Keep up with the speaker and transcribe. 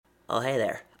Oh, hey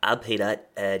there. I'm Peanut,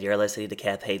 and you're listening to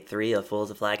Campaign 3 of Fools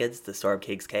and Flagons, the Storm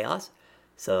King's Chaos.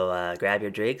 So grab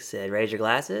your drinks and raise your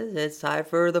glasses. It's time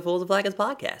for the Fools and Flagons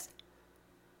podcast.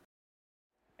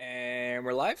 And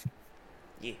we're live?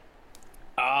 Yeah.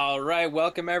 Alright,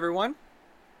 welcome everyone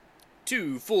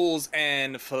to Fools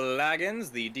and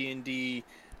Flagons, the D&D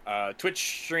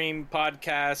Twitch stream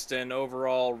podcast and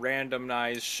overall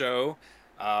randomized show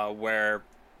where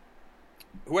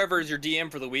whoever is your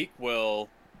DM for the week will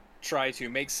try to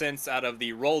make sense out of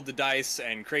the roll the dice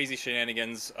and crazy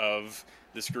shenanigans of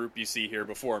this group you see here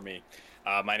before me.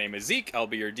 My name is Zeke. I'll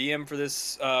be your DM for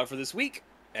this week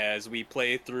as we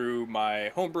play through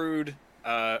my homebrewed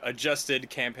adjusted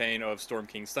campaign of Storm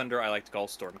King's Thunder. I like to call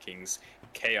Storm King's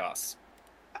Chaos.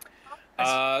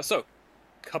 So,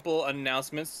 couple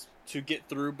announcements to get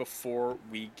through before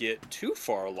we get too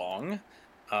far along.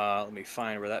 Let me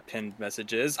find where that pinned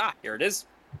message is. Here it is.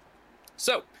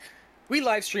 So, we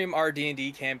live stream our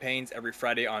D&D campaigns every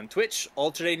Friday on Twitch,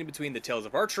 alternating between the Tales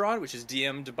of Archeron, which is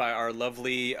DM'd by our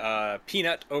lovely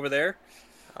Peanut over there.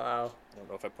 Hello. I don't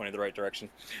know if I pointed the right direction.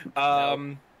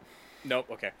 Nope.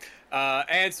 Okay.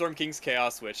 And Storm King's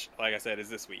Chaos, which, like I said, is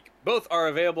this week. Both are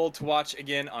available to watch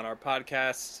again on our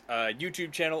podcast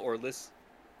YouTube channel or list.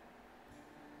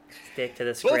 Stick to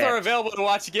the script. Both are available to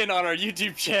watch again on our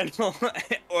YouTube channel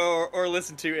or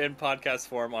listen to in podcast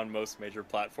form on most major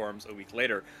platforms a week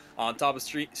later. On top of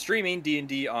streaming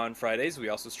D&D on Fridays, we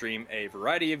also stream a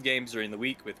variety of games during the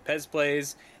week with Pez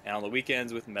Plays and on the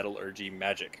weekends with Metallurgy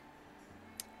Magic.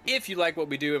 If you like what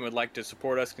we do and would like to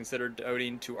support us, consider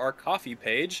donating to our coffee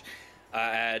page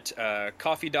at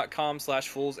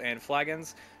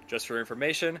coffee.com/foolsandflagons. Just for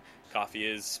information, coffee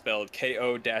is spelled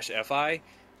Ko-Fi.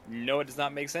 No, it does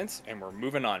not make sense, and we're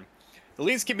moving on. The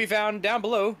links can be found down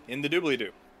below in the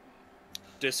doobly-doo.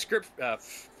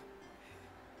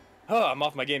 I'm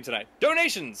off my game tonight.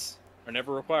 Donations are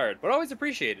never required, but always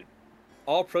appreciated.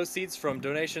 All proceeds from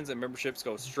donations and memberships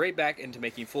go straight back into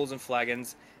making Fools and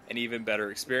Flagons an even better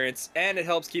experience, and it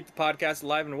helps keep the podcast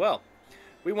alive and well.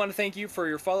 We want to thank you for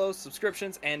your follows,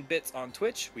 subscriptions, and bits on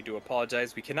Twitch. We do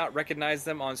apologize we cannot recognize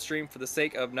them on stream for the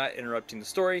sake of not interrupting the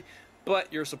story,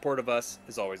 but your support of us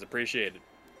is always appreciated.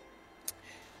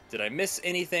 Did I miss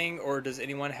anything, or does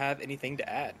anyone have anything to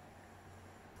add?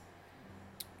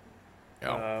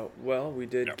 Well, we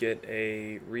did get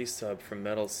a resub from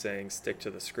Metal saying stick to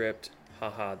the script.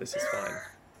 Haha, this is fine.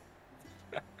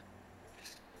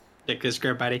 Stick to the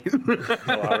script, buddy.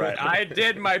 Oh, all right. I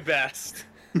did my best.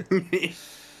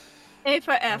 A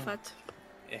for effort.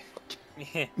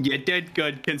 You did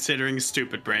good considering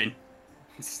stupid brain.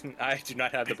 I do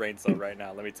not have the brain cell right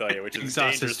now, let me tell you, which is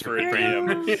Exhausted dangerous for a brain.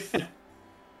 DM.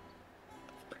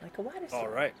 Like a water All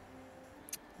right.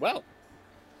 Well,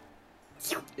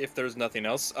 if there's nothing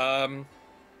else, I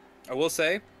will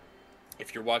say,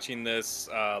 if you're watching this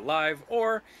live,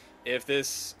 or if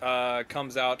this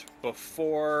comes out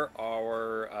before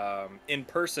our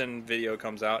in-person video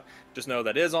comes out, just know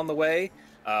that is on the way.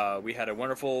 We had a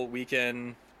wonderful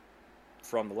weekend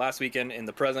from the last weekend in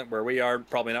the present where we are,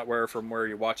 probably not where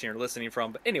you're watching or listening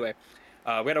from, but anyway,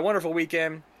 we had a wonderful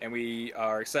weekend, and we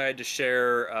are excited to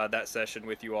share that session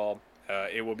with you all.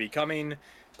 It will be coming.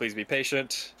 Please be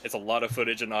patient. It's a lot of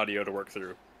footage and audio to work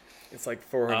through. It's like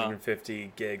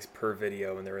 450 gigs per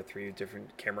video, and there are 3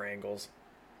 different camera angles.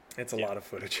 It's a lot of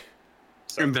footage.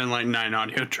 So, And then like 9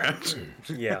 audio tracks.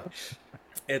 Yeah.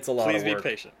 It's a lot please of be work.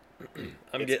 patient.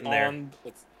 I'm getting there.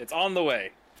 It's on the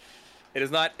way. It is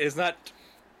not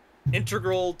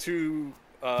integral to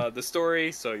the story,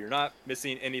 so you're not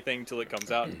missing anything till it comes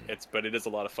out. But it is a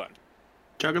lot of fun.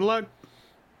 Chug and lug.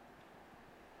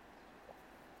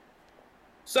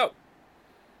 So,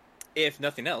 if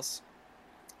nothing else,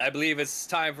 I believe it's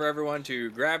time for everyone to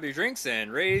grab your drinks and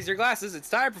raise your glasses. It's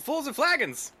time for Fools and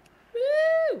Flagons.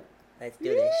 Woo! Let's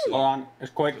do this shit. Hold on,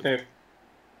 it's quite thick.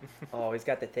 Oh, he's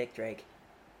got the thick drink.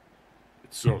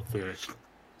 It's so thick.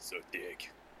 So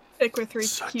thick. Thick with 3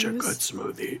 Such Qs. a good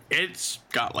smoothie. It's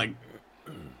got like,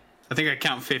 I think I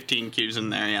count 15 Qs in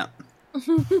there, yeah.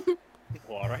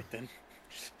 Well, all right then.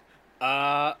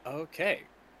 Okay.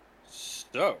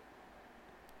 So,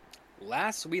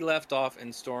 last we left off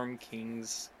in Storm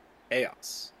King's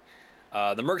Chaos.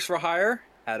 The Mercs for Hire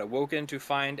had awoken to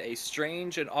find a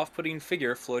strange and off-putting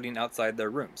figure floating outside their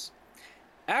rooms.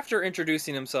 After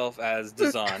introducing himself as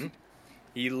Dazan,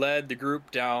 he led the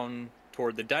group down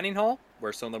toward the dining hall,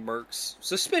 where some of the Mercs,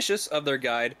 suspicious of their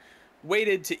guide,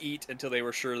 waited to eat until they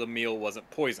were sure the meal wasn't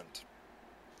poisoned.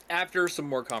 After some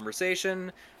more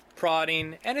conversation,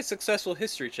 prodding, and a successful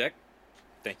history check,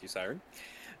 thank you, Siren,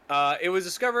 it was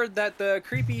discovered that the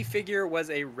creepy figure was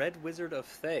a red wizard of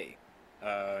Thay.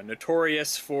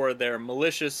 notorious for their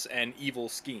malicious and evil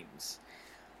schemes.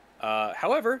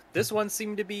 However, this one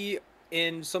seemed to be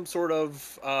in some sort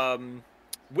of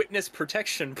witness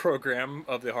protection program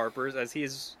of the Harpers, as he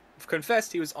has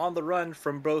confessed he was on the run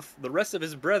from both the rest of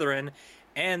his brethren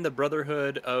and the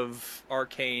Brotherhood of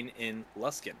Arcane in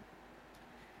Luskin.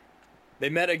 They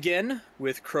met again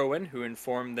with Crowan, who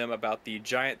informed them about the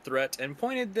giant threat and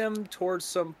pointed them towards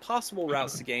some possible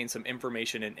routes to gain some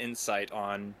information and insight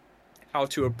on how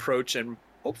to approach and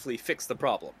hopefully fix the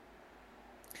problem.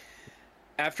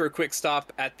 After a quick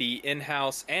stop at the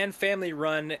in-house and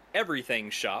family-run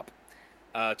everything shop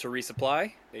to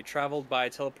resupply, they traveled by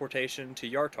teleportation to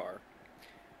Yartar.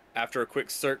 After a quick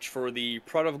search for the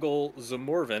prodigal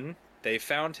Zamorvin, they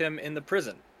found him in the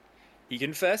prison. He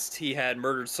confessed he had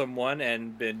murdered someone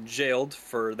and been jailed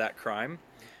for that crime,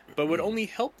 but would only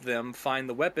help them find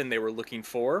the weapon they were looking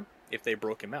for if they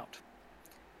broke him out.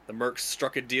 The mercs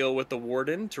struck a deal with the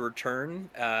warden to return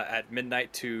at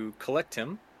midnight to collect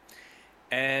him,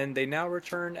 and they now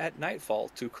return at nightfall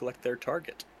to collect their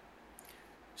target.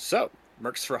 So,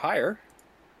 mercs for hire,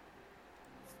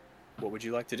 what would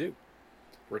you like to do?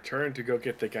 Return to go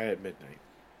get the guy at midnight.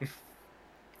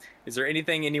 Is there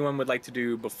anything anyone would like to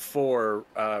do before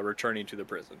returning to the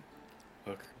prison?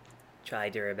 Look, Try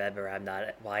to remember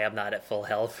why I'm not at full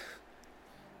health.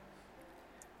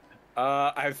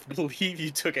 I believe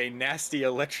you took a nasty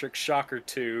electric shock or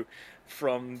two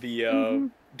from the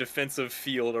defensive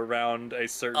field around a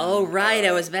certain... Oh, right,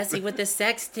 I was messing with the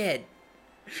sextant.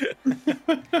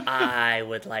 I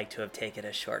would like to have taken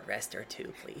a short rest or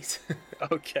two, please.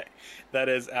 Okay, that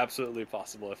is absolutely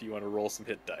possible if you want to roll some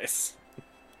hit dice.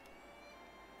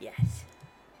 Yes.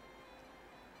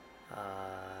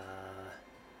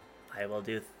 I will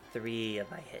do 3 of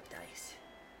my hit dice.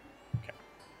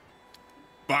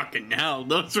 Fucking hell,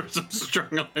 those were some strong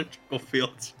electrical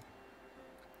fields.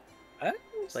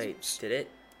 Wait, did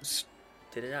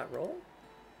it not roll?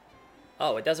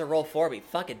 Oh, it doesn't roll for me.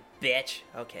 Fucking bitch.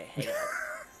 Okay, hang on.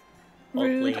 Hold,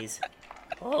 Rude. please.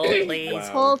 Hold, please.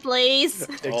 Wow. Hold, please.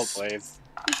 All plays.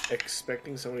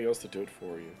 expecting somebody else to do it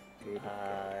for you.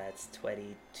 That's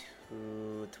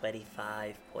 22,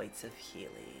 25 points of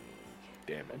healing.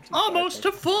 Damn it. Almost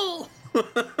to full.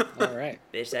 All right.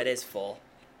 Bitch, that is full.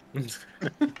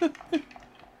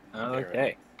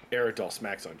 Okay. Aerodol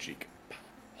smacks on cheek.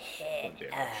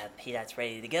 Peanut's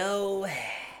ready to go.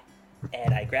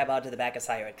 And I grab onto the back of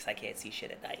Siren because I can't see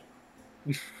shit at night.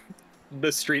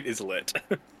 The street is lit.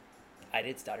 I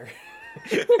did stutter.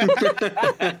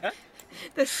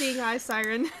 The seeing eye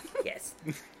siren. Yes.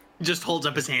 Just holds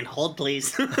up his hand. Hold,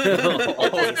 please. Aerodol.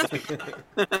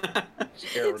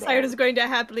 Siren is going to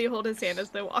happily hold his hand as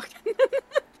they walk.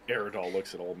 Aerodol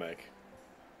looks at Olmec.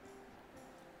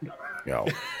 No.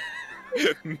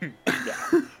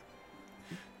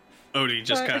 Odie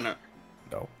just Sorry. kind of...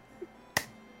 No.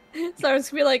 Siren's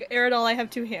gonna be like, Aerodol, I have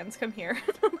 2 hands, come here.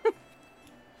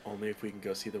 Only if we can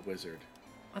go see the wizard.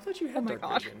 I thought you had Oh my dark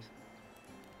God. vision.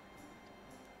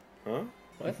 Huh?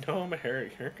 What? No, I'm a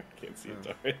Harry. I can't see in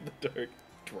the dark.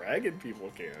 Dragon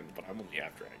people can, but I'm only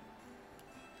half dragon.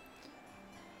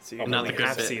 So Oh, you not only the good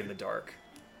half bit. see in the dark.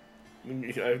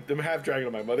 I'm half dragon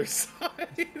on my mother's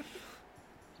side.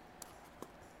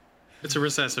 It's a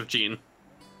recessive gene.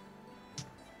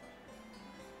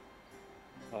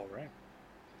 All right.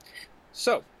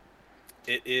 So,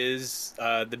 it is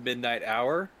the midnight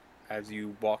hour as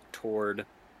you walk toward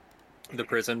the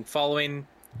prison, following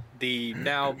the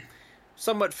now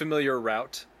somewhat familiar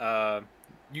route.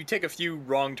 You take a few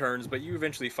wrong turns, but you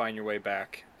eventually find your way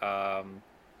back.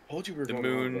 Told you we were The going the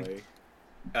wrong moon- way.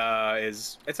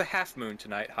 It's a half moon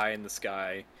tonight, high in the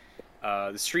sky.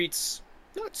 The streets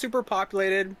not super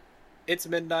populated. It's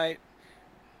midnight.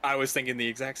 I was thinking the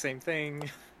exact same thing.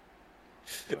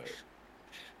 But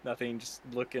Nothing, just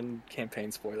looking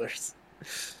campaign spoilers.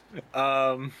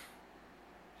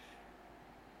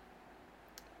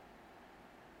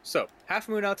 So, half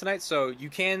moon out tonight, so you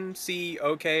can see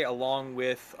okay along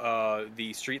with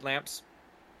the street lamps,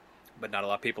 but not a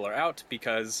lot of people are out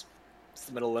because it's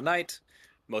the middle of the night.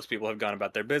 Most people have gone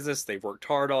about their business. They've worked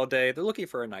hard all day. They're looking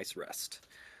for a nice rest.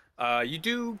 You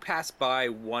do pass by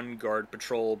one guard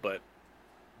patrol, but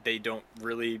they don't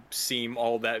really seem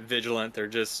all that vigilant. They're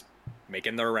just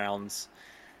making their rounds.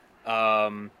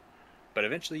 But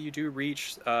eventually you do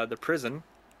reach the prison.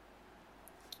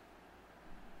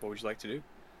 What would you like to do?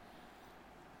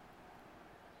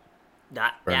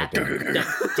 Not Burn that. it down. No,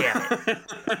 damn it.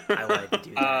 I wanted to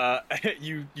do that.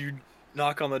 You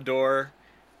knock on the door,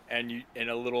 and you in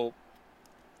a little,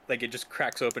 like it just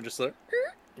cracks open, just like,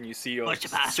 and you see a What's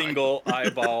your password? single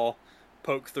eyeball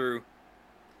poke through.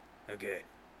 Okay,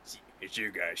 it's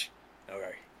you guys.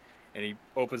 Okay. And he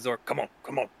opens the door. Come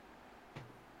on.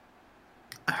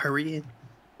 Hurry in.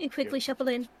 You quickly shuffle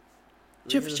in.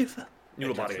 Shiver.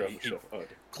 You Okay, he shuffle.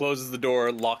 closes the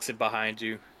door, locks it behind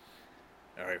you.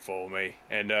 All right, follow me.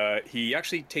 And he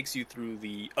actually takes you through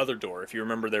the other door. If you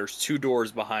remember, there's 2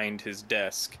 doors behind his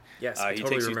desk. Yes, I he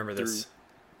totally takes you remember this.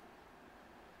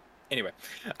 Anyway,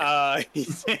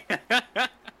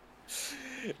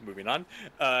 moving on.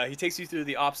 He takes you through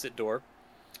the opposite door.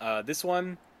 This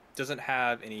one doesn't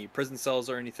have any prison cells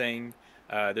or anything.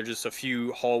 There's just a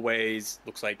few hallways.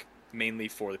 Looks like mainly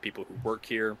for the people who work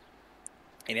here.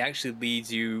 And it actually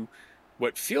leads you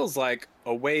what feels like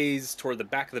a ways toward the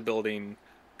back of the building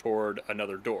toward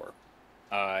another door.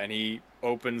 And he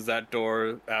opens that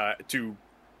door to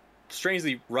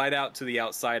strangely right out to the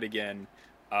outside again,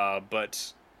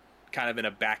 but kind of in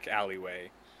a back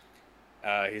alleyway.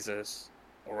 He says,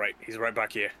 all right, he's right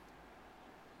back here.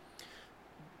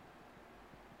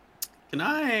 Can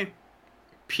I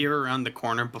peer around the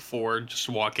corner before just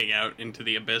walking out into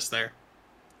the abyss there?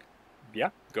 Yeah,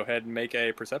 go ahead and make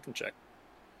a perception check.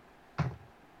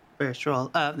 First roll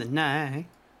of the night.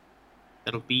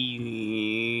 That'll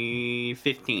be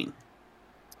 15.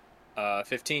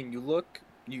 15.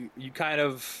 You kind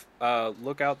of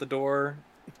look out the door.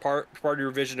 Part of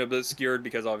your vision is obscured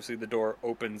because obviously the door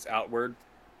opens outward.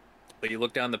 But you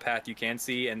look down the path you can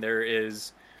see, and there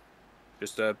is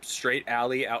just a straight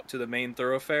alley out to the main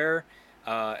thoroughfare,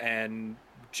 and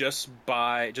just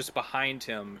behind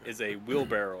him is a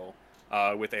wheelbarrow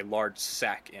with a large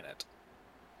sack in it.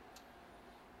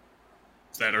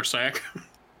 Is that our sack?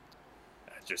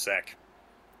 That's your sack.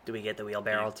 Do we get the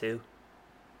wheelbarrow too?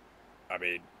 I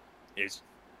mean, I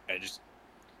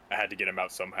had to get him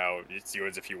out somehow. It's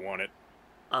yours if you want it.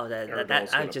 Oh,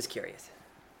 I'm just curious.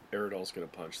 Aerodol's gonna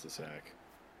punch the sack.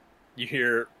 You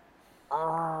hear...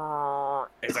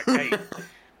 It's like, hey,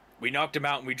 we knocked him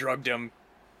out and we drugged him.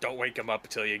 Don't wake him up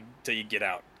until you get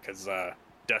out, because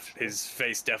his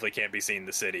face definitely can't be seen in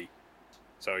the city.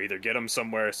 So either get him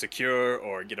somewhere secure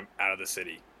or get him out of the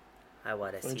city. I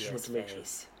want to Why don't see you his have to make sure?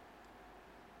 face.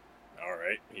 All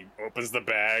right. He opens the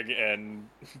bag and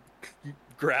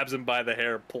grabs him by the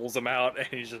hair, pulls him out, and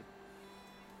he's just...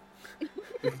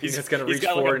 He's just gonna he's reach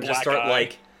got, like, a forward and just black start eye.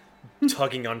 like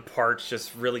tugging on parts,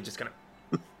 just really just gonna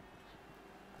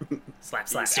Slap,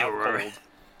 slap. He's out cold.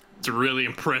 It's a really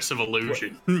impressive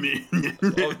illusion.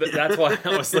 Oh, that's why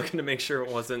I was looking to make sure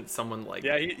it wasn't someone like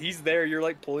Yeah, he's there. You're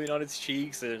like pulling on his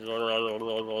cheeks and...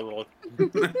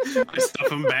 I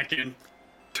stuff him back in.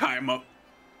 Tie him up.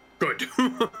 Good.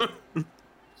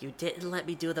 You didn't let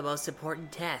me do the most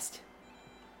important test.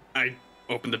 I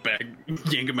open the bag,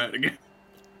 yank him out again.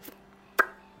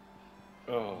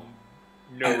 Oh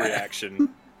No reaction.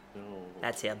 no!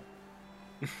 That's him.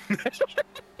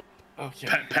 Oh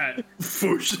yeah. Pat.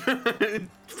 Foosh.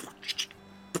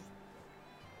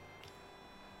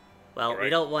 Well, Alright. we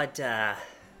don't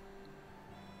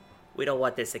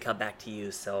want this to come back to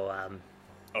you, so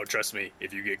Oh, trust me.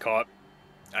 If you get caught,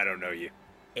 I don't know you.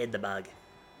 in the mug.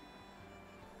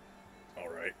 All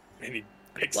right. And he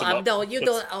picks Well, him up. no, you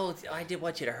don't. Oh, I didn't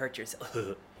want you to hurt yourself.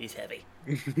 He's heavy.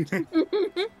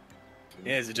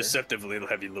 Yeah, he's a deceptively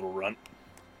heavy little runt.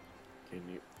 Can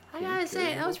you? I can you gotta say,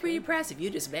 carry that was him pretty okay? impressive. You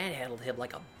just manhandled him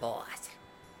like a boss.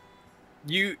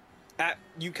 You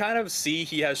kind of see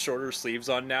he has shorter sleeves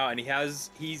on now, and he's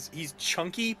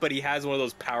chunky, but he has one of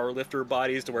those power lifter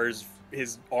bodies to where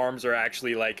his arms are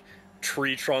actually like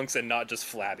tree trunks and not just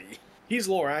flabby. He's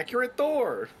lore accurate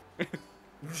Thor.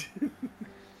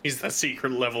 He's the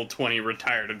secret level 20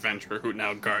 retired adventurer who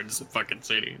now guards the fucking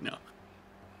city. No.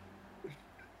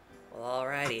 Well,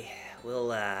 alrighty. We'll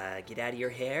get out of your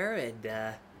hair,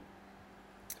 and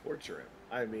Torture him.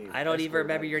 I mean, I don't even escort him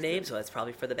remember out your of the name, city. so that's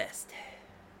probably for the best.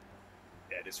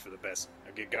 Yeah, it is for the best.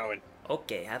 I'll get going.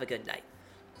 Okay, have a good night.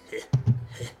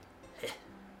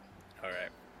 All right.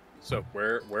 So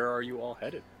where are you all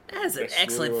headed? That's an That's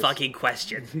excellent really what's- fucking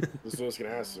question. This is what I was gonna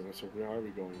ask him. So where are we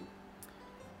going?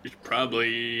 You should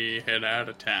probably head out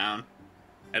of town.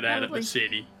 Head out of Probably. the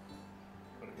city.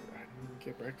 I didn't even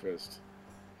get breakfast.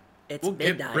 It's We'll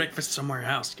midnight. get breakfast somewhere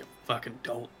else, you fucking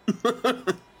dolt.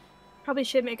 Probably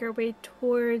should make our way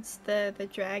towards the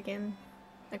dragon,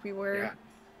 like we were. Yeah.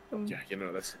 Um, Yeah, you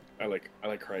know that's I like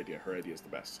her idea. Her idea is the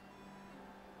best.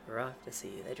 We're off to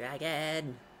see the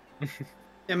dragon.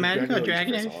 Yeah, man, go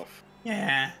dragon. Dragon off.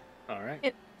 Yeah. All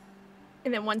right.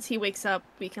 And then once he wakes up,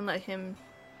 we can let him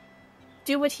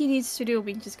do what he needs to do.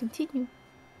 We can just continue.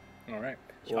 All right.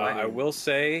 Well, I will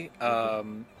say,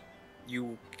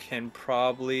 you can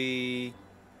probably,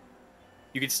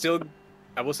 you could still,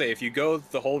 I will say, if you go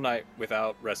the whole night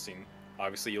without resting,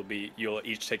 Obviously, you'll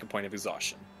each take a point of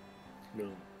exhaustion. No.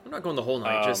 I'm not going the whole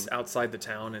night, just outside the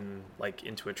town and like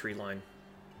into a tree line.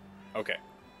 Okay.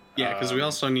 Yeah, because we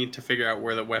also need to figure out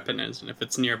where the weapon is, and if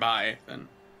it's nearby, then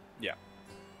Yeah.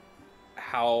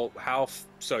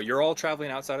 So you're all traveling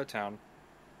outside of town.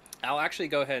 I'll actually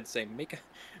go ahead and say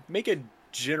make a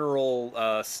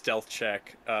general stealth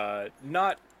check.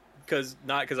 Not because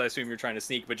I assume you're trying to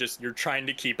sneak, but just you're trying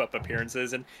to keep up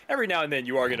appearances, and every now and then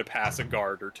you are going to pass a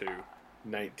guard or two.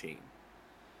 19.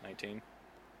 19.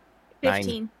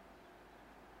 15.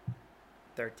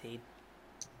 13.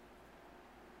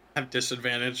 have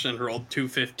disadvantage and rolled 2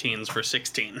 15s for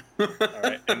 16. All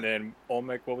right, and then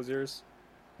Olmec, what was yours?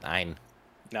 9.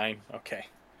 9. Okay.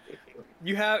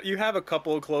 You have a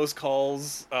couple of close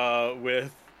calls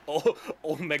with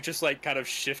Olmec just like kind of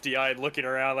shifty-eyed looking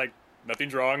around like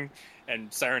nothing's wrong,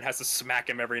 and Siren has to smack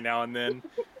him every now and then.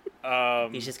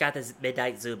 He's just got this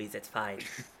midnight zoomies. It's fine.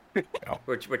 Oh.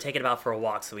 We're taking him out for a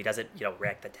walk so he doesn't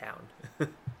wreck the town.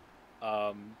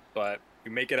 But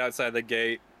you make it outside the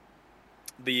gate.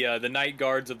 The night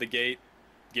guards of the gate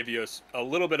give you a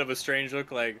little bit of a strange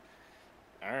look, like,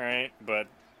 all right, but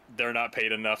they're not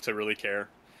paid enough to really care.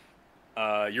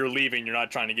 You're leaving. You're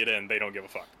not trying to get in. They don't give a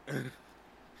fuck.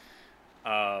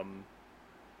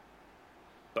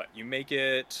 But you make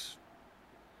it.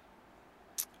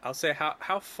 I'll say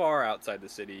how far outside the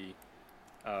city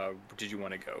did you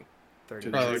want to go? 30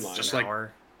 Probably minutes, just an like-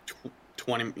 hour.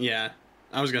 20, yeah.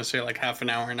 I was going to say like half an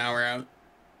hour out.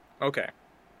 Okay.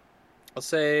 I'll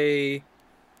say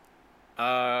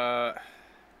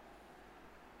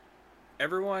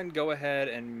everyone go ahead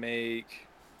and make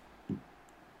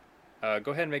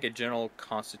a general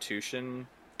constitution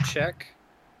check.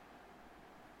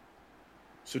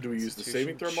 So do we use the Constitution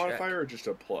saving throw check. modifier or just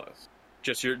a plus?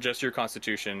 Just your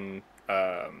constitution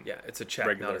Yeah, it's a check,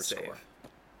 regular not a save. score.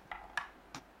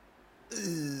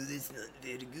 Ooh, that's not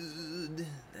very good.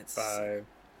 That's 5,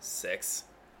 6.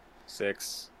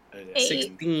 6, And 8.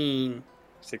 16.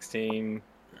 16,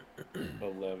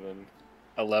 11.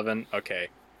 11. Okay.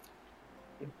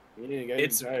 Yeah,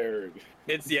 It's- tired.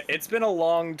 It's been a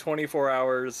long 24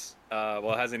 hours.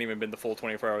 Well, it hasn't even been the full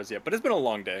 24 hours yet, but it's been a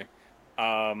long day.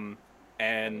 And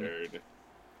Tired.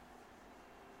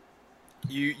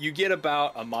 you get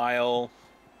about a mile,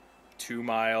 2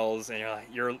 miles, and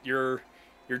you're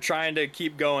trying to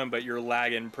keep going, but you're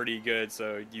lagging pretty good.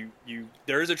 So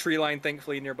there is a tree line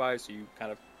thankfully nearby, so you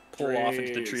kind of pull off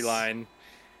into the tree Trees. line.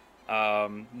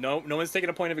 No one's taken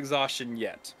a point of exhaustion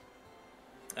yet,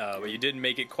 but you didn't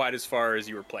make it quite as far as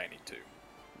you were planning to.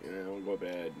 Yeah, I won't go to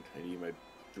bed. I need my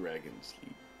dragon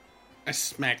sleep. I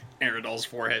smacked Aerodol's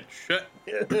forehead. Shut.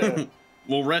 Yeah.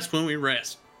 We'll rest when we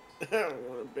rest. I don't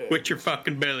want to bed. Quit your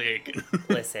fucking belly aching.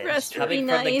 Listen, Rest would coming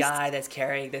be from the nice. guy that's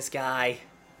carrying this guy.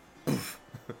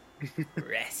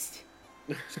 Rest.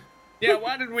 Yeah,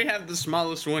 why did we have the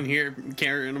smallest one here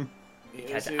carrying him?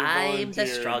 Because Yes, I'm the volunteer.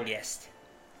 strongest.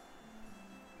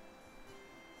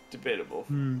 Debatable.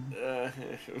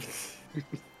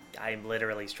 I'm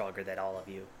literally stronger than all of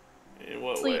you. In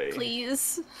what Sleep, way?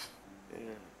 please. Yeah.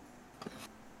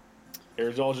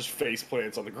 Arizal just face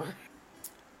plants on the ground.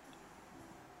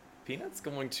 Peanut's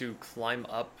going to climb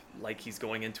up like he's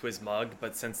going into his mug,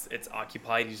 but since it's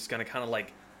occupied, he's just going to kind of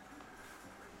like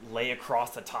lay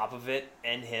across the top of it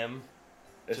and him,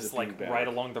 As just a like beanbag. right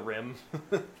along the rim.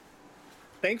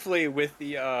 Thankfully, with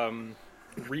the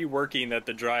reworking that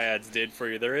the Dryads did for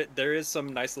you, there is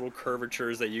some nice little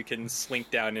curvatures that you can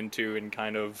slink down into and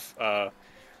kind of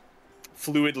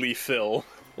fluidly fill.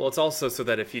 Well, it's also so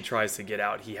that if he tries to get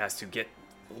out, he has to get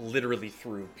literally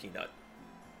through Peanut.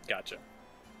 Gotcha.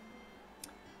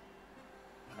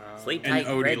 Sleep And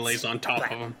tight, Odie Fritz. lays on top Blah.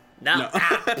 of him. No. No.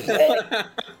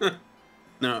 Ah.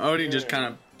 No, Odie just kind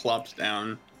of plops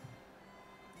down.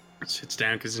 Sits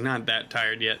down because he's not that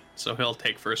tired yet, so he'll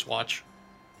take first watch.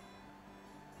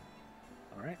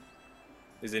 All right.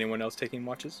 Is anyone else taking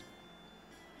watches?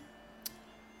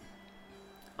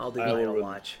 I'll do I my will- own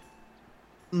watch.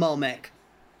 Molmec.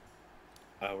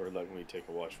 I would like me to take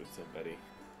a watch with somebody.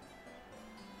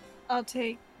 I'll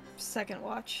take second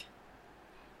watch.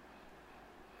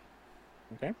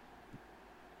 Okay.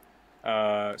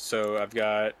 So I've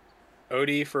got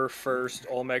Odie for first.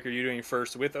 Olmec, are you doing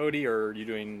first with Odie, or are you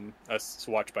doing a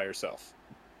watch by yourself?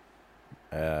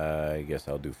 I guess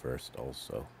I'll do first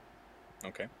also.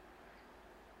 Okay.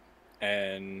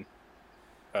 And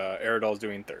Aerodol's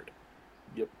doing third.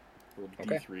 Yep. Rolled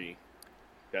Okay. D3.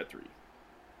 Got 3.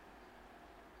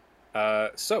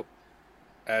 So,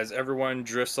 as everyone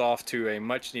drifts off to a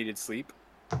much-needed sleep,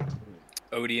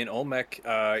 Odie and Olmec,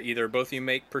 either both of you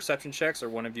make perception checks or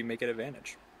one of you make an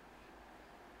advantage.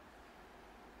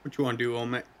 What you want to do,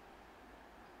 Olmec?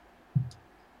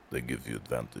 They give you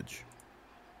advantage.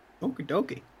 Okie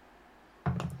dokie.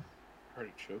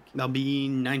 Artichoke. That'll be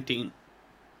 19.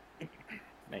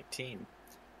 19.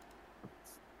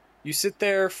 You sit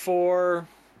there for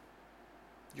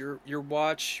your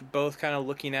watch, both kind of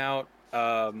looking out.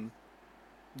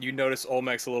 You notice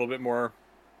Olmec's a little bit more,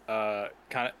 kind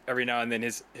of every now and then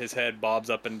his head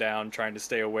bobs up and down, trying to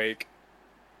stay awake.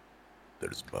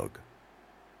 There's bug.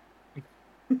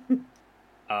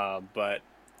 But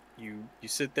you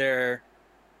sit there,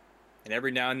 and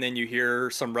every now and then you hear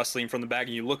some rustling from the back,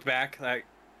 and you look back, like,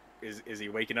 is he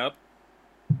waking up?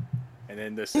 And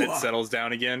then it settles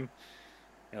down again.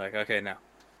 You're like, okay, now.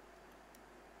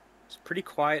 It's a pretty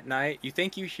quiet night. You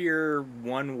think you hear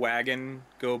one wagon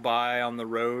go by on the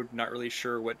road, not really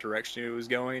sure what direction it was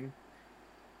going.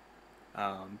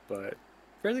 But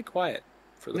fairly quiet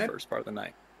for the first part of the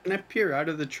night. Can I peer out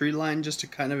of the tree line just to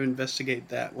kind of investigate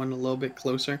that one a little bit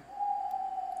closer?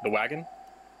 The wagon?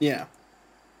 Yeah.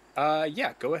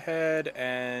 Yeah, go ahead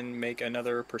and make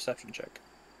another perception check.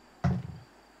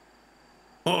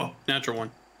 Oh, natural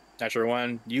one. Natural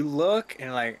one. You look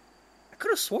and like, I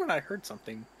could have sworn I heard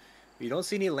something. You don't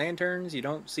see any lanterns. You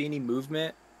don't see any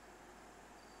movement.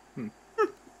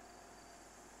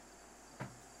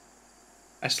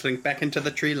 I slink back into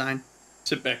the tree line.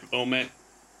 Sit back with Olmec.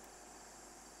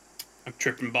 I'm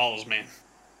tripping balls, man.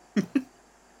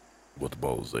 What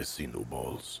balls? I see no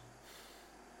balls.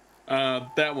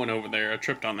 That one over there. I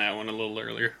tripped on that one a little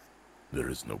earlier. There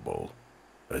is no ball.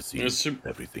 I see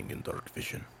everything in dark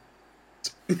vision.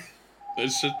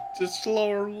 It's just a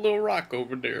little rock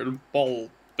over there. The ball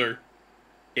there.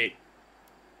 Hey.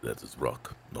 That is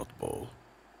rock, not ball.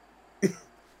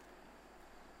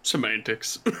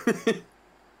 Semantics.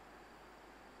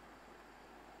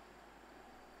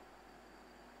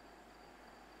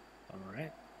 All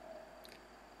right.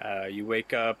 You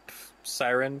wake up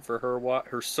Siren for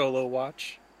her solo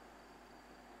watch.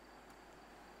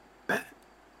 Pat,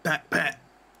 pat, pat.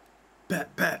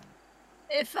 Pat, pat.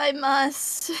 If I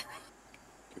must.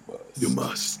 You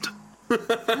must.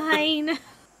 Fine.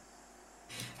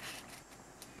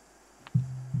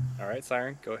 All right,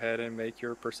 Siren, go ahead and make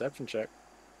your perception check.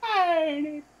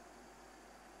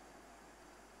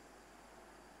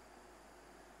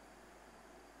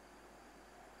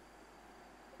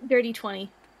 Dirty 20.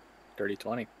 Dirty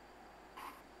 20.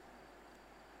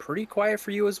 Pretty quiet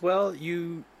for you as well.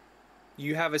 You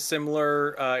have a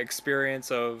similar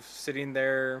experience of sitting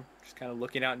there, just kind of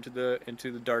looking out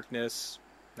into the darkness,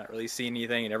 not really seeing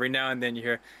anything, and every now and then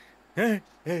you hear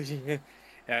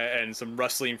and some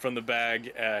rustling from the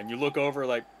bag, and you look over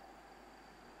like.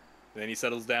 Then he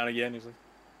settles down again. He's like,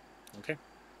 "Okay."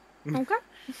 Okay.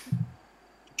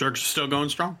 Jerks are still going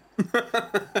strong.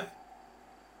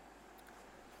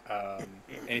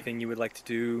 Anything you would like to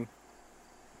do?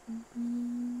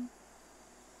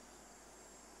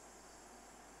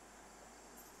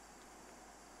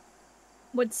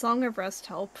 Would Song of Rest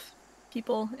help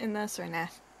people in this or nah?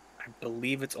 I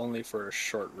believe it's only for a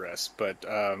short rest, but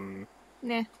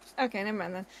Nah. Okay, never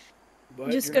mind then. But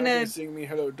Just you're not gonna- gonna sing me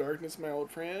 "Hello, Darkness," my old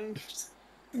friend.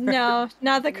 No,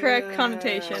 not the correct Yeah.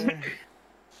 connotation.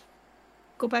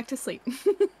 Go back to sleep.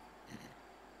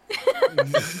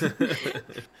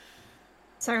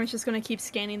 Siren's just gonna keep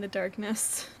scanning the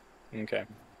darkness. okay.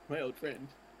 My old friend.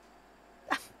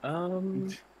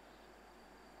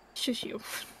 Shush you.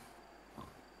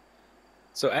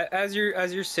 So as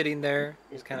you're sitting there,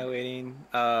 just kind of waiting,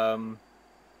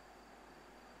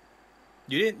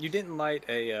 you didn't light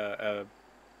a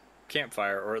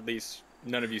campfire, or at least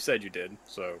none of you said you did.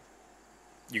 So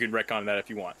you can retcon that if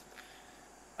you want.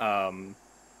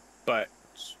 But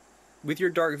with your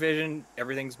dark vision,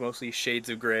 everything's mostly shades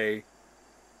of gray.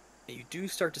 And you do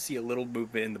start to see a little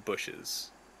movement in the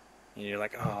bushes, and you're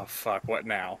like, "Oh fuck, what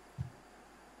now?"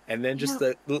 And then just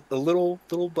the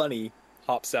little bunny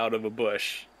hops out of a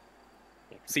bush,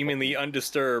 seemingly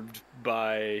undisturbed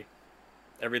by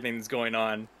everything that's going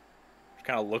on.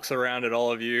 Kind of looks around at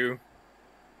all of you.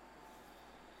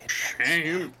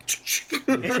 Shame.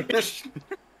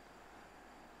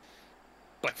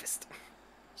 Breakfast.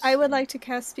 I would like to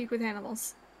cast Speak with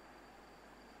Animals.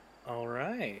 All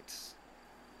right.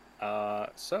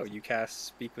 So you cast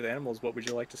Speak with Animals. What would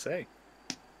you like to say?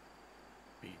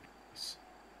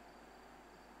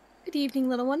 Good evening,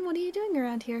 little one. What are you doing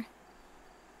around here?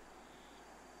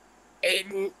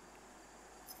 Eating.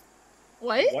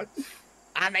 What? What?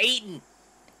 I'm eating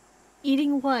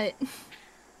Eating what?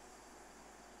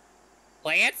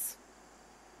 plants.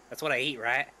 That's what I eat,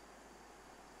 right?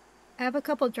 I have a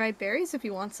couple dried berries if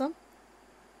you want some.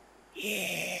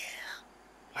 Yeah.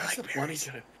 I Why's like the bunny berries.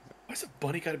 gonna? Why's a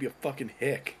bunny gotta be a fucking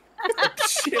hick?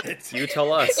 Shit. You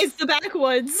tell us. It's the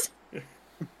backwoods.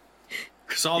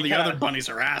 Because all the Yeah. other bunnies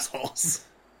are assholes.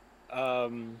 I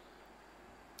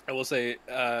will say,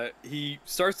 he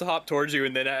starts to hop towards you,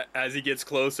 and then as he gets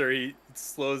closer, he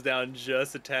slows down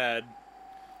just a tad.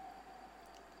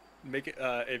 Make it.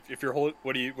 If you're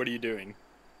what are you doing?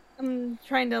 I'm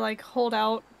trying to like hold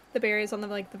out the berries on the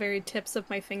like the very tips of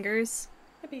my fingers.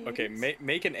 Okay,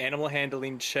 make an animal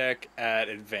handling check at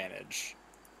advantage.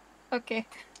 Okay.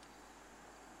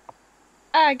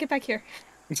 Get back here.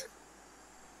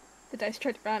 The dice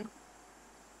tried to run.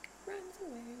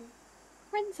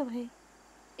 Runs away.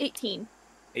 18.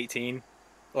 18.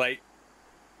 Like,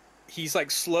 he's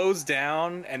like slows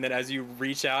down, and then as you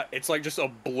reach out, it's like just a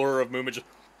blur of movement,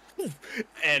 just,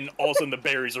 and all of a sudden the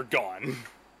berries are gone.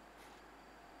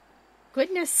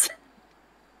 Goodness.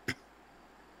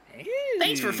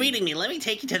 Thanks for feeding me. Let me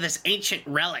take you to this ancient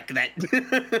relic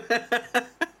that...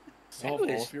 Solve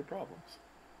all of your problems.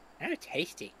 Oh,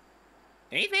 tasty.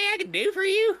 Anything I can do for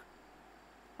you?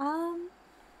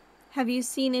 Have you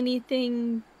seen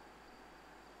anything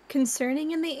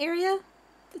concerning in the area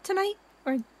tonight?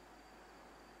 Or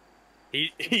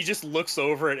He just looks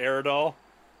over at Eridol.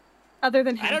 other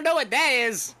than him? I don't know what that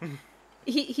is.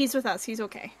 He's with us. He's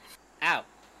okay. Ow.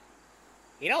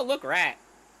 You don't look right.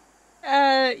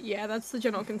 Yeah, that's the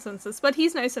general consensus, but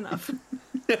he's nice enough.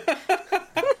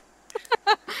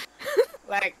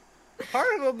 Like, part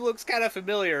of him looks kind of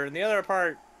familiar, and the other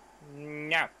part,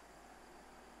 no.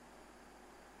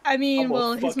 I mean, I'm gonna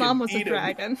well, his fucking mom was a eat him.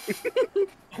 dragon.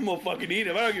 I'm gonna fucking eat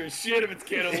him. I don't give a shit if it's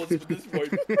cannibalism at this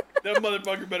point. That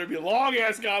motherfucker better be a long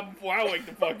ass guy before I wake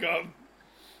the fuck up.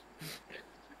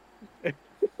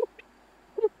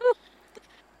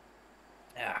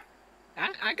 Yeah.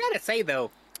 I gotta say,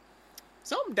 though,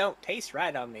 some don't taste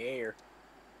right on the air.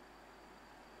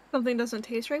 Something doesn't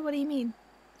taste right? What do you mean?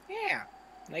 Yeah.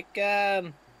 Like, I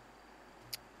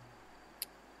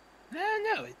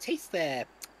don't know. It tastes, kind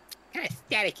of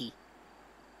staticky.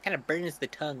 Kind of burns the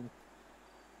tongue.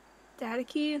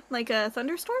 Staticky? Like a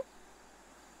thunderstorm?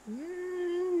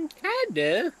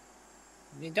 Kinda.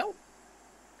 You don't.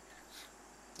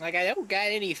 Like, I don't got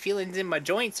any feelings in my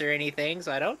joints or anything,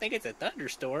 so I don't think it's a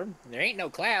thunderstorm. There ain't no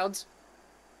clouds.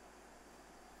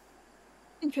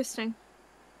 Interesting.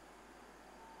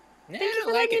 No, Thank I you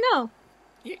for don't like letting it. me know.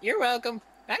 You're welcome.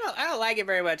 I don't like it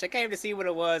very much. I came to see what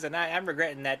it was, and I'm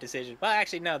regretting that decision. Well,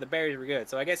 actually, no, the berries were good,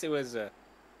 so I guess it was. I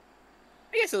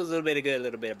guess it was a little bit of good, a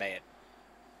little bit of bad.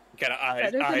 Kind of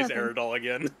Better than eyes nothing. Eridol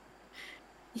again.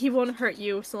 He won't hurt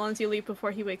you so long as you leave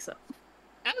before he wakes up.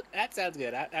 Oh, that sounds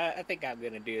good. I think I'm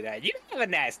gonna do that. You have a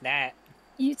nice night.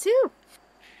 You too.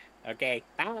 Okay.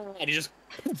 Bye. And he just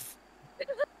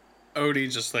Odie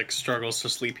just like struggles to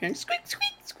sleep. He squeak,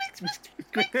 squeak, squeak, squeak,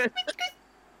 squeak,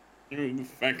 squeak.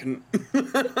 Fucking.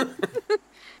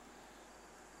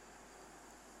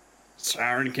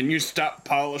 Siren, can you stop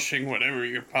polishing whatever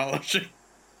you're polishing?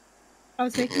 I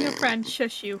was making a friend.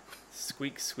 Shush you.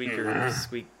 Squeak, squeaker,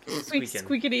 squeak, Squeak, squeaking.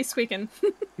 squeakity squeaking.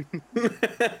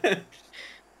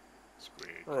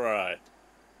 right.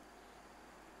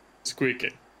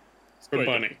 Squeaking. For Squeaking.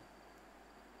 bunny.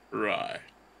 Right.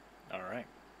 All right.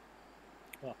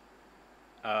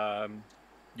 Well,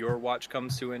 your watch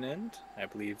comes to an end. I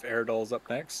believe Eridol's up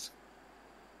next.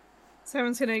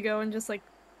 Someone's gonna go and just like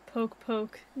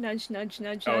poke, nudge, nudge,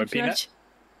 nudge, Oh, and nudge, Peanut? nudge.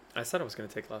 I said I was going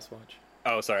to take last watch.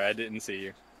 Oh, sorry, I didn't see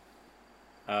you.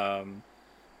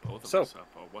 Both of So- us up.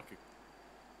 Oh, what could...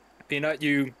 Peanut,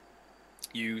 you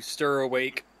stir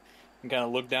awake and kind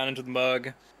of look down into the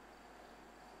mug.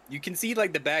 You can see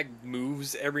like the bag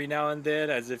moves every now and then,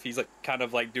 as if he's like kind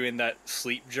of like doing that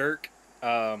sleep jerk,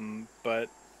 but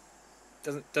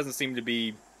doesn't seem to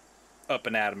be up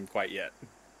and at him quite yet.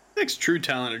 Takes true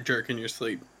talent to jerk in your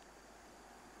sleep.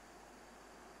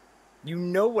 You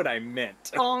know what I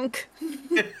meant. Bonk.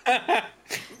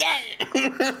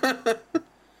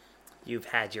 You've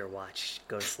had your watch.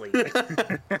 Go to sleep.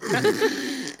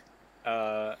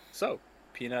 So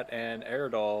Peanut and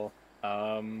Eridol,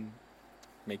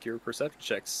 make your perception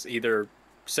checks, either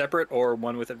separate or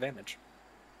one with advantage.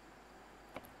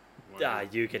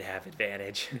 You could have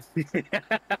advantage.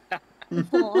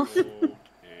 Aw. Okay.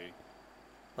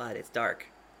 But it's dark.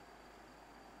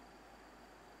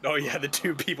 Oh yeah, the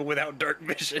two people without dark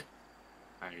vision.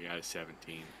 I got a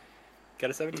 17.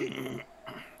 Got a 17.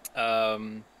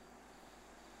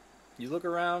 You look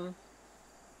around.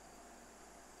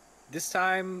 This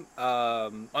time,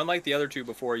 unlike the other two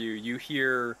before you, you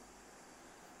hear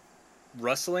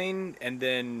rustling and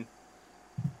then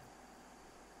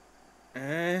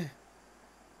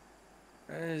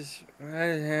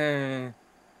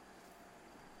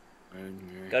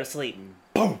Go to sleep.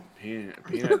 Being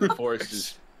at the forest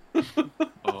is.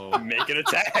 Oh, Make an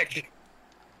attack.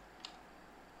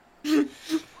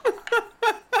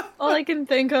 All I can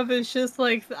think of is just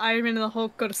like the Iron Man and the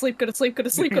Hulk. Go to sleep. Go to sleep. Go to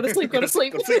sleep. Go to sleep. Go to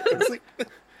sleep. Go to sleep. Go to sleep.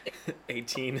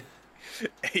 18.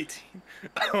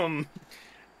 18.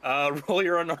 Roll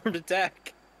your unarmed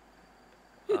attack.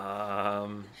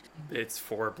 It's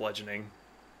 4 bludgeoning.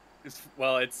 It's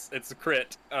a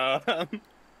crit. 18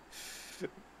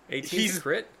 He's-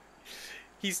 crit?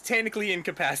 He's technically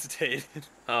incapacitated.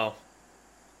 Oh.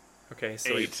 Okay,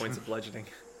 so 8 8. points of bludgeoning.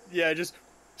 Yeah, just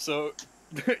so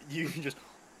you just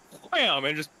wham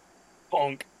and just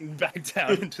bonk back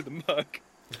down into the mug.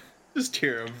 Just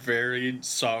hear a very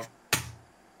soft.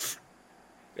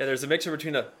 Yeah, there's a mixture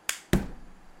between a...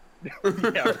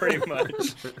 Yeah, pretty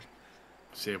much.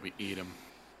 say we eat him.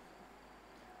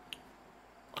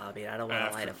 I mean, I don't want to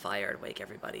After. light a fire and wake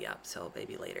everybody up, so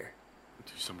maybe later.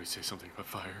 Did somebody say something about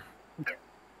fire?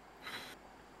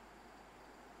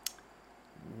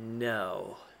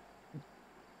 No.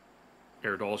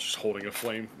 Aerodol's just holding a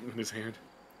flame in his hand.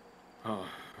 Oh,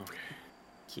 okay.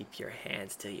 Keep your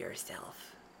hands to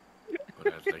yourself.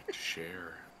 But I'd like to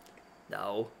share.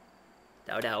 No.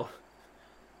 No, no.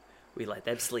 We let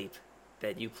them sleep.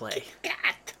 Then you play.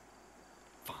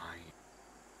 Fine.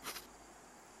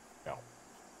 No.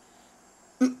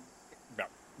 No.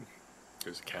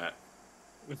 There's a cat.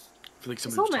 I feel like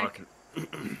somebody was Solnick. talking.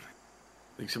 I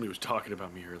think somebody was talking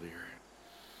about me earlier.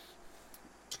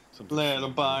 Something Little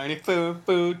Barney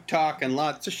food, talking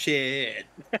lots of shit.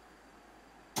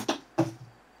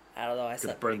 I don't know, I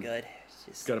slept pretty good.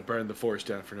 Just Gotta burn the forest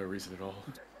down for no reason at all.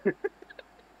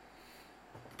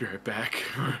 Be right back.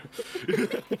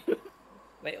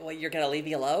 Wait, what, you're gonna leave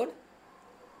me alone?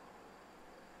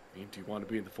 I mean, do you want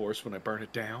to be in the forest when I burn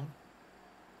it down?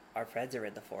 Our friends are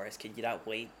in the forest. Can you not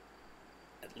wait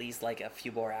at least like a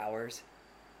few more hours?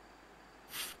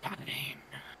 Fine.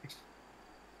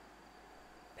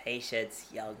 Patience,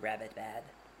 young rabbit man.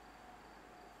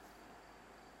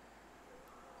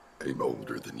 I'm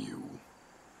older than you.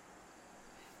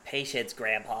 Patience,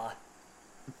 Grandpa.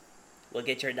 We'll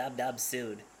get your nub-nub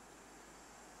soon.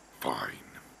 Fine.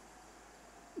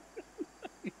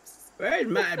 Where's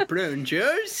my prune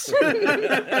juice?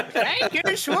 I could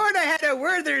have sworn I had a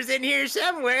Werther's in here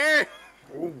somewhere.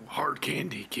 Oh, hard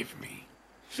candy, give me.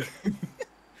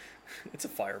 It's a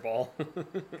fireball.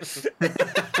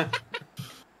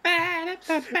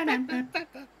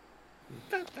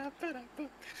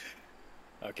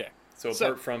 Okay. So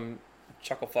apart from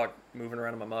Chucklefuck moving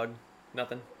around in my mug,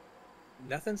 nothing?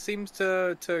 Nothing seems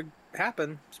to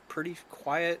happen. It's pretty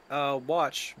quiet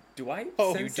watch. Do I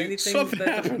Oh, sense you do- anything something that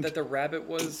happened. the rabbit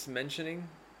was mentioning?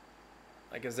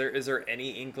 Like, is there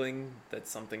any inkling that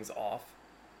something's off?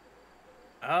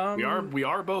 We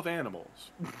are both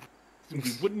animals. We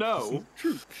would know.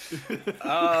 Do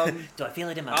I feel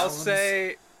it in my I'll bones?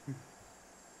 say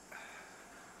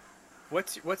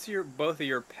what's your both of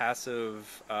your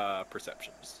passive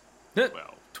perceptions?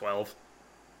 Well, 12.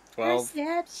 12.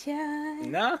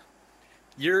 Perception. Nah.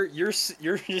 You're just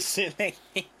sitting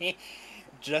there,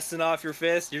 dusting off your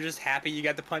fist. You're just happy you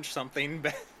got to punch something.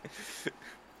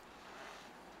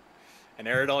 And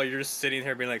Aerodol, you're just sitting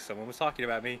there being like, someone was talking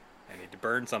about me. I need to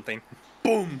burn something.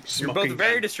 Boom. You're both Smoking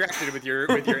very gun. distracted with your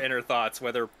inner thoughts,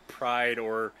 whether pride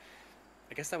or,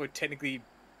 I guess that would technically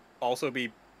also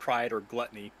be pride or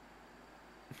gluttony.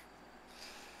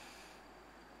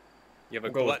 You have a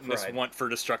We'll go with gluttonous pride. want for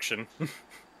destruction.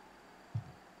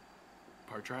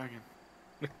 part dragon.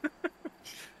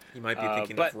 You might be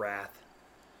thinking but- of wrath.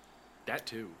 That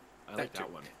too. I like that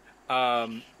one.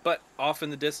 But off in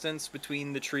the distance,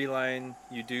 between the tree line,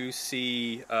 you do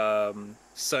see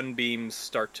sunbeams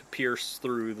start to pierce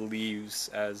through the leaves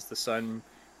as the sun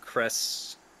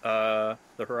crests the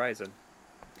horizon.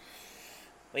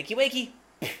 Wakey, wakey.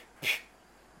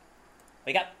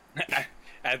 Wake up.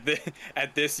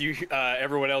 At this, you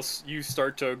everyone else, you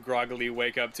start to groggily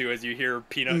wake up too as you hear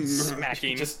Peanuts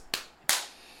smacking. Just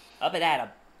Up and at him.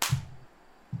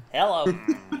 Hello.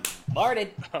 Martin.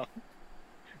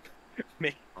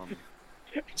 Make,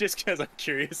 just because I'm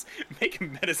curious, make a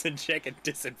medicine check at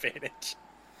disadvantage.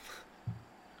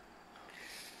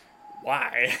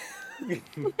 why? You're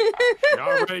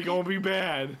already gonna be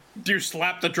bad. Do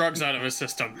slap the drugs out of his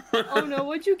system. Oh no,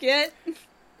 what'd you get?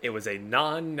 It was a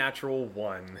non-natural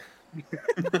 1.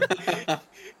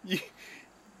 You,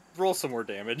 roll some more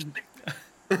damage.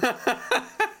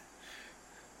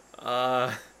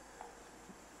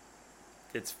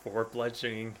 It's 4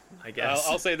 bludgeoning, I guess.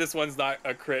 I'll say this one's not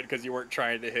a crit because you weren't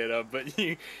trying to hit him, but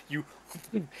you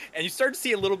and you start to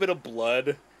see a little bit of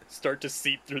blood start to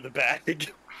seep through the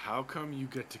bag. How come you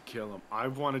get to kill him? I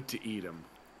wanted to eat him.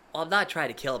 Well, I'm not trying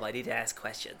to kill him. I need to ask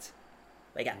questions.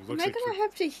 Wake up. Am Looks I like gonna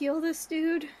have to heal this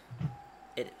dude?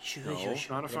 Shush, no, shush.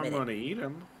 not if In a I'm minute. gonna eat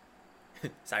him.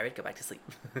 Siren, go back to sleep.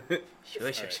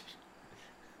 Shush, shush.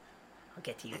 I'll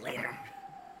get to you later.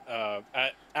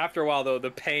 After a while, though,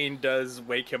 the pain does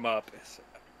wake him up.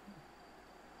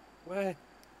 What?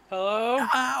 Hello?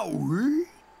 Ow!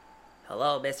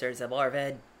 Hello, Mr.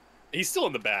 Zamorvid. He's still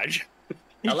in the bag.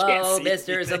 He Hello, can't see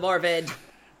Mr. anything. Zamorvid.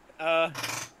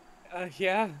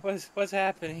 Yeah. What's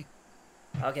happening?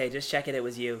 Okay, just checking it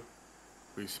was you.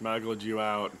 We smuggled you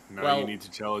out. Now Well, you need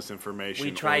to tell us information.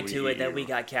 We or tried to, eat and then you. we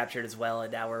got captured as well,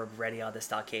 and now we're ready on the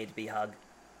stockade to be hugged.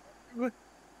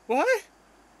 What?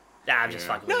 Nah, I'm just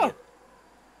Yeah. fucking with No. you.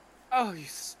 Oh, you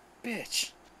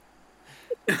bitch.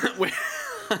 Wait.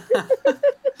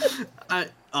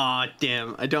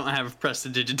 Damn, I don't have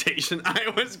prestidigitation. I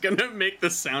was gonna make the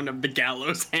sound of the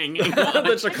gallows hanging.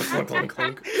 That's like a clunk, clunk,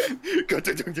 clunk.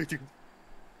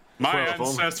 My Well,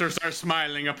 ancestors are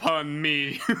smiling upon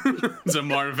me.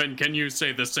 Zamorvin, can you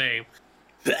say the same?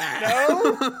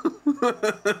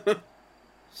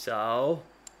 So,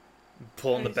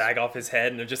 Pulling the bag off his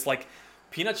head, and they're just like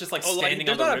Peanut's just like Oh, standing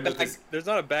there's on the not rim a of bag. his. There's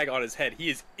not a bag on his head. He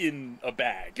is in a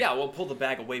bag. Yeah, we'll pull the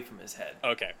bag away from his head,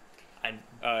 Okay. and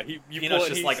You Peanut's pull it,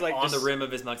 just he's like on just, the rim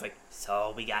of his mug's like,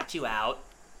 so we got you out.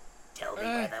 Tell me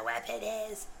where the weapon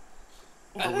is.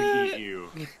 Or we eat you.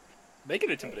 Make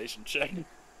an intimidation check.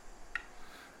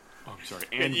 Oh, I'm sorry.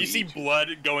 And And you we see eat you. blood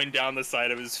going down the side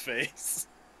of his face.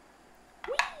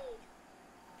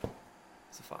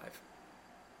 it's a 5.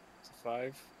 It's a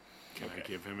 5. Can I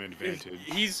give him advantage?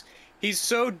 He's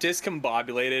so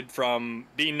discombobulated from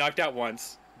being knocked out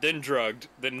once, then drugged,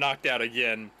 then knocked out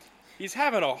again. He's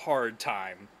having a hard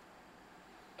time.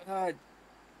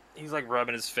 He's like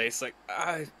rubbing his face like,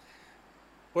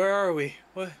 where are we?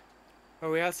 What? Are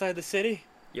we outside the city?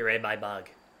 You're in my mug.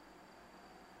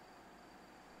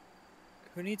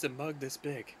 Who needs a mug this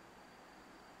big?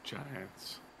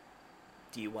 Giants.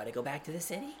 Do you want to go back to the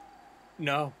city?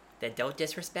 No. Then don't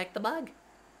disrespect the mug.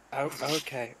 Oh,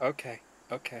 okay.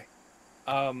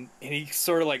 And he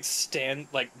sort of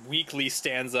like weakly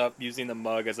stands up using the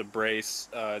mug as a brace.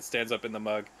 Stands up in the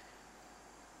mug.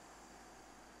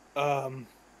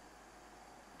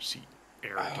 See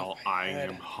Eridol my eyeing head.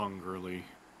 him hungrily.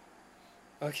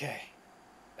 Okay.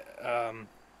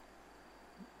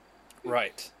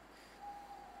 Right.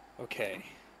 Okay.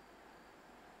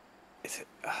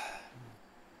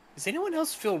 Does anyone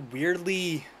else feel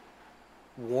weirdly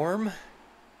warm?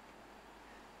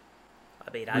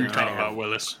 I mean, What are I'm you kind talking of about, have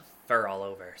Willis? fur all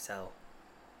over, so.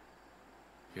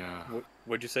 Yeah.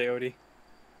 What'd you say, Odie?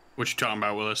 What you talking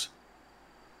about, Willis?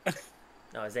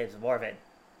 No, his name's Morvin.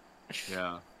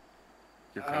 Yeah.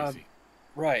 You're crazy.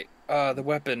 Right. The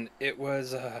weapon. It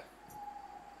was.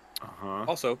 Uh-huh.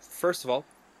 Also, first of all,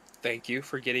 thank you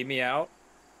for getting me out.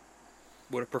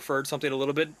 Would have preferred something a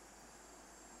little bit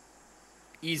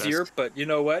easier, Best- but you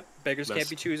know what? Beggars can't best-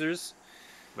 be choosers.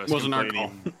 Less Wasn't our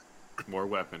complaining, more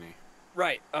weapony.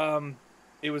 Right.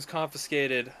 It was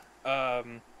confiscated. I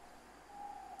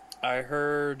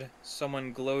heard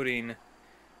someone gloating.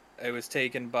 It was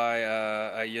taken by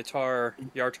a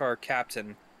Yartar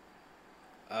captain.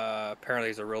 Apparently,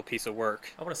 he's a real piece of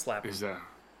work. I want to slap him. Is that...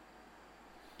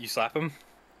 You slap him.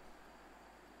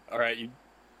 All right, you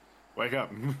Wake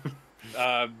up.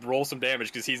 roll some damage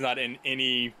because he's not in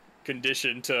any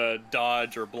condition to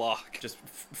dodge or block. Just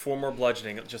 4 more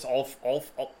bludgeoning. Just all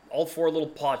 4 little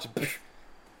pots.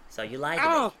 So you lied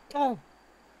to me.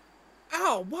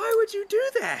 Ow! Why would you do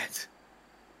that?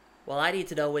 Well, I need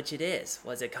to know which it is.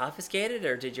 Was it confiscated,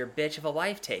 or did your bitch of a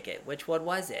wife take it? Which one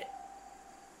was it?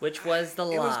 Which was the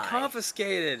lie? It was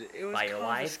confiscated. By your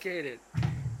wife? confiscated.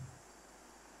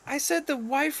 I said the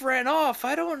wife ran off.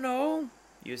 I don't know.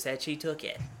 You said she took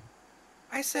it.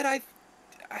 I said I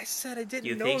didn't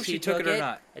You know think if she took took it or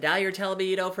not. And now you're telling me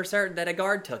you know for certain that a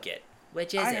guard took it.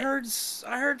 Which is I it?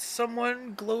 heard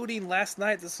someone gloating last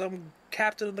night that some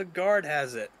captain of the guard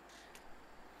has it.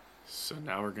 So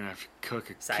now we're gonna have to cook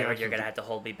a Siren, you're gonna have to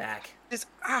hold me back. Just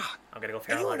I'm gonna go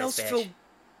feral on anyone else this bitch. feel?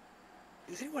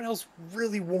 Is anyone else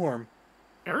really warm?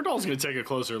 Eridol's gonna take a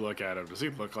closer look at him. Does he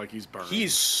look like he's burned?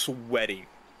 He's sweating,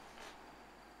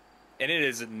 and it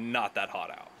is not that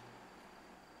hot out.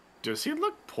 Does he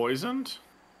look poisoned?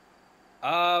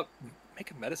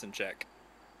 Make a medicine check.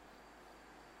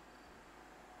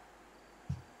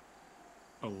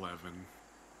 11.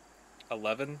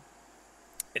 11.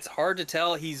 It's hard to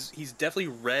tell. He's definitely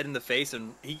red in the face,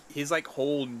 and his like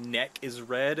whole neck is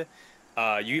red.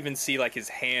 You even see like his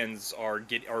hands are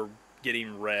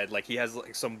getting red, like he has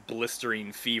like some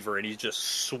blistering fever, and he's just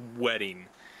sweating.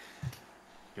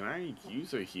 Can I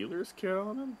use a healer's kit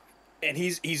on him? And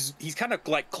he's kind of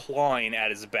like clawing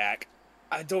at his back.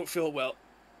 I don't feel well.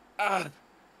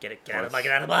 Get out of the mug,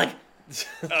 get out of the mug!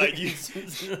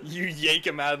 You yank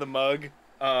him out of the mug,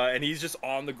 and he's just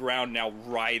on the ground now,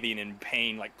 writhing in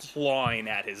pain, like clawing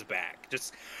at his back.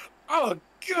 Just, oh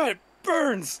god, it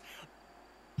burns!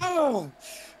 Oh!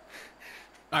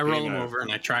 I roll him over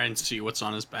and I try and see what's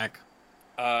on his back.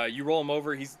 You roll him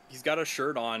over. He's got a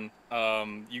shirt on.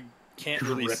 You can't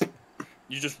really.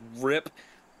 You just rip.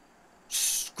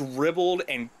 Scribbled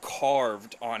and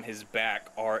carved on his back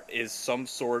is some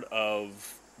sort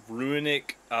of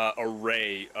runic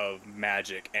array of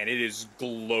magic, and it is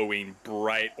glowing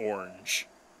bright orange.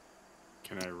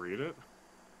 Can I read it?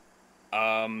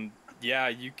 Yeah,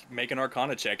 you can make an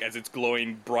Arcana check as it's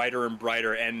glowing brighter and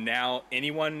brighter, and now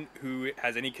anyone who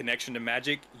has any connection to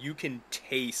magic, you can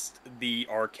taste the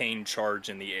arcane charge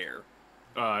in the air.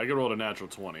 I can roll a natural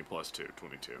 20 plus 2,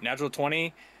 22. Natural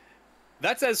 20?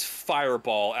 That's as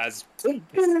fireball as...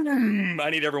 I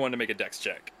need everyone to make a dex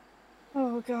check.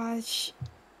 Oh gosh.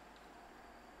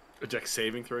 A dex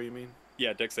saving throw, you mean?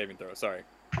 Yeah, dex saving throw, sorry.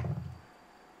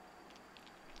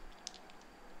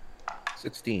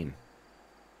 16.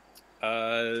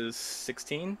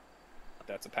 16?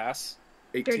 That's a pass.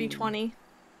 18. Dirty 20.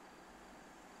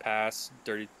 Pass.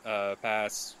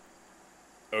 Pass.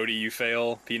 Odie, you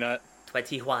fail. Peanut.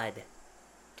 21.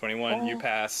 21, you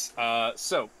pass.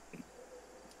 So,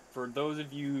 for those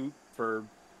of you, for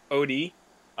Odie,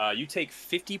 you take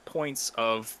 50 points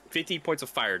of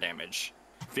fire damage.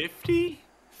 50?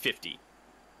 50.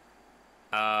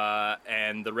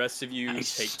 And the rest of you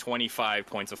take 25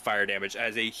 points of fire damage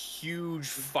as a huge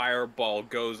fireball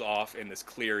goes off in this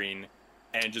clearing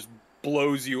and just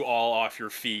blows you all off your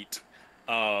feet.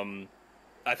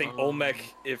 I think Olmec,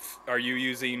 are you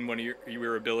using one of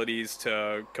your abilities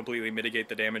to completely mitigate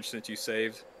the damage since you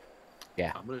saved?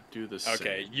 Yeah. I'm gonna do this.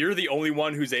 Okay, you're the only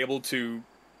one who's able to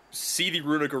see the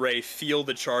runic array, feel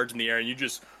the charge in the air, and you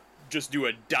just do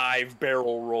a dive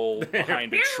barrel roll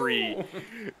behind a tree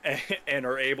and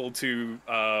are able to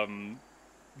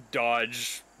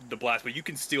dodge the blast, but you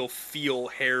can still feel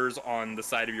hairs on the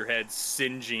side of your head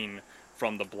singeing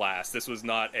from the blast. This was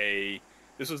not a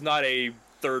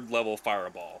third level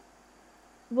fireball.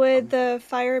 Would the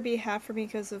fire be half for me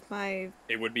because of my...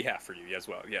 It would be half for you as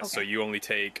well. Yes. Okay. So you only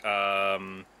take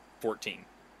 14.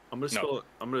 I'm gonna No.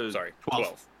 Sorry,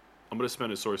 12. I'm gonna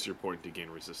spend a sorcerer point to gain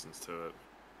resistance to it.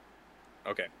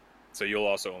 Okay. So you'll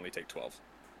also only take 12.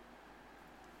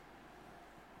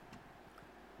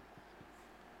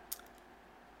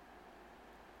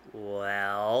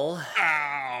 Well...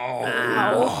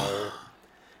 Ow!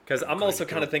 Because I'm also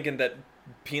kind of thinking that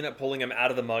Peanut pulling him out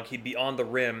of the mug, he'd be on the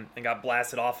rim and got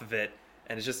blasted off of it,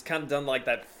 and it's just kind of done like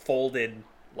that folded,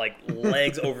 like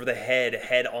legs over the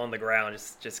head on the ground,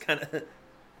 just kind of.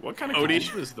 What kind of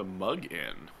condition is the mug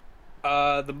in?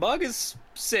 The mug is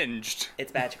singed.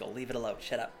 It's magical. Leave it alone.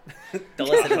 Shut up. Don't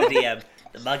listen to the DM.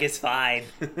 The mug is fine.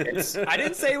 I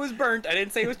didn't say it was burnt. I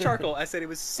didn't say it was charcoal. I said it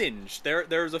was singed.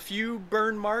 There's a few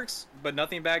burn marks, but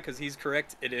nothing bad because he's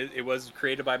correct. It was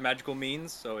created by magical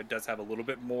means, so it does have a little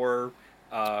bit more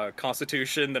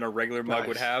constitution than a regular mug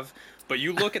would have. But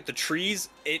you look at the trees,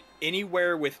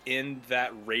 anywhere within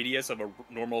that radius of a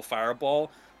normal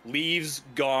fireball, leaves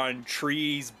gone,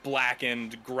 trees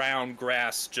blackened, ground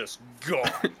grass just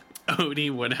gone.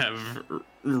 Odie would have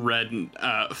red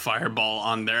fireball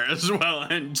on there as well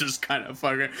and just kind of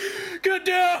fucking get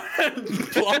down and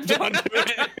plopped onto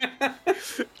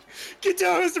it. Get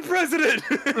down, Mr. President!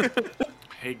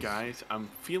 Hey guys, I'm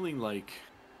feeling like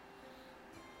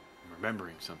I'm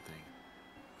remembering something.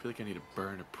 I feel like I need to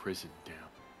burn a prison down.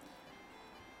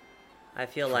 I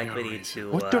feel like we need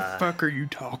to... What the fuck are you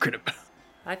talking about?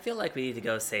 I feel like we need to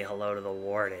go say hello to the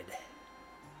warden.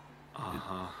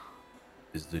 Uh-huh.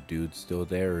 Is the dude still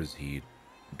there, or is he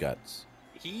guts?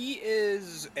 He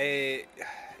is a...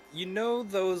 You know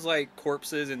those, like,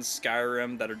 corpses in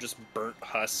Skyrim that are just burnt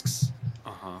husks?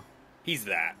 Uh-huh. He's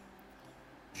that.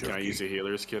 Can I use a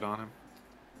healer's kit on him?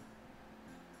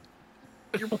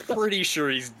 You're pretty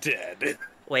sure he's dead.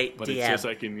 Wait, But DM. it says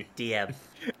I can... DM.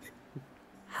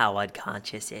 How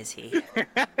unconscious is he?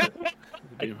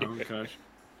 Damn,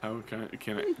 how can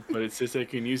I... But it says I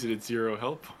can use it at 0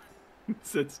 health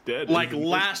points. It's dead. Like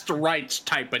last rites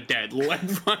type of dead. Like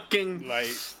fucking... Like...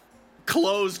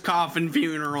 Closed coffin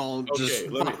funeral, Okay, just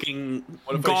fucking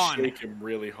What if gone. I shake him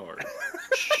really hard?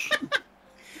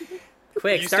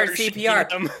 Quick, You start start shaking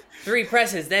CPR. him. 3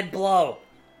 presses, then blow.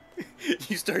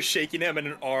 You start shaking him and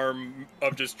an arm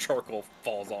of just charcoal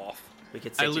falls off. We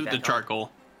could I send you loot the back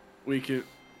charcoal. We can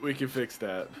fix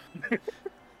that.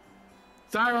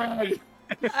 Sorry.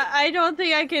 I don't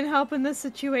think I can help in this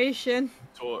situation.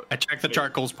 So, I check the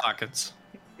charcoal's pockets.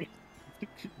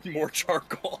 More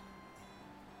charcoal.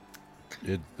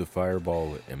 Did the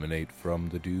fireball emanate from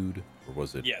the dude, or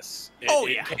was it? Yes. Oh,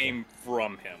 it yeah. came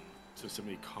from him. so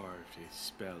somebody carved a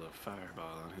spell of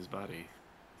fireball on his body.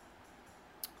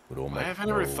 Would Why Olmec have I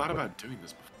never know thought what- about doing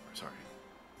this before? Sorry.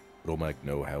 Would Olmec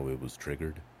know how it was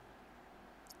triggered?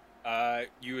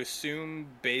 You assume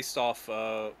based off.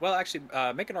 Well, actually,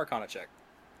 make an Arcana check.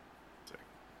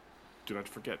 Do not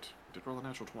forget, I did roll a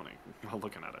natural 20 while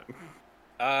looking at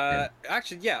it.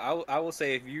 Actually, yeah, I will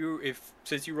say if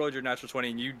since you rolled your natural 20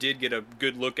 and you did get a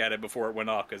good look at it before it went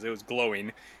off because it was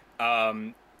glowing,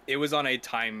 it was on a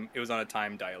time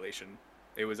dilation.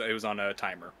 It was on a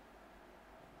timer.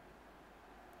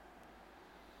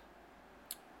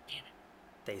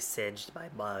 They singed my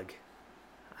mug.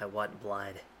 I want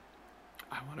blood.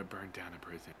 I want to burn down a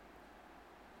prison.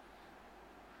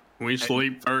 We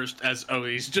sleep first, as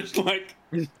Odie's just like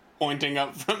pointing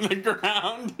up from the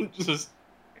ground. Just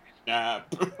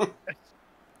nap.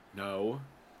 No,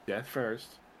 death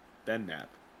first, then nap.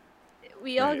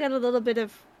 We all Right. got a little bit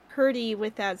of hurty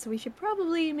with that, so we should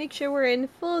probably make sure we're in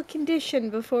full condition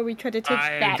before we try to take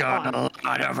I that got on. a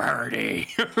lot of hurdy.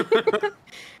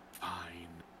 Fine.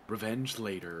 Revenge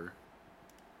later.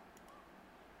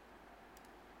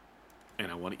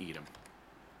 And I want to eat him.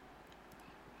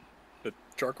 The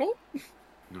charcoal?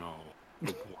 No,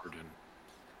 the warden.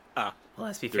 Well,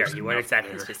 let's be There's fair. You weren't enough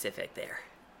exactly there. specific there.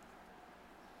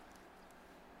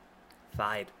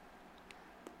 Fine.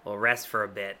 We'll rest for a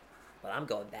bit, but I'm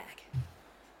going back.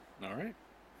 All right.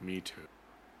 Me too.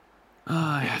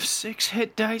 I have 6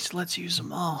 hit dice. Let's use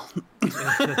them all.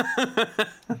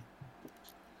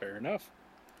 Fair enough.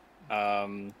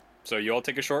 So you all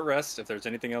take a short rest. If there's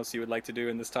anything else you would like to do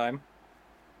in this time.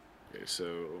 Okay,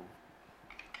 so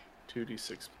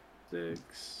 2d6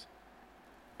 6.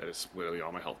 That is literally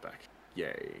all my health back.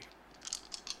 Yay.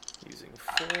 Using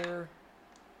 4.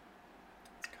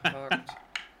 It's cocked.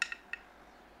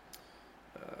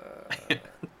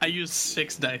 I used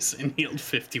 6 dice and healed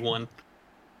 51.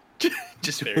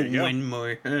 Just There you go. one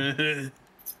more.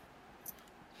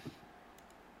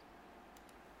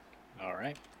 All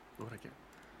right. What would I get?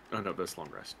 Oh no, that's long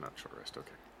rest, not short rest.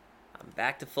 Okay. I'm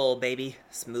back to full, baby.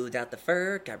 Smoothed out the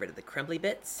fur, got rid of the crumbly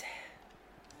bits.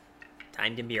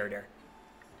 Time to murder.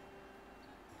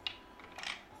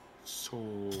 So,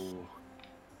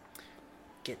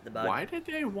 Get the bug. why did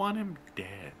they want him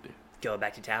dead? Go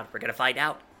back to town. We're gonna find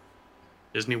out.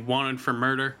 Isn't he wanted for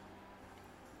murder?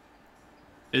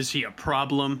 Is he a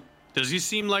problem? Does he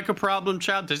seem like a problem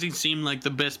child? Does he seem like the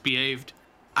best behaved?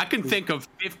 I can think of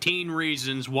 15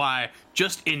 reasons why,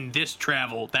 just in this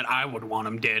travel, that I would want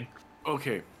him dead.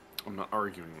 Okay, I'm not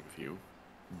arguing with you,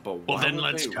 but Well, why then would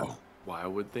let's they, go. Why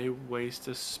would they waste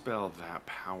a spell that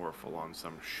powerful on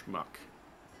some schmuck?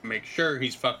 Make sure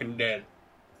he's fucking dead.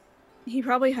 He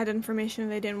probably had information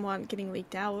they didn't want getting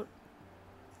leaked out.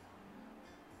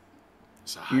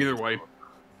 It's a high Either way. tower.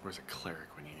 Where's a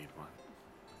cleric when you need one?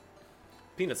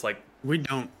 Peanut's like We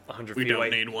don't 100 We feet don't away.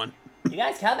 need one. You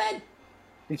guys coming?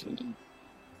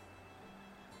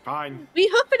 Fine. We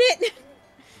hoofing it!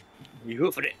 You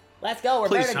hoofing it. Let's go. We're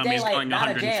Please burning tell me he's daylight, going not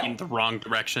a 100 feet jail. in the wrong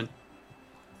direction.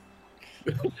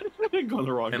 Going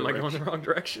the wrong Am I direction. going the wrong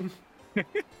direction?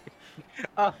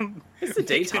 It's the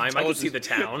daytime, I can see the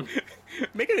town.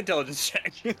 Make an intelligence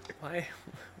check. Why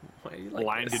are you like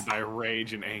Blinded this? by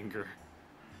rage and anger.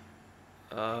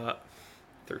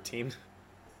 13.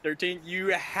 13. You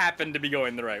happen to be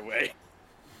going the right way.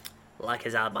 Luck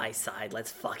is on my side. Let's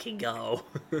fucking go.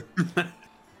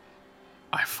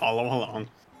 I follow along.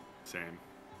 Same.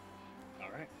 All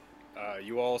right.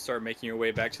 You all start making your way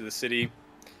back to the city.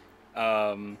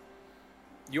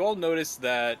 You all notice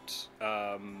that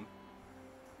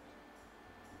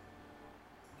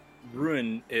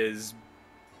Ruin is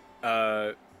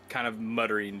kind of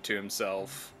muttering to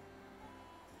himself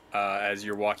as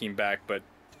you're walking back, but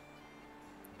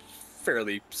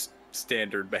fairly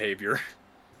standard behavior.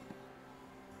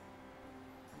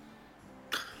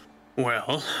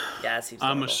 Well, Yeah, it seems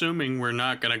I'm normal. assuming we're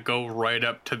not gonna go right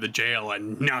up to the jail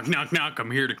and knock, knock, knock. I'm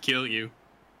here to kill you.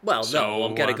 Well, So, no,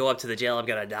 I'm gonna uh, go up to the jail. I'm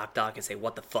gonna knock and say,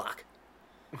 "What the fuck?"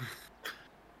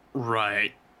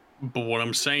 Right. But what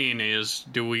I'm saying is,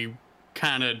 do we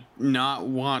kind of not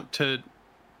want to?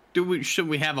 Should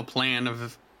we have a plan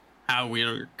of how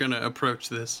we're gonna approach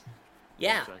this?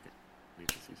 Yeah. Second. Need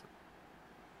to see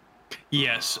something.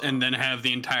 Yes, and then have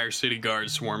the entire city guard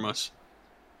swarm us.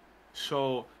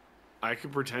 So, I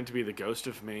could pretend to be the ghost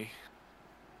of me.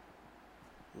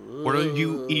 What are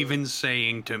you even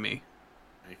saying to me?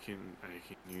 I can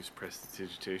use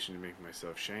prestidigitation to make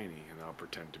myself shiny, and I'll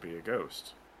pretend to be a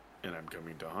ghost, and I'm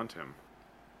coming to hunt him.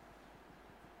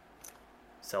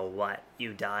 So what?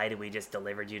 You died and we just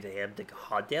delivered you to him to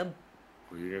haunt him?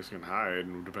 Well, you guys can hide,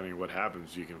 and depending on what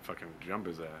happens, you can fucking jump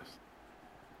his ass.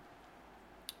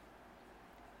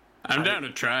 I'm down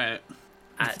to try it.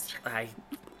 I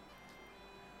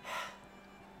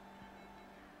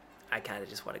kind of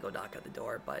just want to go knock on the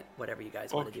door, but whatever you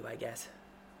guys want to do, I guess.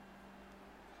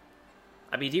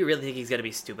 I mean, do you really think he's gonna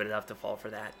be stupid enough to fall for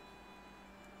that?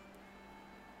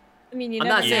 I mean, you I'm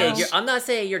never not know. saying I'm not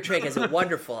saying your trick isn't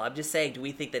wonderful. I'm just saying, do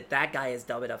we think that guy is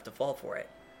dumb enough to fall for it?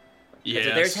 Yes.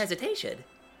 If there's hesitation.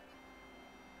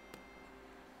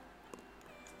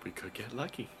 We could get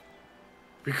lucky.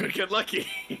 We could get lucky.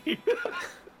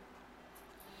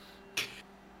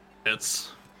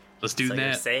 Let's do So that.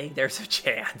 you're saying there's a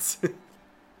chance.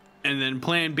 And then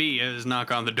plan B is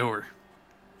knock on the door.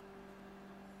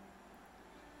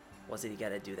 Wasn't he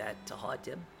gonna do that to haunt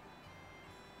him?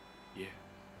 Yeah.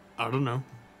 I don't know.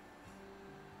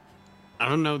 I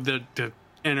don't know the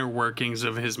inner workings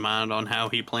of his mind on how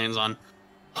he plans on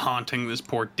haunting this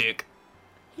poor dick.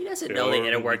 He doesn't know the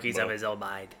inner workings of his own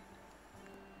mind.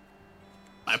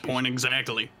 My point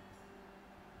exactly.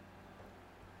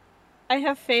 I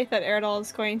have faith that Eridol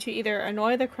is going to either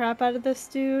annoy the crap out of this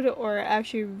dude or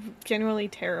actually genuinely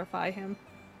terrify him.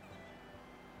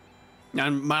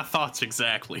 And my thoughts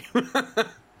exactly. I'm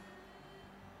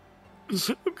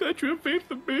glad you have faith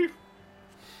in me.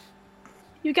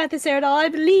 You got this, Eridol, I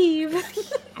believe.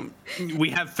 We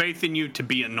have faith in you to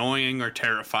be annoying or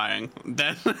terrifying.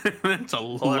 That's a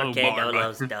low Porque bar. no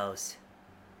los dos.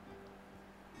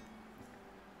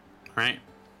 Right?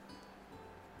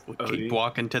 We Odie? keep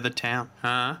walking to the town,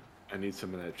 huh? I need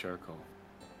some of that charcoal.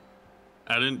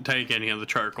 I didn't take any of the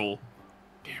charcoal.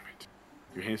 Damn it.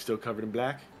 Your hand's still covered in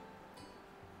black?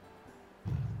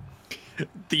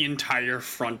 The entire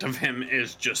front of him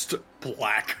is just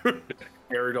black.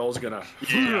 Aerodol's gonna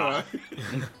Yeah.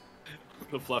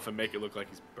 the fluff and make it look like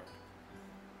he's burnt.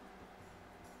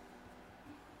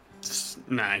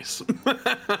 Nice.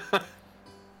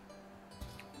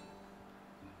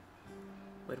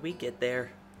 When we get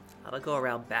there, I'm gonna go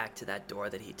around back to that door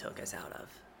that he took us out of.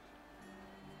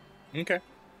 Okay.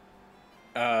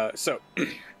 So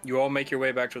you all make your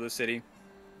way back to the city.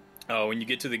 When you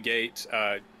get to the gate,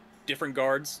 different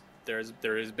guards. There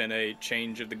has been a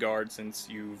change of the guard since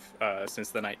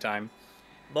the nighttime.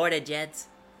 Morning, gents.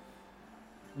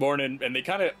 Morning, and they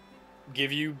kind of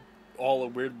give you all a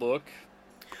weird look.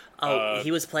 Oh,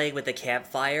 he was playing with the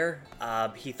campfire.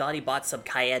 He thought he bought some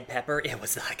cayenne pepper. It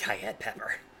was not cayenne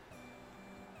pepper.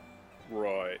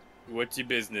 Right. What's your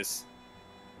business?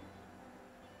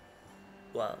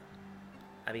 Well,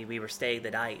 I mean, we were staying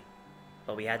the night,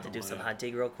 but we had to do some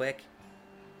hunting real quick.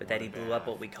 But then he blew up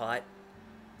what we caught.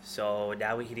 So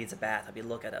now he needs a bath. I mean,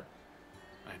 look at him.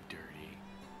 I'm dirty.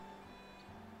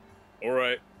 All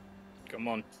right. Come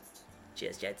on.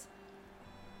 Cheers, gents.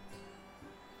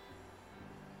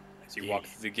 As you walk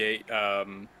through the gate,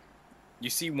 you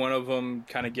see one of them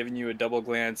kind of giving you a double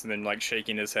glance and then like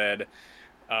shaking his head.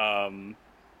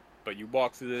 But you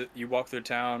walk through the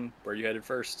town. Where you headed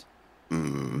first?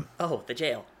 Oh, the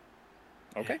jail.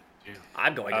 Okay. Yeah.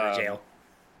 I'm going to the jail.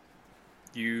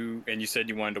 You said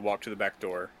you wanted to walk to the back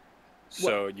door.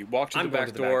 So you walk to the I'm going back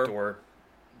to the door. back door.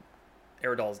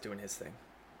 Aerodol's doing his thing.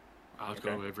 I'll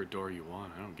go every door you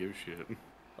want. I don't give a shit.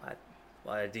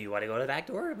 What? Do you want to go to the back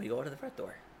door or do we go to the front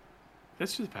door?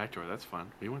 Let's do the back door. That's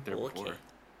fun. We went there before.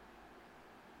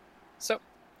 So,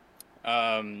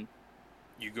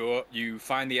 you go up, you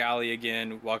find the alley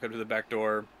again, walk up to the back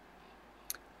door.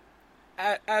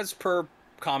 As per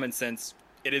common sense,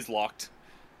 it is locked.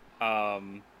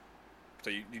 So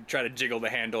you try to jiggle the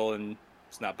handle and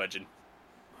it's not budging.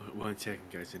 1 second,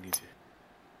 guys. I need to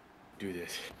do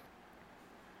this.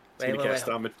 Wait.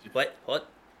 What?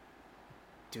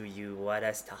 Do you want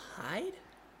us to hide?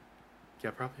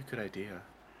 Yeah, probably a good idea.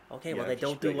 Okay, Yeah, well then just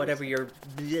don't do wait. whatever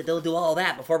don't do all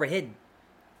that before we're hidden.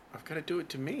 I've got to do it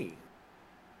to me.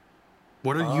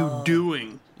 What are you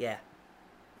doing? Yeah.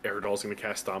 Aerodol's gonna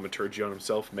cast Thaumaturgy on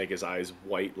himself, make his eyes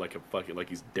white like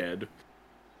he's dead.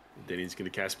 Then he's gonna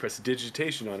cast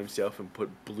Prestidigitation on himself and put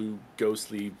blue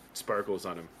ghostly sparkles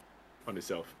on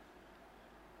himself.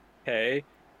 Okay,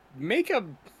 make a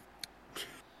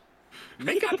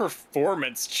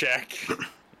performance check.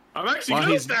 I'm actually While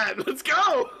good he's- at that. Let's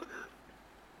go.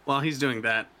 While he's doing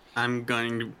that, I'm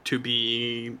going to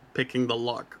be picking the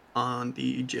lock on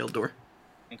the jail door.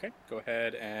 Okay, go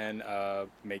ahead and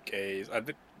make a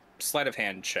sleight of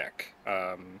hand check,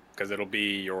 because it'll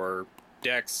be your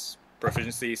Dex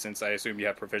proficiency, since I assume you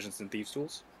have proficiency in thieves'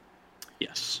 tools.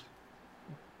 Yes.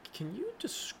 Can you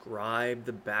describe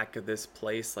the back of this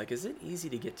place? Like, is it easy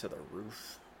to get to the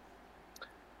roof?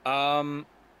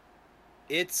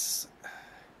 It's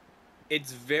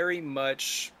very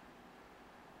much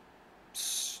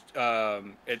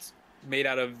it's made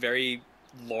out of very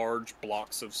large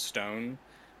blocks of stone.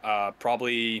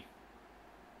 Probably,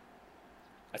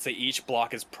 I'd say each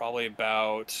block is probably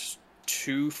about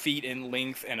 2 feet in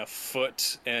length and a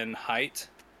foot in height.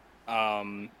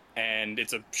 And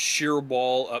it's a sheer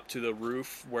wall up to the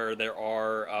roof where there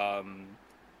are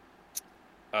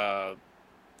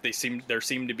there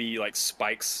seem to be like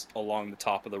spikes along the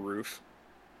top of the roof.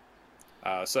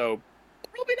 So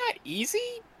probably not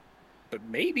easy, but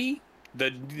maybe.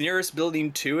 The nearest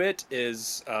building to it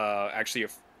is actually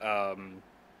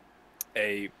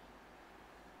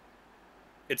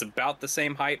it's about the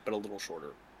same height but a little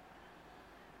shorter.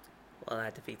 Well,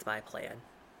 that defeats my plan.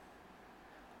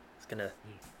 It's gonna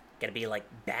be like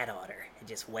bad order and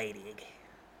just waiting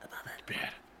above it.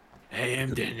 Bad. I am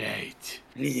the knight.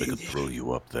 I could throw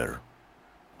you up there.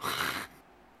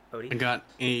 I got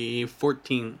a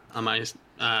 14 on my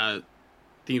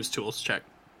thieves' tools check.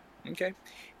 Okay.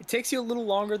 It takes you a little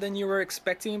longer than you were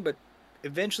expecting, but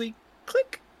eventually,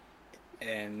 click,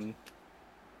 and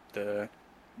the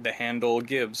handle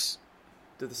gives.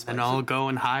 Do the spikes, And I'll go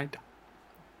and hide.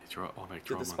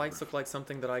 do the spikes look like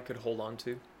something that I could hold on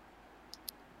to?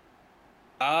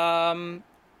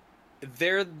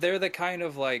 They're the kind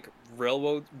of like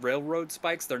railroad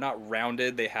spikes. They're not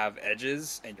rounded. They have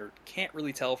edges, and you can't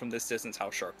really tell from this distance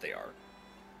how sharp they are.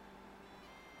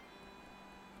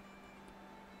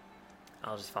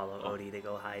 I'll just follow Odie to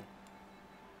go hide.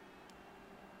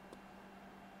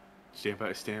 Stand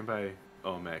by.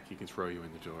 Oh, Mac, he can throw you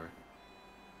in the door.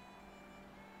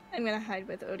 I'm gonna hide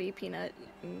with Odie, Peanut,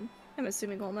 and I'm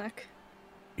assuming Olmec.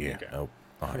 Yeah. Okay. Oh,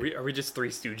 Are we just three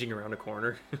stooging around a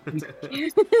corner?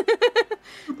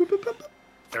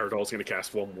 Aerodol's going to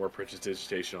cast one more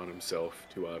prestidigitation on himself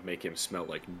to make him smell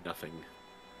like nothing.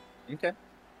 Okay.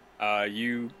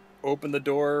 You open the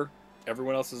door.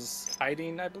 Everyone else is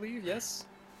hiding, I believe. Yes.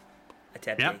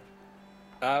 Attempting.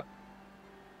 Yep.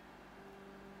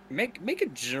 Make a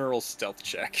general stealth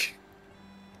check.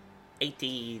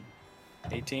 18.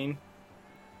 18.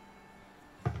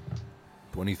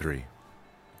 23.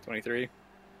 23.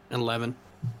 11.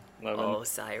 11. Oh,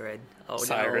 Siren. Oh,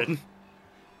 Siren.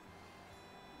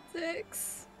 no.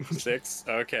 6. 6.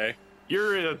 Okay.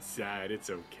 You're outside. It's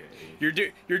okay.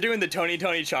 You're doing the Tony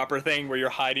Chopper thing where you're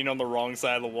hiding on the wrong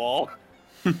side of the wall.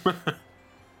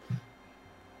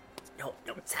 No,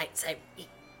 Siren.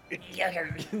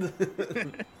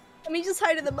 Let me just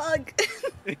hide in the mug.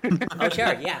 Oh,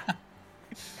 sure, yeah.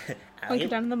 Plunk it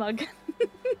down in the mug.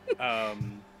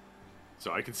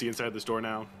 So I can see inside this door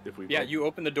now. If we Yeah, you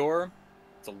open the door.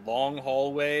 It's a long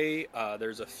hallway.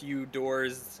 There's a few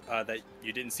doors that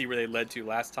you didn't see where they led to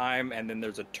last time, and then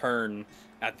there's a turn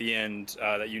at the end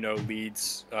that you know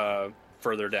leads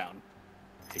further down.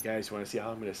 Hey guys, want to see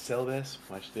how I'm going to sell this?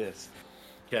 Watch this.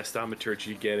 Cast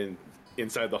Thaumaturgy, get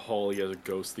inside the hall. He has a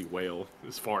ghostly whale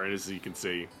as far as you can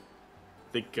see.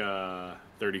 I think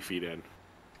 30 feet in.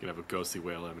 He's going to have a ghostly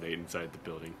whale emanate inside the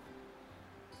building.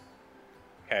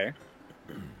 Okay.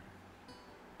 And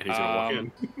he's going to walk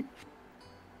in.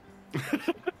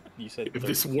 You said If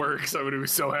this works, I'm going to be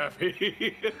so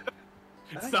happy.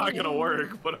 It's not going to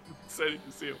work, but I'm excited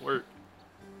to see it work.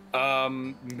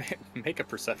 Make a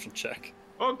perception check.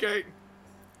 Okay.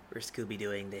 We're Scooby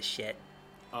doing this shit.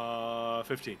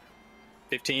 15.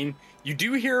 15. You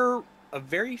do hear a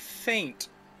very faint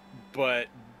but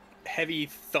heavy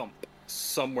thump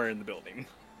somewhere in the building.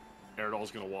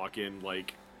 Aerodol's going to walk in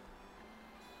like...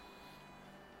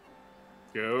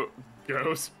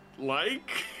 Ghost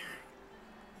like?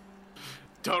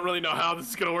 Don't really know how this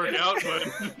is going to work out, but...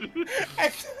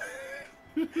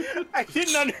 I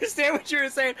didn't understand what you were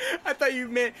saying. I thought you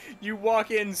meant you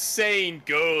walk in saying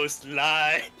ghost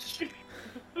like.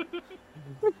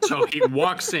 So he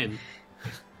walks in.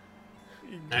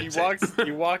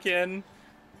 You walk in.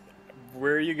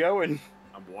 Where are you going?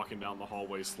 I'm walking down the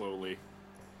hallway slowly.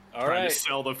 All trying right. to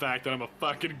sell the fact that I'm a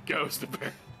fucking ghost,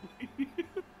 apparently.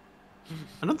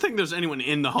 I don't think there's anyone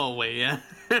in the hallway yet.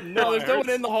 No, there's no one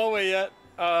in the hallway yet.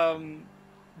 What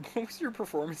was your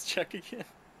performance check again?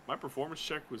 My performance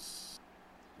check was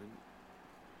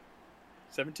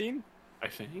 17? I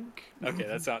think. Okay,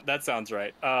 that sounds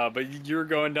right. But you're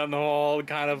going down the hall,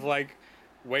 kind of like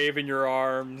waving your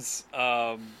arms,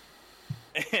 and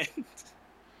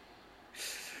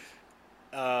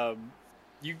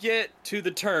you get to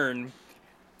the turn,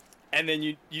 and then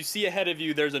you see ahead of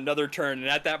you there's another turn, and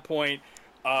at that point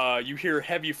you hear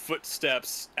heavy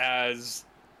footsteps as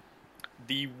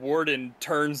the warden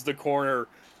turns the corner,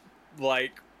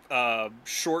 like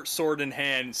short sword in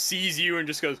hand, sees you and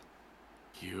just goes,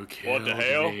 You killed "What the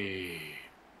hell?" me.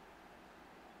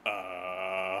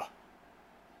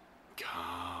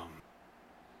 Come.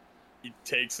 He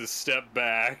takes a step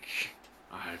back.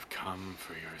 I've come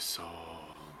for your soul.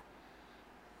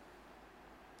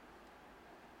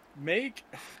 Make...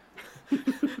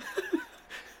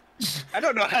 I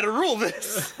don't know how to rule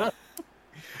this.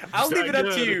 I'll leave it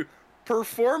up to you.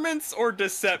 Performance or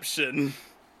deception?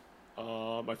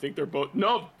 I think they're both...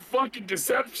 No, fucking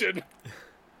deception.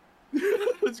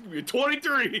 It's gonna be a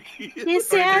 23.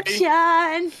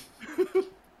 Deception!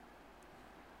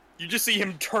 You just see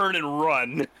him turn and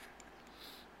run.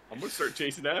 I'm gonna start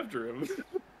chasing after him.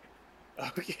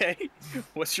 Okay.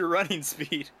 What's your running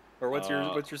speed? Or what's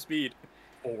your speed?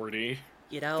 40.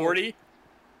 You know, 40?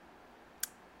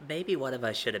 maybe one of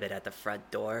us should have been at the front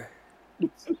door.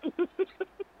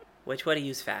 Which one of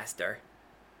you's faster?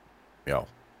 Yo.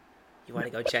 You want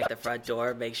to go check the front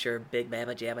door, make sure Big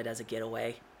Mama Jamma doesn't get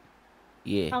away?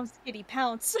 Yeah. Pounce kitty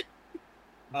pounce.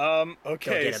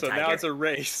 Okay, get him, so now Tiger. it's a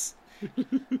race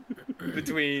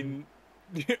between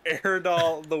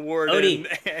Eridol, the warden,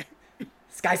 Odie. and...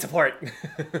 Sky support!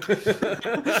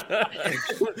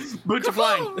 Boots are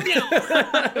flying.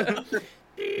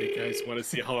 Hey guys, want to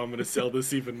see how I'm gonna sell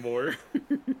this even more?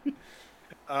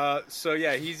 So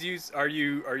yeah, are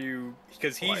you,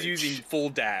 because he's Like- using full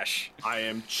dash. I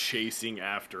am chasing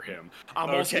after him. I'm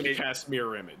also Okay. gonna cast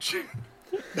Mirror Image.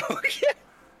 Okay.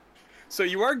 So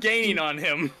you are gaining on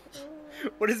him.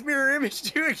 What does Mirror Image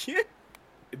do again?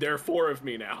 There are 4 of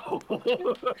me now.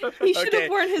 He should Okay, have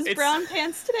worn his it's- brown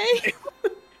pants today.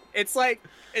 It's like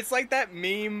that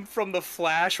meme from The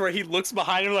Flash where he looks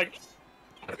behind him like...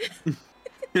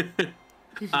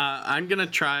 I'm gonna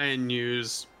try and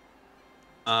use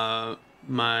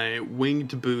my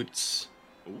winged boots.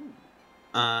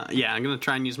 Yeah, I'm gonna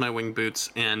try and use my winged boots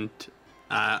and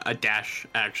a dash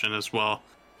action as well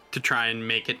to try and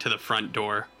make it to the front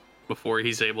door before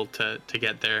he's able to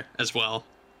get there as well.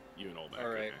 You and Olmec. All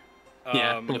right.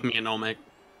 Yeah, with me and Olmec.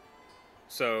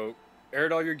 So,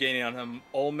 Eridol, you're gaining on him.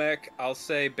 Olmec, I'll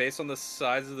say, based on the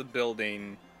size of the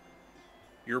building,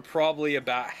 you're probably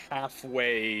about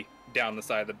halfway down the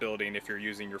side of the building if you're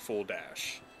using your full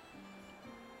dash.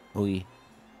 Oui.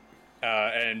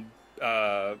 And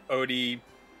Odie,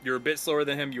 you're a bit slower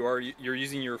than him. You're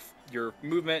using your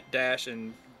movement, dash,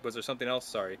 and was there something else?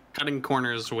 Sorry. Cutting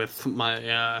corners with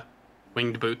my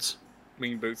winged boots.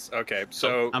 Winged boots. Okay,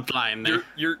 so I'm flying there.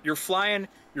 you're flying.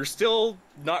 You're still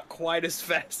not quite as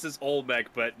fast as Olmec,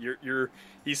 but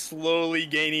he's slowly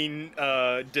gaining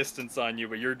distance on you,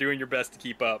 but you're doing your best to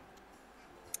keep up.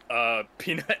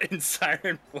 Peanut and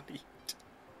Siren, what do you do?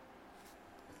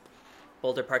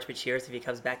 Boulder Parchment Shears if he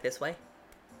comes back this way.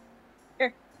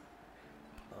 Sure.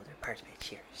 Boulder Parchment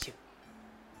Shears, shoot.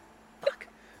 Fuck.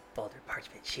 Boulder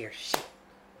Parchment Shears, shoot.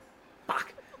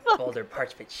 Fuck. Boulder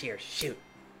Parchment Shears, shoot.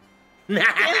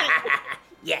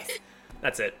 Yes.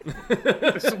 That's it. What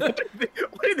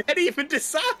did that even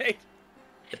decide?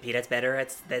 The Peanut's better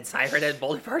than Siren and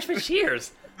Boulder Parchment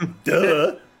Shears.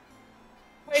 Duh.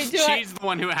 Wait, She's the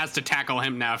one who has to tackle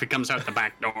him now if he comes out the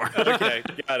back door. Okay,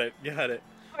 got it.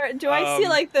 do I see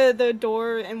like the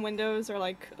door and windows are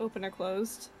like open or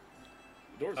closed?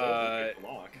 Doors open, you can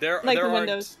lock. There Like the aren't,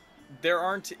 windows. There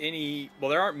aren't any. Well,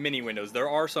 there aren't many windows. There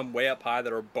are some way up high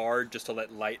that are barred just to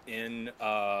let light in.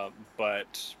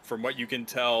 But from what you can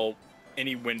tell,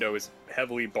 any window is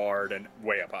heavily barred and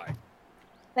way up high.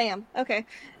 Damn. Okay.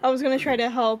 I was gonna try to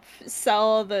help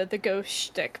sell the ghost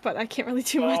shtick, but I can't really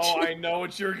do much. Oh, I know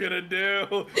what you're gonna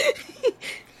do.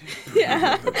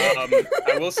 Yeah.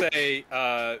 I will say,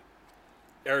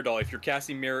 Eridol, if you're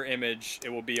casting Mirror Image, it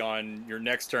will be on your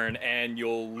next turn, and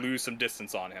you'll lose some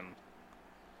distance on him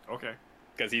Okay.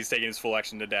 because he's taking his full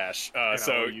action to dash. And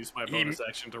So I'll use my bonus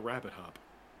action to rabbit hop.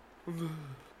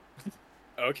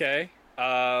 okay.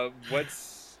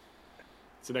 What's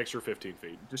It's an extra 15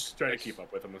 feet. Just trying to keep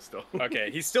up with him still.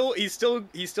 okay? He's still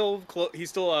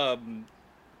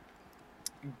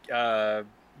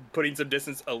putting some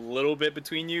distance a little bit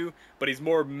between you, but he's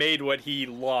more made what he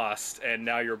lost, and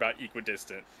now you're about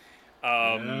equidistant.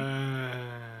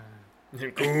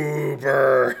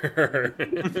 Cooper.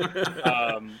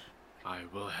 I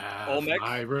will have Olmec,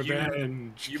 my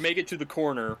revenge. You make it to the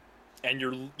corner, and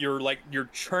you're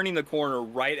turning the corner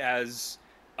right as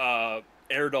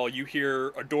Eridol, you hear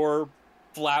a door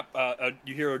flap.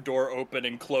 You hear a door open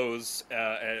and close,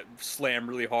 slam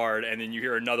really hard, and then you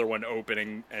hear another one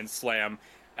open and slam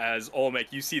as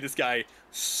Olmec, you see this guy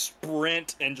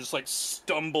sprint and just like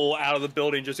stumble out of the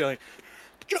building, just yelling,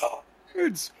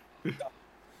 "Guards!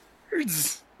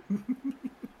 Guards!"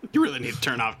 You really need to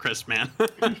turn off Chris, man.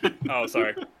 Oh,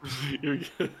 sorry.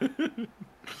 Am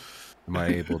I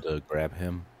able to grab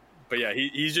him? But yeah,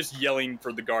 he's just yelling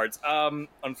for the guards.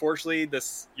 Unfortunately,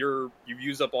 you've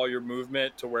used up all your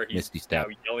movement to where he's Misty step.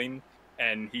 now yelling,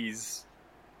 and he's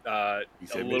He a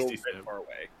said little Misty bit step. far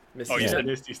away. Misty Oh, you He step. said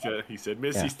Misty step. He said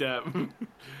Misty Yeah. step.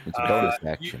 It's a bonus you-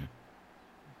 action.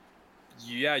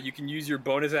 Yeah, you can use your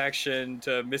bonus action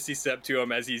to Misty Step to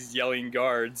him as he's yelling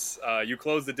guards. You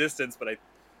close the distance, but I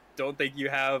don't think you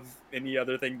have any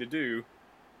other thing to do.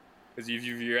 Because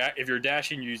if you're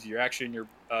dashing, use your action, your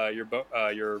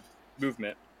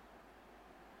movement.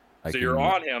 I So can you're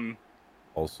on him.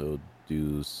 also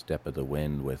do Step of the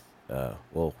Wind with,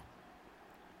 well,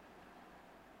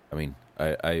 I mean,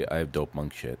 I have dope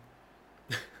monk shit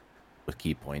with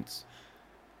key points.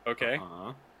 Okay.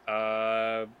 Uh-huh.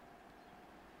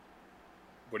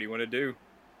 What do you want to do?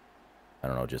 I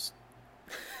don't know, just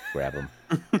grab him.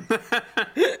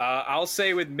 I'll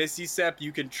say with Misty Step,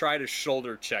 you can try to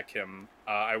shoulder check him.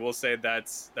 I will say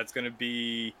that's going to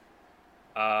be.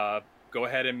 Go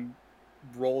ahead and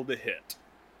roll the hit.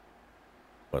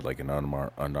 But like an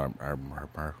unarmed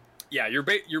armor. Yeah, you're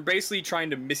basically trying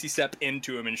to Misty Step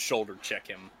into him and shoulder check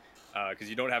him, because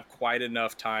you don't have quite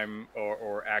enough time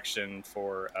or action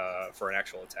for an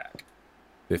actual attack.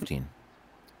 15.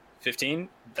 15.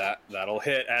 That'll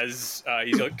hit as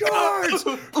he's like, guards,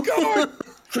 guards,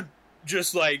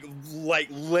 just like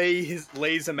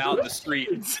lays him out in the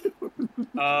street.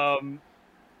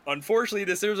 Unfortunately,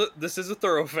 this is a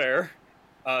thoroughfare,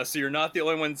 so you're not the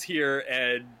only ones here,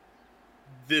 and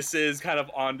this is kind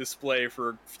of on display for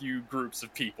a few groups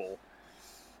of people.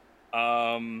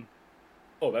 Oh,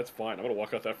 that's fine. I'm gonna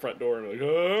walk out that front door and be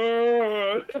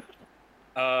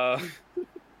like,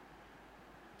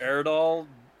 Eridol,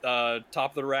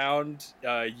 top of the round,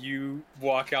 you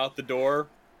walk out the door.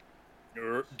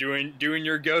 You're doing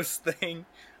your ghost thing.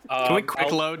 Can we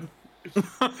quick load?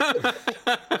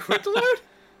 Quick load?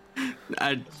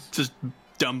 I just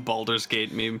dumb Baldur's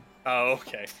Gate meme. Oh,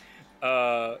 okay.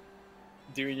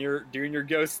 Doing your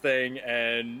ghost thing,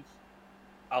 and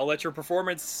I'll let your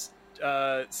performance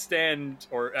stand,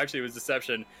 or actually it was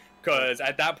deception, because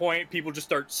at that point people just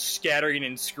start scattering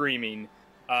and screaming.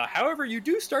 However, you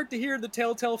do start to hear the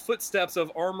telltale footsteps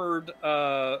of armored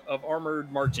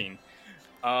marching,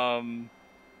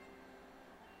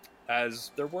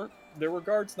 as there were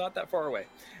guards not that far away.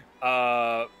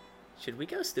 Should we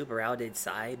go snoop around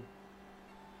inside?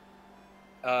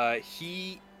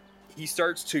 He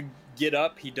starts to get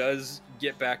up. He does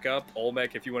get back up.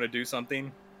 Olmec, if you want to do something.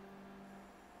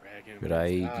 drag him Could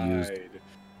inside.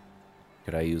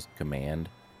 I use command?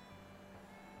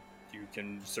 You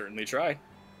can certainly try.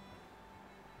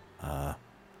 I'm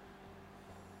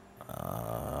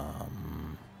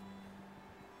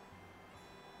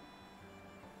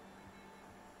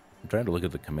trying to look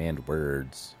at the command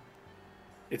words.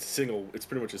 It's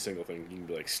pretty much a single thing. You can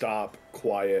be like, stop,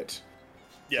 quiet.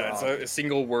 Yeah, it's Drop. a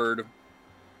single word.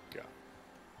 Yeah.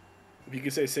 If you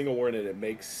can say a single word and it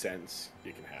makes sense,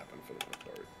 it can happen for the most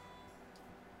part.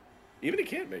 Even it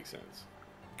can't make sense.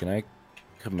 Can I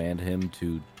command him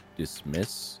to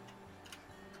dismiss?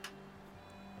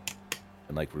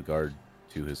 In like regard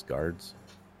to his guards?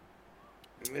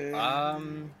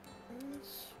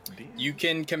 You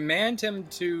can command him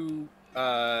to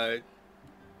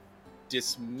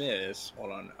dismiss.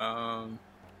 Hold on.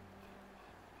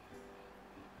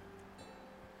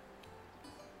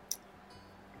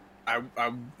 Yeah,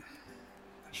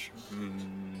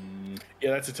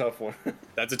 that's a tough one.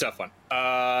 That's a tough one.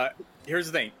 Here's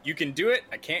the thing: you can do it.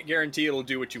 I can't guarantee it'll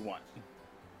do what you want.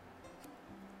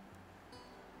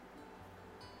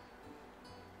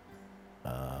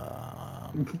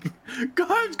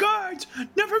 Guards!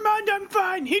 Never mind, I'm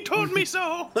fine. He told me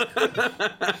so.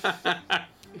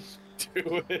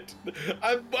 Do it.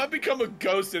 I've become a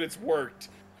ghost and it's worked.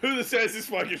 Who says this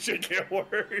fucking shit can't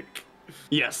work?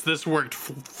 Yes, this worked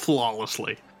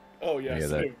flawlessly. Oh yeah, Yeah,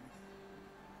 same.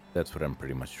 That's what I'm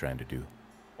pretty much trying to do.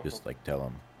 Just like tell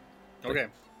him. Okay.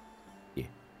 Yeah.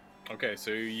 Okay,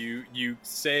 so you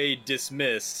say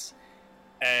dismiss,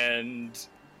 and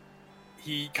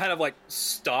he kind of like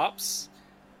stops.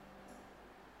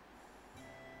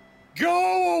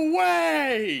 Go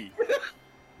away!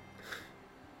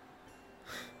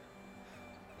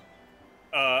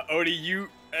 Odie, you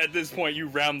at this point you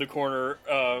round the corner,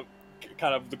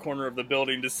 kind of the corner of the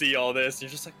building to see all this.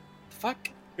 You're just like, fuck.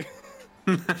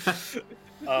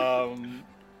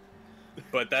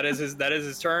 But that is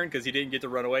his turn because he didn't get to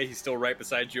run away. He's still right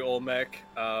beside you, Olmec.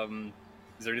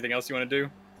 Is there anything else you want to do?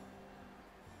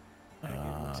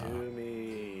 To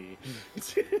me.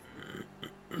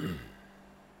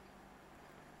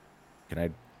 Can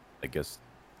I guess,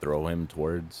 throw him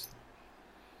towards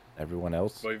everyone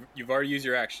else? Well, you've already used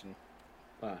your action.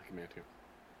 Command 2.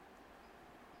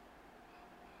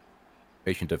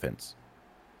 Patient defense.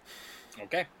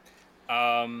 Okay.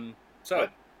 So,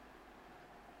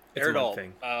 It's a Eridol,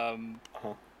 thing.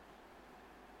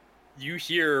 you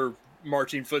hear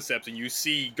marching footsteps and you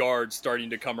see guards starting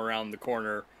to come around the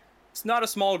corner. It's not a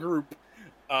small group.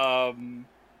 What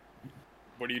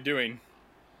are you doing?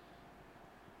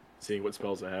 Seeing what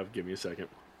spells I have. Give me a second.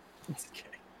 Okay.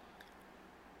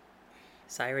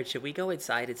 Siren, should we go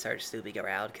inside and start snooping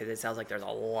around? Because it sounds like there's a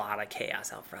lot of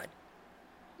chaos out front.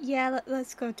 Yeah,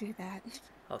 let's go do that.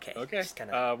 Okay. Okay. just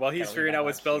kinda- While he's kinda figuring leave out that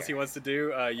what out spells he here. wants to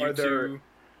do, you Are there- two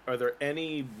Are there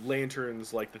any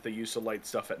lanterns like that they use to light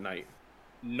stuff at night?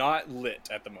 not lit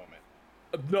at the moment.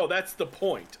 No, that's the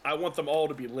point. I want them all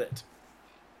to be lit.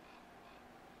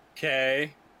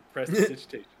 Okay.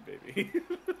 Prestidigitation, baby.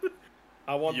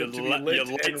 I want them to be lit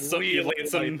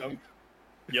and them.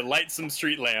 You light some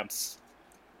street lamps.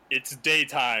 It's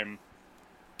daytime.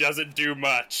 Doesn't do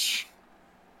much.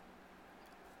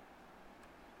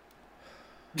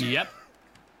 Yep.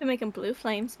 To make them blue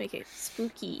flames, make it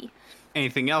spooky.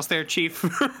 Anything else there, Chief?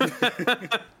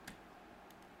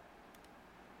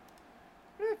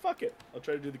 Fuck it. I'll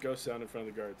try to do the ghost sound in front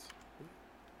of the guards.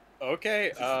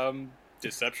 Okay.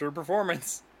 Deception or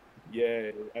performance.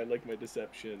 Yay, I like my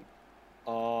deception.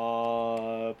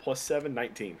 +7,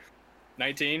 19.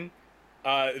 19.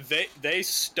 They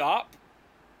stop,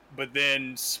 but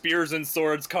then spears and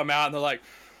swords come out and they're like,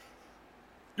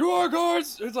 "You are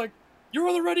guards!" It's like, "You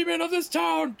are the ready men of this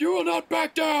town! You will not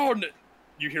back down!"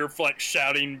 You hear Flex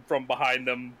shouting from behind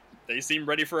them. They seem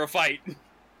ready for a fight.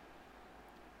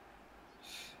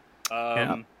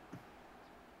 Yeah.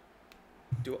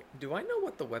 Do I know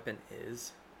what the weapon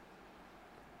is?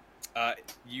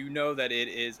 You know that it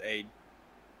is a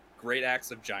great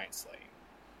axe of giant slaying.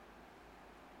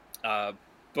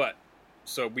 But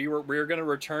so we're going to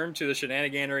return to the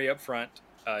shenaniganery up front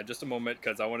just a moment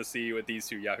because I want to see what these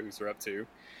two yahoos are up to.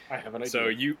 I have an idea. So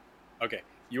you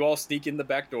all sneak in the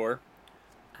back door.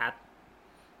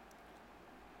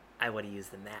 I want to use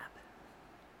the map.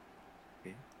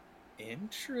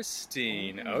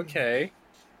 Interesting. Okay.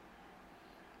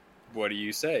 What do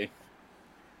you say?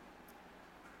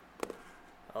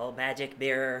 Oh, magic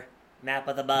mirror, map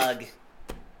of the bug.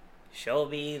 Show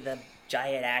me the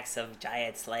giant axe of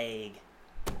giant slaying.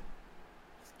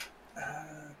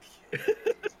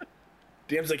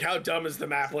 DM's like, how dumb is the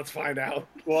map? Let's find out.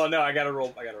 Well, no, I gotta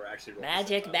actually roll.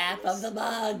 Magic map of the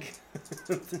bug.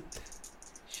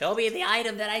 Show me the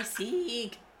item that I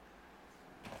seek.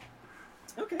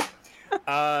 Okay.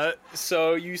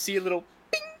 So you see a little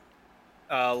ping,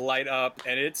 light up,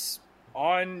 and it's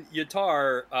on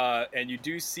Yatar, and you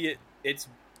do see it. It's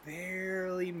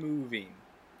barely moving.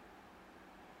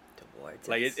 Towards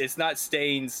Like us. it's not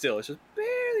staying still. It's just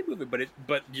barely moving.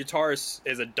 But Yatar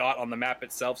is a dot on the map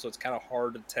itself, so it's kind of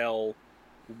hard to tell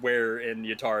where in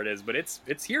Yatar it is. But it's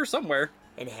here somewhere.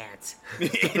 Enhance.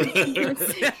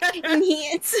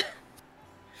 Enhance.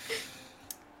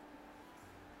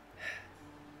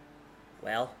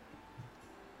 Well,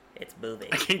 it's moving.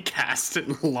 I can cast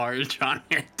it large on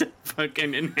it to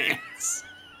fucking enhance.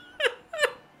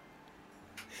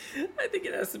 I think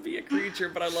it has to be a creature,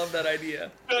 but I love that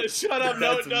idea. Shut up,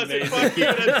 no, it That's doesn't. amazing. Fuck you,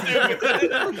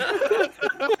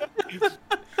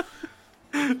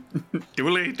 that's stupid.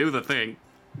 Dooley, do the thing.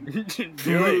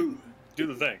 Do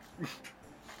the thing.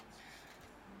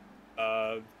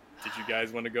 Did you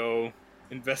guys want to go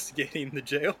investigating the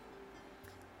jail?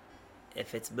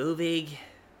 If it's moving,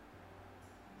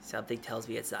 something tells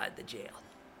me it's not in the jail.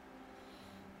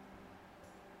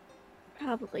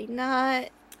 Probably not.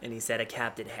 And he said a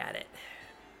captain had it.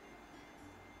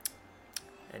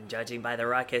 And judging by the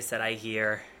ruckus that I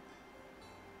hear,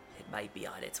 it might be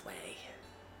on its way.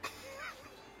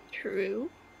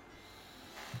 True.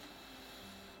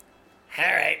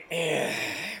 Alright.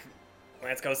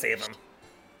 Let's go save him.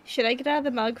 Should I get out of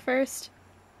the mug first?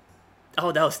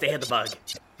 Oh no, stay in the bug.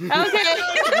 Okay.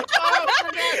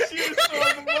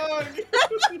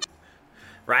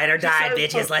 Ride or die,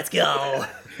 bitches, let's go.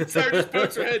 Sarah just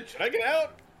pokes her head. Should I get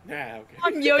out? Nah, okay.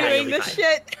 I'm Nah, you'll yo-yoing be this fine.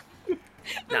 shit. I'm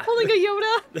Nah. pulling a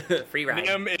Yoda. Free ride.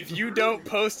 Ma'am, if you don't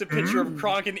post a picture of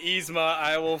Kronk and Yzma,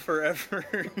 I will forever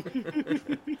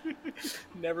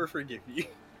never forgive you.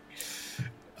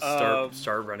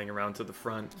 Start running around to the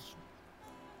front.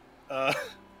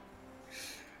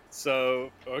 So,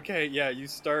 okay, yeah, you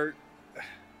start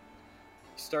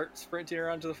sprinting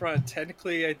around to the front.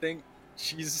 Technically, I think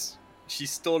she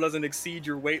still doesn't exceed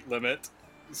your weight limit,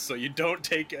 so you don't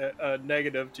take a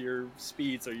negative to your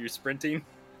speed, so you're sprinting.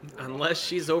 Unless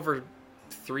she's over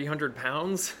 300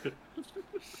 pounds,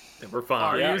 then we're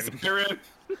fine. Yeah.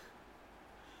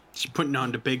 She's putting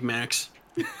on to Big Macs.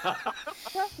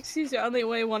 Excuse me, I only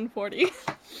weigh 140.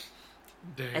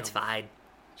 Damn. That's fine.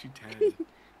 She tatted.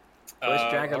 Push,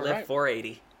 drag, or all lift right.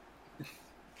 480.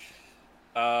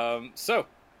 So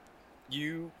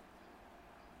you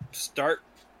start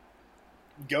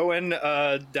going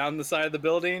down the side of the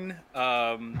building.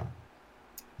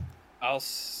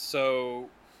 Also,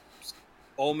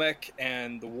 Olmec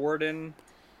and the warden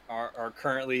are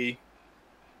currently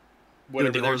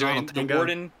whatever Doing the they're doing. horizontal The tango.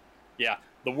 warden, yeah,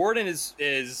 the warden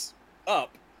is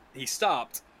up. He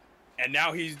stopped, and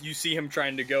now you see him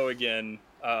trying to go again.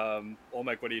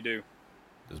 Olmec, what do you do?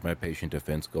 Does my patient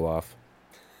defense go off?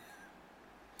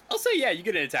 I'll say, yeah, you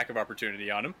get an attack of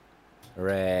opportunity on him.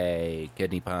 Hooray!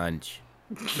 Kidney punch.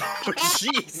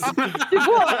 Jeez.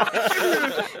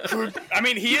 I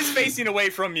mean, he is facing away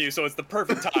from you, so it's the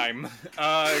perfect time.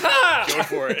 Go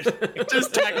for it.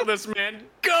 Just tackle this man.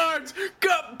 Guards, go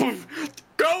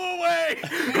away.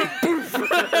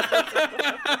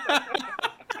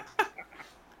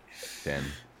 10.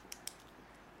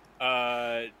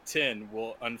 10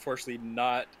 will unfortunately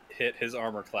not hit his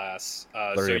armor class.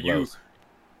 Flurry of blows.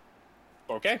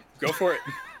 Okay, go for it.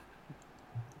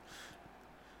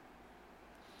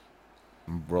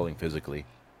 I'm rolling physically,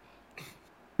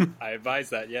 I advise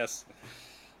that, yes.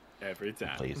 Every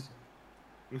time. please.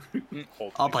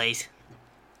 Hold All please. plays.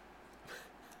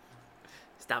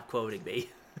 Stop quoting me.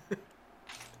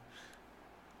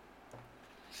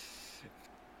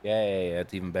 Yay,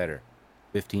 that's even better.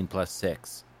 15 plus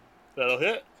 6. That'll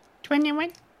hit.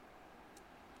 21.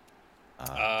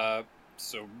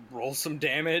 So roll some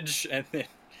damage, and then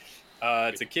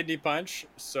it's a kidney punch,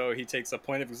 so he takes a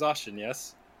point of exhaustion,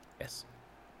 yes? Yes.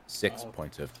 6 Oh.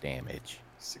 points of damage.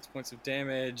 6 points of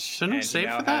damage. Shouldn't and he save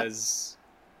now for that? has.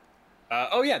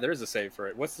 Oh yeah, there is a save for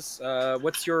it. What's this?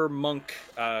 What's your monk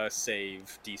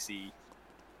save DC?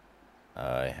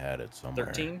 I had it somewhere.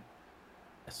 13.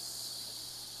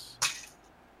 Yes.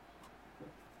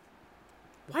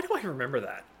 Why do I remember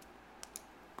that?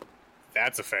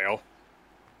 That's a fail.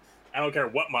 I don't care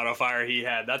what modifier he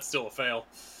had. That's still a fail.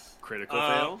 Critical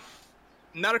fail.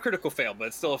 Not a critical fail, but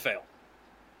it's still a fail.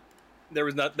 There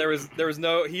was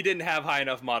no. He didn't have high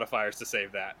enough modifiers to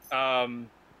save that.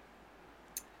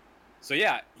 So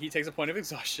yeah, he takes a point of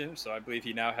exhaustion. So I believe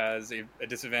he now has a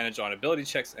disadvantage on ability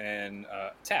checks and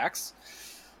attacks.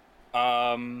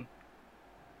 Yeah,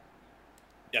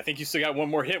 I think you still got one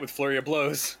more hit with flurry of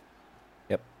blows.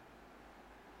 Yep.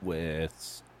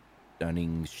 With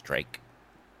stunning strike.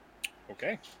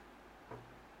 Okay.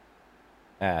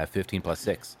 15 plus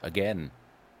 6. Again.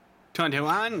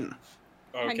 21.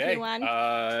 Okay. 21.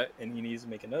 And he needs to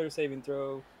make another saving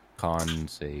throw. Con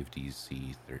save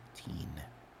DC 13.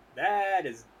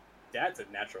 That's a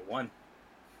natural one.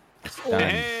 It's done.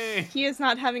 Hey, He is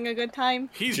not having a good time.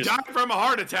 He's Just- dying from a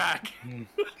heart attack.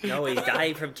 No, he's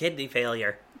dying from kidney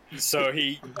failure. So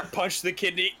he punched the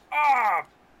kidney.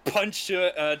 Punched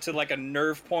to like a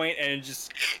nerve point, and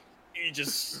he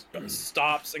just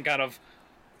stops and kind of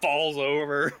falls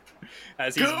over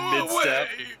as he's mid-step.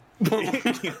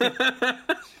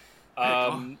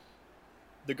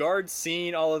 The guards,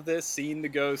 seeing all of this, seeing the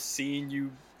ghost, seeing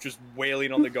you just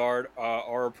wailing on the guard,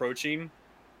 are approaching.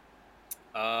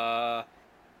 And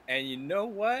you know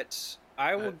what?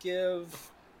 I will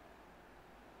give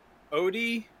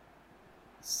Odie,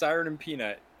 Siren, and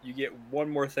Peanut. You get one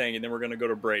more thing, and then we're gonna go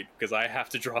to break because I have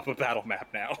to drop a battle map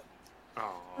now.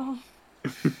 Oh.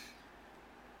 You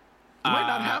might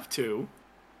not have to.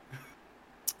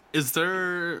 Is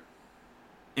there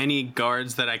any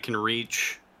guards that I can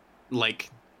reach,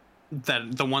 like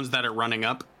that the ones that are running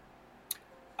up?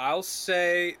 I'll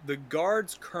say the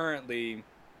guards currently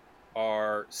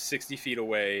are 60 feet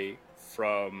away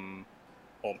from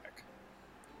Olmec.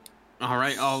 All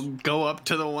right, I'll go up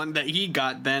to the one that he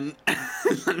got then.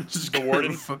 The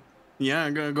warden? Yeah,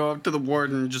 I'm gonna go up to the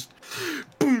warden and just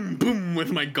boom, boom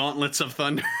with my gauntlets of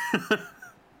thunder.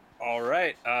 All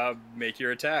right, make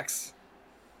your attacks.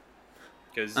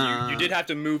 Because you did have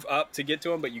to move up to get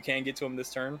to him, but you can get to him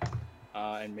this turn.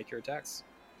 And make your attacks.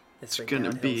 It's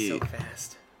gonna be- so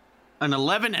fast. An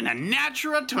 11 and a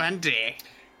natural 20.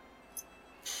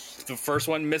 The first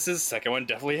one misses, second one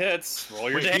definitely hits. Roll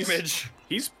your Wait, damage.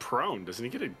 He's prone. Doesn't he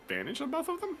get advantage on both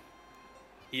of them?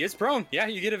 He is prone. Yeah,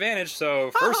 you get advantage.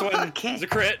 So first one okay. is a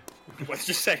crit. What's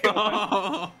your second one?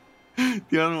 Oh,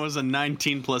 The other one was a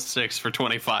 19 plus 6 for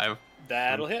 25.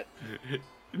 That'll hit.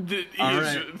 All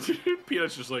right.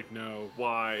 Peanut's just like, no,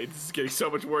 why? This is getting so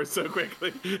much worse so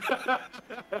quickly.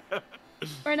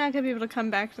 We're not gonna be able to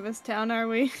come back to this town, are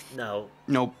we? No.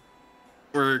 Nope.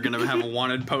 We're gonna have a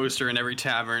wanted poster in every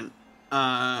tavern.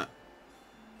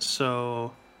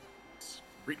 So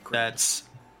that's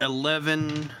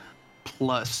 11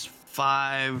 plus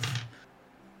 5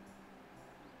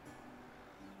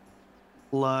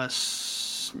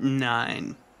 plus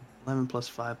 9. 11 plus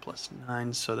 5 plus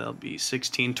 9, so that'll be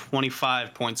 16,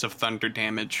 25 points of thunder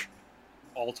damage.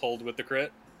 All told with the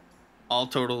crit? All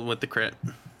total with the crit.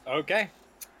 Okay.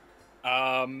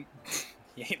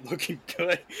 He ain't looking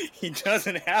good. He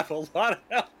doesn't have a lot of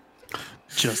health.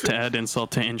 Just to add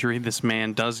insult to injury, this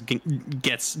man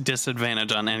gets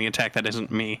disadvantage on any attack that isn't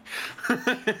me.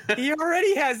 He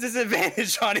already has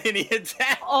disadvantage on any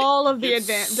attack. All of the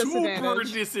Super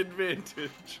disadvantage.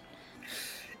 disadvantage.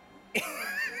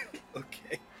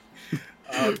 Okay.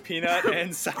 Peanut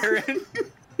and Siren.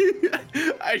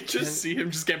 I just see him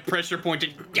just get pressure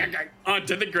pointed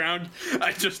onto the ground.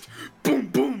 I just boom,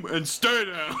 boom, and stay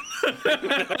down.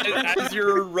 As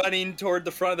you're running toward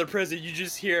the front of the prison, you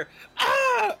just hear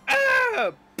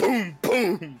boom,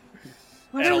 boom.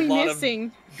 What and are we a lot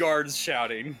missing? Of guards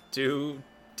shouting. Do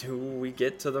we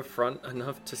get to the front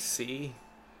enough to see?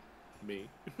 Me.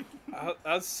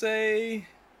 I'll say.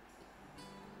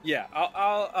 Yeah,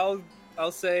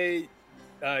 I'll say,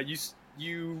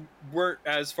 you weren't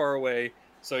as far away,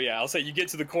 so yeah, I'll say you get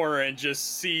to the corner and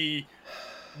just see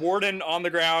Warden on the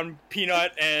ground,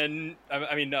 Peanut and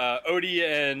Odie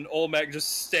and Olmec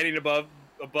just standing above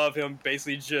him,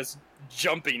 basically just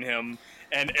jumping him,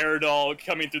 and Eridol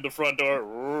coming through the front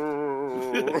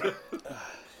door.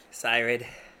 Siren.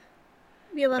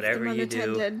 We left Whatever them you do.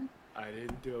 unattended. I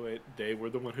didn't do it. They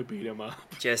were the one who beat him up.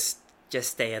 Just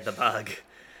stay in the bug.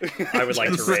 I would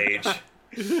like to rage.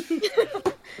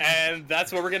 And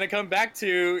that's what we're gonna come back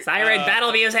to. Siren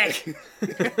battle music!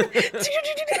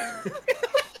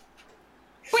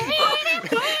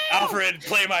 Alfred,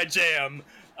 play my jam.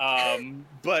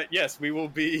 But yes, we will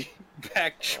be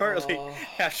back shortly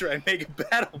after I make a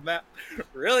battle map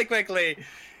really quickly.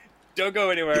 Don't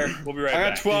go anywhere. We'll be right back. I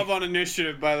got 12 on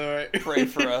initiative, by the way. Pray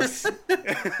for us.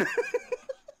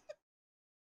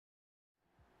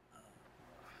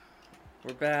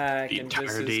 We're back, The and just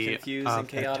as entirety confused of and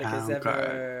the chaotic as town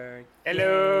ever.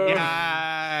 Hello.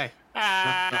 Yay!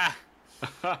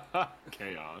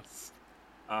 Chaos.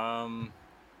 Let me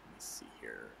see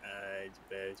here.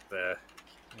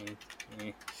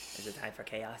 Is it time for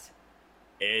chaos?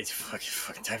 It's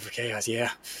fucking time for chaos. Yeah.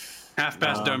 Half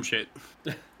past dumb shit.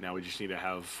 Now we just need to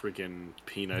have freaking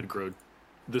Peanut grow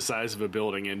the size of a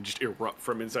building and just erupt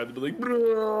from inside the building.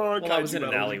 Well, I was in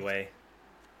an alleyway.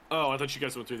 Oh, I thought you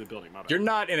guys went through the building. My bad. You're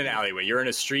not in an alleyway. You're in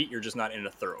a street. You're just not in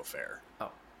a thoroughfare. Oh.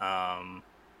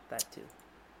 That too.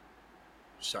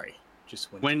 Sorry.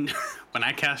 Just When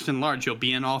I cast enlarge, you'll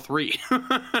be in all three.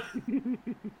 Are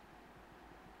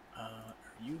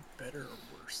you better or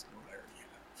worse than what I already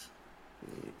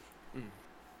have?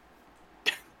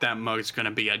 That mug's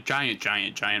gonna be a giant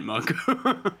mug.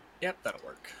 Yep, that'll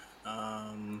work.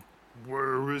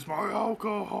 Where is my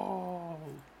alcohol?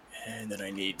 And then I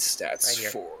need stats Right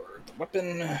here. for the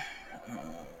weapon.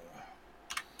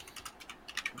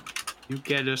 You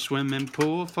get a swimming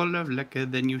pool full of liquor,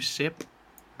 then you sip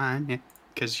on it,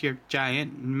 'cause you're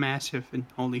giant and massive and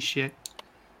holy shit.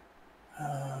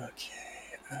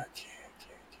 Okay. Okay,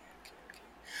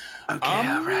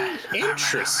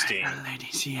 Interesting. All right,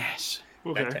 ladies, yes.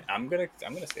 Okay. I'm gonna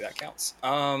say that counts.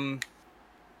 All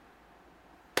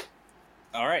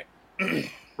right.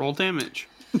 Roll damage.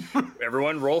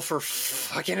 Everyone, roll for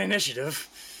fucking initiative.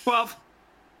 12.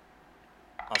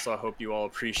 Also, I hope you all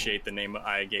appreciate the name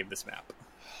I gave this map.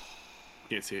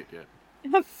 Can't see it yet.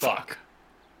 Fuck.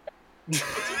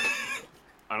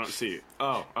 I don't see it.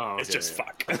 Oh. Okay, It's just yeah.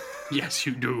 fuck. Yes,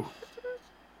 you do.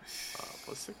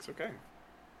 +6. Okay.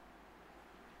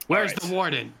 Where's Alright. the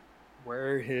warden?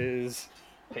 Where his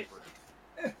paper?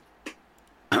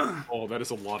 Oh, that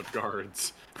is a lot of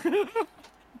guards.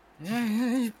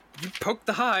 You poked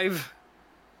the hive.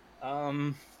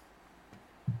 Of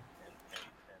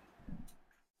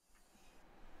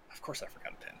course I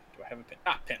forgot a pen. Do I have a pen?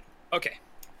 Pen. Okay.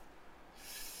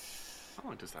 How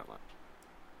long does that last?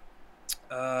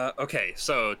 Okay,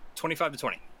 so 25 to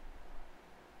 20.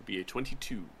 It'd be a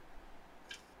 22.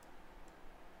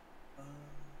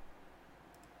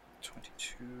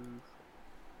 22.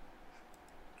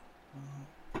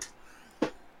 That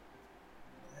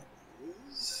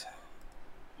is.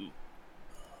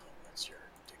 What's your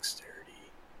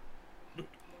dexterity?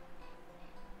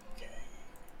 Okay.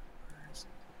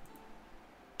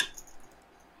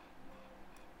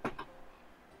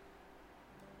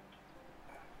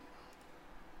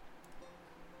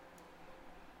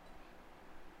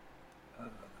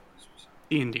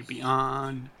 D&D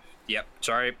Beyond. Yep.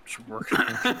 Sorry.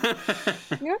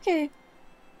 You're okay.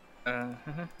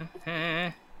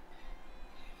 Okay.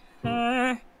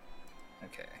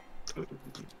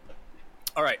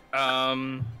 All right.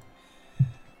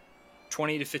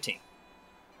 20 to 15.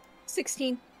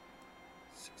 16.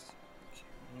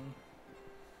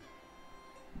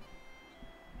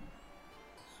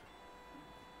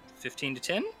 15 to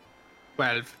 10.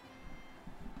 12.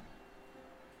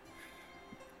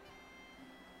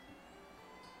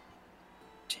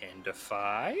 10 to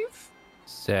 5.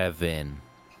 7.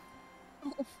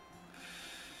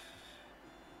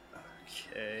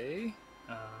 Okay.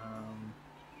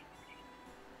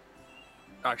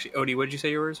 Actually, Odie, what did you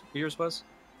say yours was?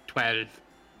 12.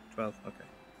 12. Okay.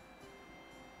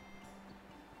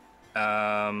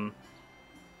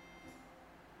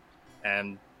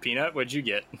 And Peanut, what'd you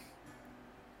get?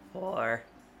 4.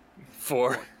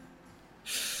 4.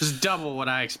 It's double what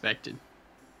I expected.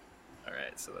 All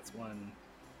right, so that's 1,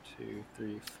 2,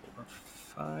 3, 4,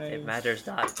 5. It matters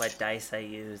not what dice I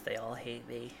use, they all hate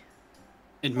me.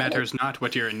 It matters not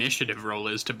what your initiative roll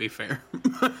is, to be fair.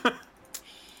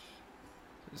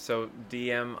 So,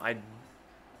 DM, I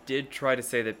did try to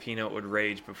say that Peanut would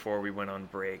rage before we went on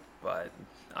break, but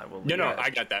I will leave No, it. I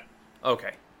got that.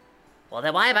 Okay. Well,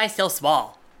 then why am I still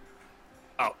small?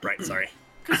 Oh, right, sorry.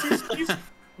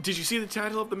 Did you see the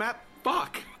title of the map?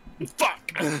 Fuck.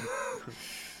 Fuck!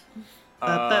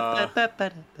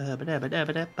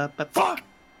 Fuck!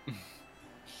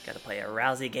 Gotta play a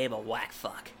rousy game of whack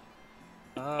fuck.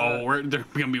 There's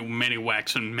gonna be many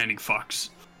whacks and many fucks.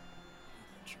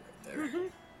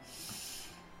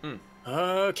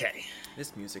 Okay.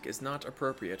 This music is not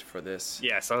appropriate for this.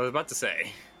 Yes, I was about to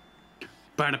say.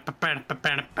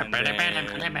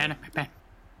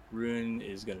 Ruin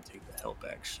is gonna take the help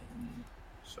action,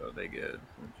 so they get.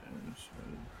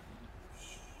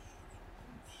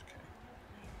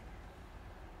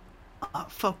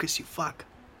 Focus, you fuck.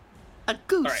 A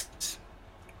goose. All right.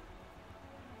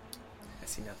 I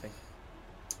see nothing.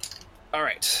 All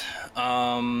right.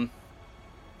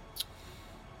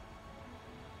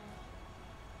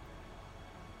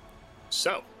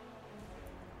 So,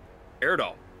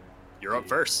 Eridol, you're up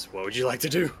first. What would you like to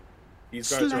do?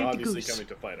 These guys are Slide the obviously goose. coming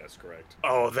to fight us, correct?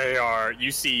 Oh, they are.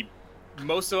 You see,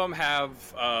 most of them have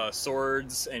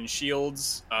swords and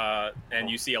shields, and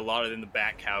you see a lot of them in the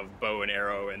back have bow and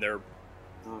arrow, and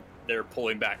they're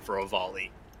pulling back for a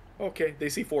volley. Okay, they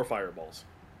see 4 fireballs.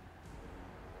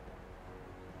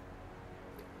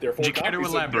 There are 4 Would you care to copies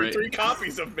of, elaborate? 3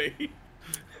 copies of me.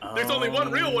 There's only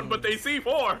one real one, but they see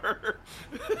 4.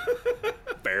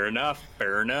 Fair enough.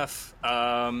 Fair enough.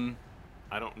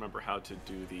 I don't remember how to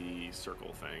do the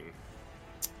circle thing.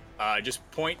 Just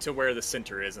point to where the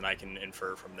center is, and I can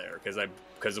infer from there. Because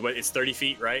it's 30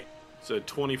 feet, right? It's a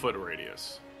 20-foot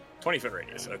radius. 20-foot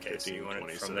radius. Yeah, Okay, so 15, you want it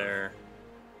 20, from so- there.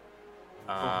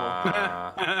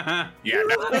 Yeah,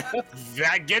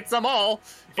 that gets them all.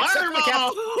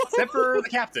 Fireball! Except for the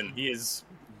captain. He is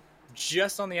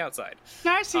just on the outside.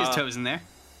 Yeah, I see his toes in there.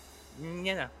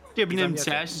 Yeah. Dipping He's on them the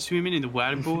outside. sides, swimming in the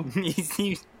water pool. I'm gonna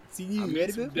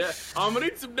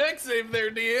need some deck save there,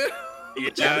 dear.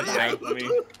 Yeah, let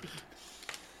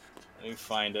me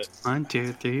find it. 1,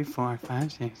 2, 3, 4,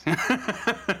 5, 6.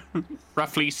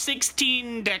 Roughly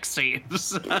 16 deck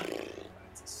saves.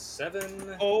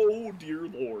 7 Oh dear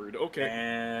lord. Okay.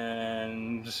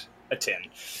 and a 10.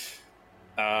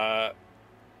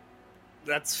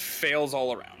 That's fails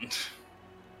all around.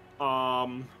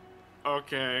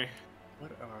 Okay.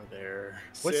 What are their?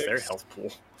 What's their 6, health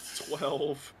pool?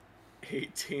 12,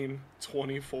 18,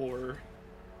 24,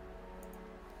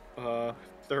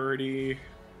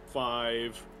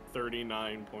 35,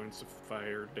 39 points of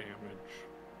fire damage.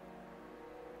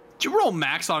 Did you roll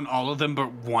max on all of them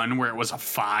but one where it was a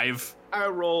 5? I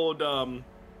rolled 4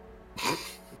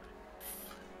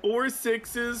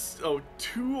 6s,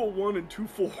 2 a 1 and 2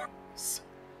 4s.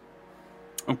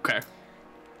 Okay.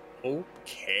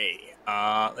 Okay.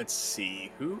 Let's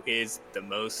see. Who is the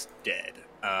most dead?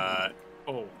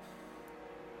 Oh.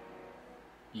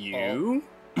 You.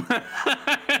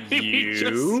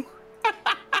 You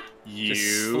You.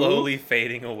 Just slowly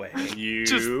fading away. You.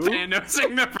 Just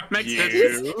Thanosing them from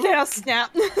existence. You. Now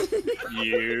snap.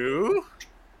 You.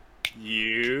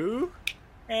 You.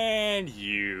 And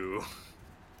you.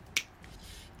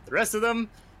 The rest of them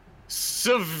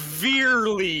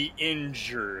severely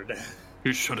injured.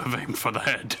 You should have aimed for the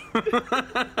head.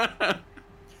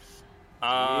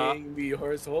 Being the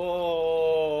horse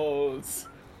holes.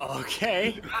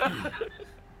 Okay.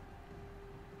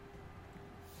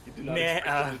 You did not Nah, expect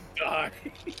them to die.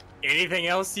 Anything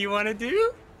else you want to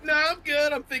do? No, I'm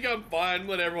good. I'm fine.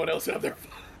 Let everyone else have their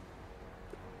fun.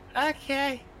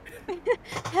 Okay. Okay.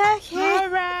 All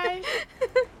right.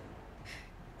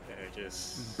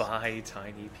 Just By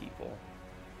tiny people.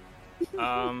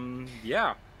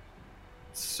 yeah.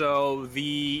 So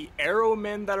the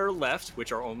arrowmen that are left,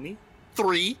 which are only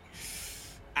 3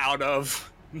 out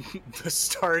of the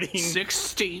starting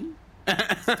 16.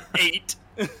 8,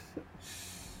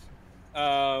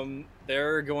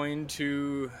 they're going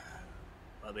to.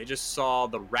 Well, they just saw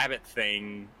the rabbit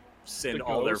thing send The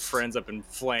all their ghost. friends up in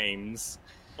flames.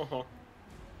 Uh-huh.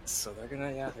 So they're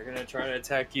gonna try to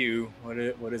attack you.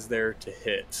 What is there to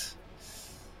hit?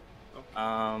 Okay.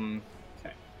 I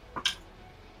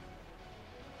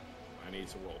need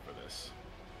to roll for this.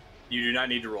 You do not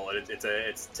need to roll it.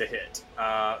 It's to hit.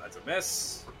 That's a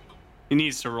miss. He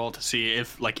needs to roll to see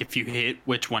if you hit,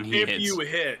 which one he If hits. you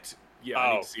hit, yeah,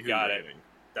 I need to see who got you're it. hitting.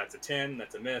 That's a 10.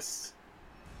 That's a miss.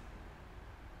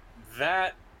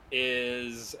 That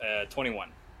is 21.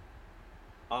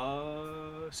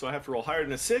 So I have to roll higher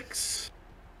than a 6,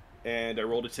 and I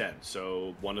rolled a 10,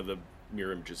 so one of the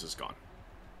mirror images is gone.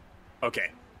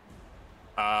 Okay.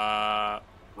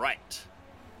 Right.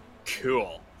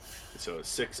 Cool. So it's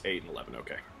 6, 8, and 11.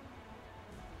 Okay.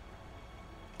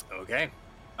 Okay.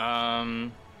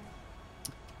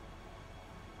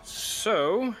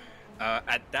 So,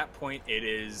 at that point, it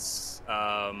is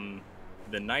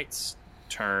the knight's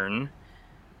turn.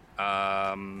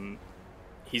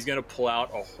 He's gonna pull out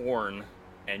a horn,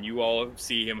 and you all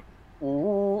see him.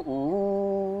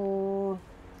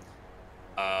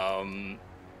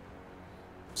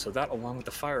 So that, along with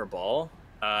the fireball,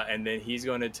 and then he's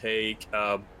going to take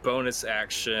a bonus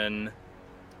action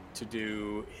to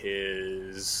do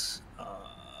his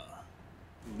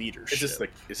leadership.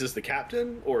 Is this the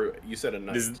captain, or you said a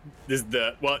knight? This is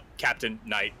the captain,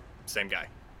 knight, same guy.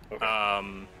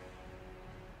 Okay.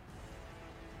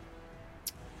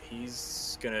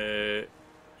 He's gonna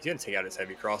take out his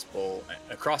heavy crossbow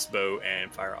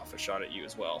and fire off a shot at you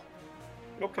as well.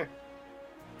 Okay.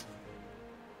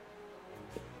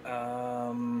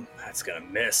 That's gonna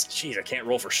miss. Jeez, I can't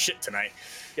roll for shit tonight.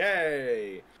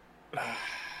 Yay!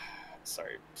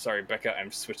 Sorry, Becca.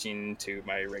 I'm switching to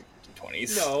my regular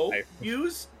d20s. No,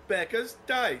 use Becca's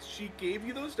dice. She gave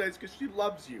you those dice because she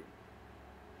loves you.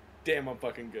 Damn, I'm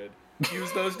fucking good. Use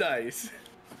those dice.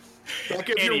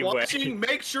 Becca, if you're watching,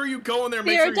 make sure you go in there and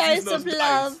make sure you use those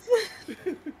dice.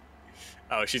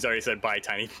 Oh, she's already said bye,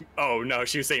 tiny. Oh no,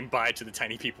 she was saying bye to the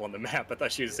tiny people on the map. I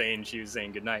thought she was saying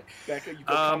goodnight. Becca, you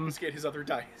go confiscate his other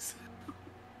dice.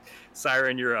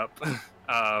 Siren, you're up.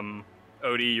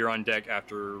 Odie, you're on deck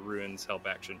after Ruin's help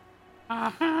action.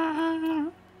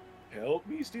 Help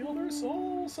me steal their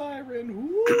soul, Siren.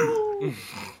 Woo!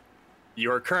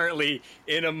 You are currently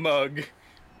in a mug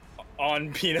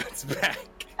on Peanut's back.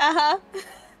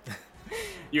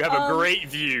 You have a great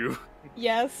view.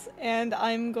 Yes, and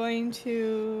I'm going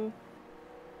to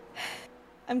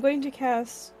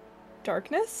cast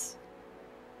darkness.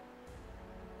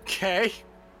 Okay.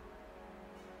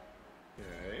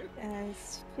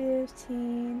 As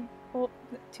 15. Oh,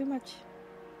 too much.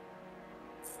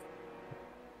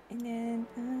 And then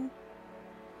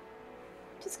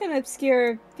just gonna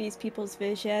obscure these people's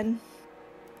vision.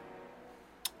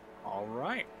 All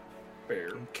right. Fair.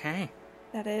 Okay.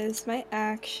 That is my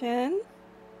action.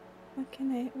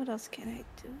 What else can I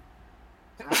do?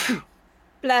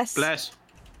 Bless. Bless.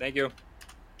 Thank you.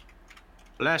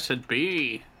 Blessed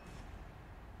be.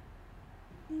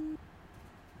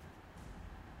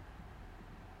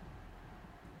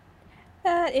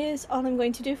 That is all I'm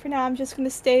going to do for now. I'm just going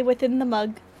to stay within the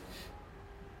mug.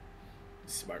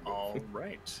 Smart move. All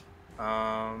right.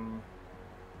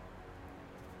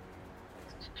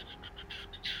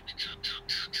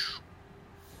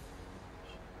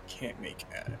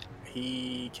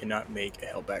 He cannot make a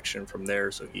help action from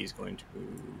there, so he's going to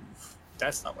move.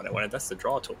 That's not what I wanted. That's the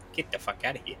draw tool. Get the fuck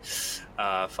out of here.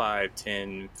 5,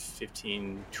 10,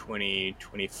 15, 20,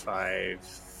 25,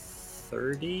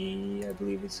 30, I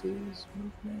believe is his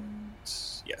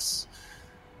movement. Yes.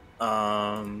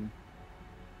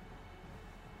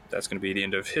 That's going to be the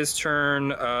end of his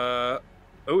turn.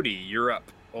 Odie, you're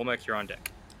up. Olmec, you're on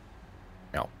deck.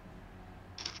 No.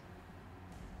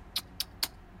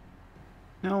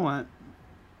 You know what?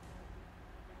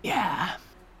 Yeah.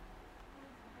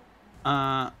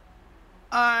 I'm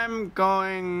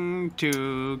going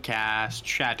to cast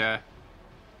Shatter.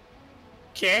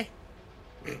 Okay.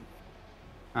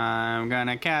 I'm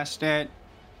gonna cast it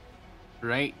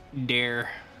right there.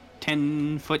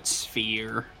 10-foot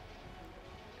sphere.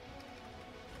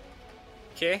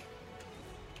 Okay.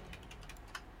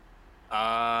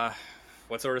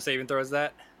 What sort of saving throw is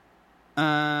that?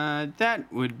 That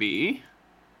would be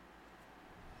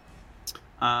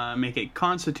make a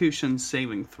Constitution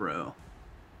saving throw.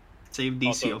 Save DC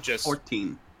Also, of just-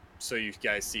 14. So you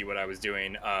guys see what I was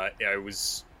doing. I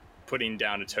was putting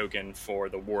down a token for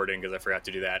the warden because I forgot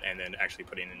to do that, and then actually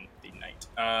putting in the knight.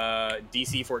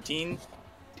 DC 14.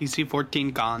 DC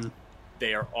 14 gone.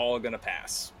 They are all gonna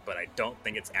pass, but I don't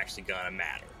think it's actually gonna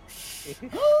matter.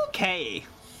 Okay.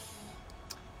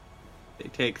 They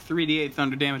take 3d8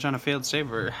 thunder damage on a failed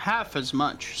save, or half as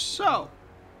much. So,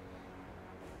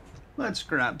 let's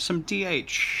grab some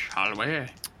DH. Hallway.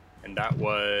 And that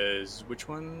was which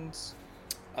ones?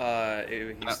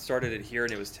 He started it here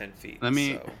and it was 10 feet. Let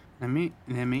me. So.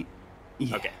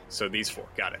 Yeah. Okay, so these 4.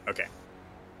 Got it. Okay.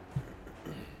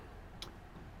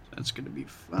 That's gonna be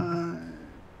 5.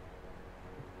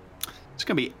 It's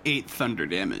gonna be 8 thunder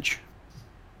damage.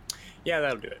 Yeah,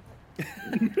 that'll do it.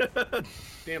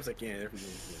 Damn's like, yeah,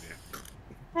 everything's in there.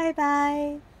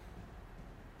 Bye-bye.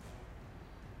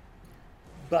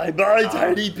 Bye-bye,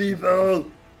 tiny people!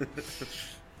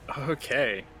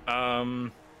 Okay.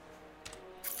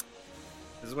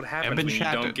 This is what happens when you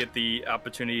shattered. don't get the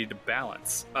opportunity to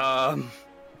balance.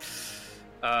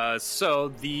 So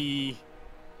the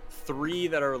 3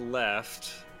 that are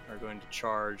left are going to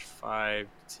charge 5,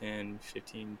 10,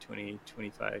 15, 20,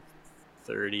 25,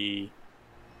 30,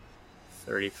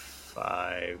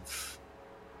 35.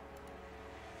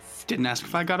 Didn't ask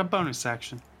if I got a bonus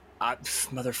action.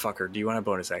 Motherfucker, do you want a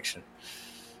bonus action?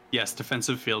 Yes,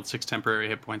 defensive field, 6 temporary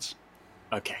hit points.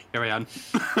 Okay. Carry on.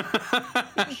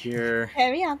 Here,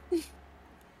 Carry on.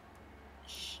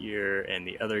 here, and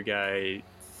the other guy,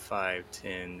 5,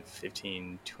 10,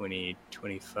 15, 20,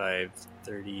 25,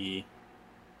 30,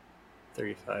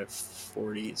 35,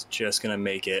 40 is just going to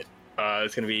make it.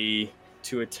 It's going to be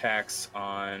 2 attacks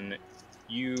on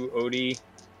you, Odie.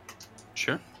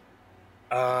 Sure.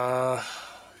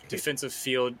 Defensive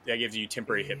field, that gives you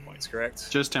temporary hit points,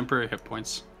 correct? Just temporary hit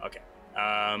points. Okay.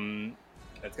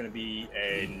 That's going to be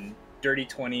a dirty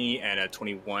 20 and a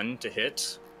 21 to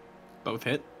hit. Both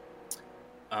hit.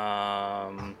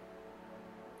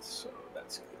 So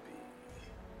that's going to be...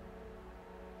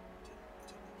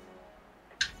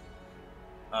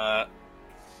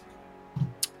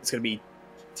 it's going to be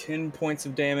 10 points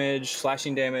of damage,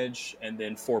 slashing damage, and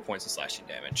then 4 points of slashing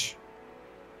damage.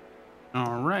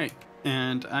 All right.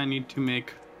 And I need to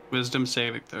make wisdom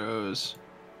saving throws.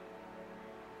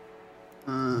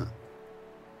 4?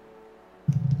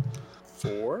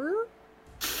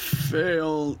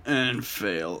 Fail and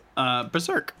fail.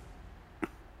 Berserk.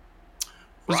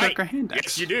 Berserker hand axe.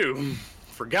 Yes, you do.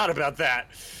 Forgot about that.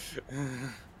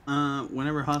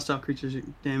 Whenever hostile creature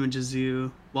damages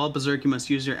you, while Berserk, you must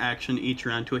use your action each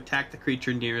round to attack the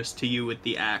creature nearest to you with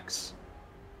the axe.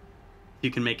 You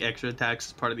can make extra attacks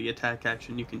as part of the attack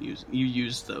action. You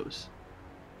use those.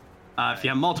 If you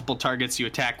have multiple targets, you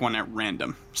attack one at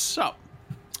random. So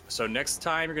next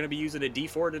time you're going to be using a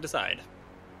D4 to decide.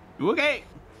 Okay.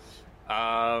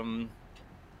 And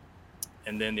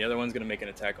then the other one's going to make an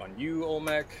attack on you,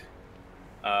 Olmec.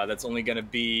 That's only going to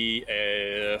be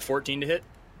a 14 to hit.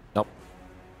 Nope.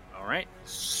 All right.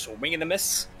 Swing and a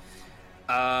miss.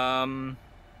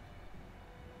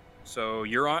 So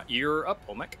you're up,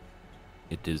 Olmec.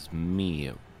 It is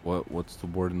me. What's the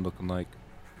warden looking like?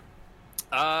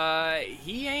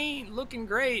 He ain't looking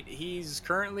great. He's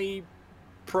currently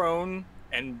prone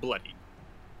and bloody.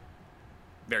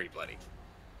 Very bloody.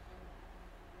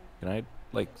 Can I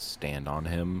stand on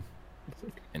him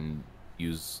and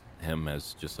use him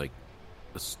as just a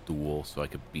stool so I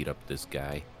could beat up this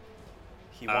guy?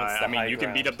 He wants the high you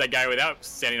can beat ground. up that guy without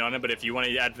standing on him, but if you want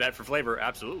to add that for flavor,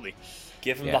 absolutely.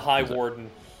 Give him Yeah, the high because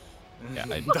warden. Yeah,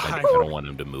 I don't want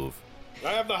him to move.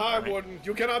 I have the high Alright. warden.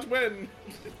 You cannot win.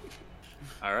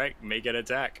 All right, make an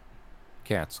attack.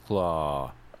 Cat's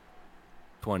claw.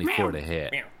 24 to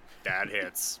hit. That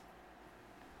hits.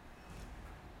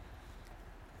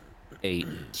 8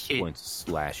 points of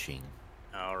slashing.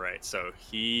 All right, so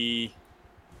he...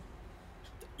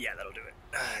 Yeah, that'll do it.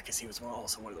 Because he was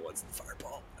also one of the ones in the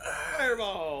fireball.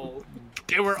 Fireball.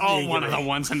 They were all one of the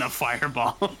ones in the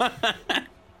fireball.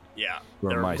 Yeah,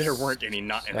 For my there weren't any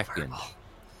not in the second fireball.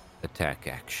 attack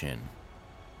action.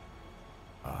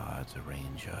 It's a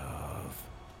range of...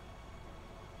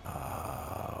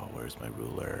 where's my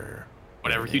ruler?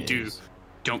 Whatever There you it do, is.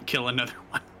 don't kill another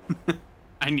one.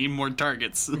 I need more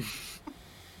targets.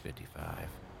 55.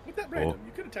 Look that random.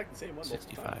 You could attack the same one multiple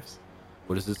 65. times.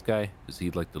 What is this guy? Is he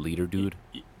the leader dude?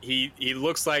 He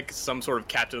looks like some sort of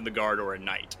captain of the guard or a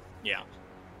knight. Yeah.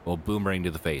 Well, boomerang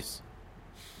to the face.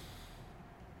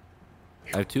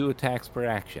 I have 2 attacks per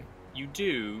action. You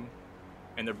do,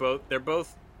 and they're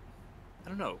both I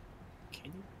don't know. Can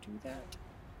you do that?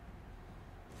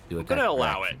 Do I'm gonna attack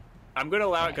allow it. reaction. I'm gonna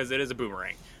allow it because it is a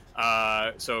boomerang.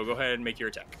 So go ahead and make your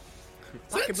attack.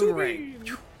 Like a boomerang.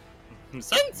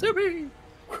 Sensubi!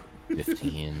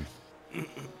 15.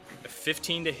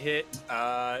 15 to hit.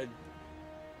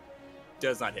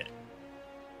 Does not hit.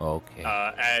 Okay.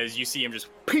 As you see him just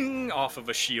ping off of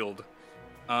a shield.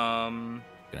 Gonna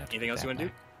have to Anything else you put want to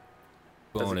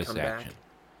that do? back. Bonus come back?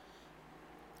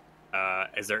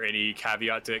 action. Is there any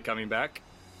caveat to it coming back?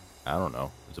 I don't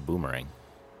know. It's a boomerang.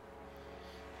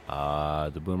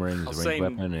 The boomerang I'll is a say-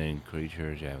 ranged weapon and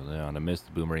creature javelin. On a miss,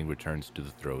 the boomerang returns to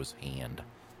the thrower's hand.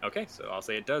 Okay, so I'll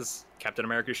say it does. Captain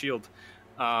America's shield.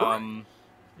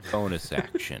 Bonus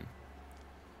action.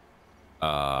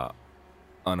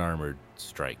 Unarmored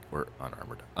strike or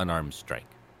unarmed strike.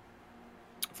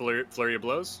 Flurry of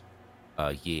blows.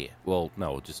 Yeah. Well,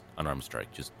 no, just unarmed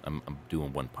strike. Just I'm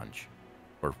doing one punch,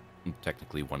 or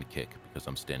technically one kick because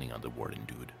I'm standing on the warden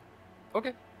dude.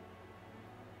 Okay.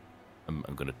 I'm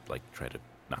gonna like try to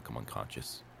knock him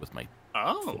unconscious with my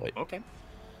Oh, foot. okay.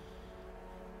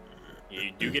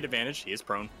 You do get advantage. He is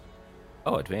prone.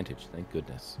 Oh, advantage! Thank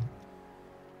goodness.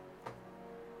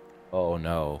 Oh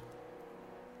no.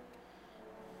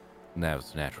 And that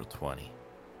was a natural 20.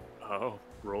 Oh,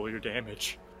 roll your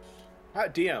damage.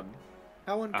 DM,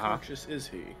 how unconscious is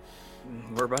he?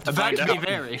 We're about to About find to be out.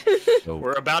 very. So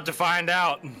We're about to find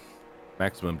out.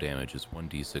 maximum damage is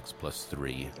 1d6 plus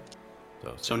 3.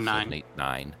 So, So 6, 9. 7, 8,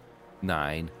 9.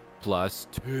 9 plus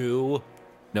 2.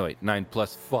 No, wait, 9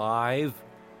 plus 5.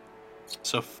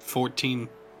 So 14.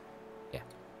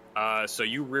 So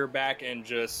you rear back and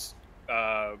just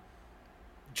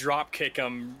drop kick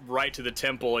him right to the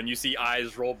temple, and you see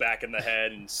eyes roll back in the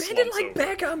head and slumps over.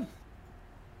 Beckham.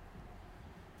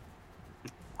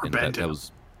 And that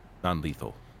was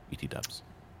non-lethal. ET dubs.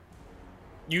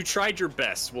 You tried your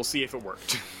best. We'll see if it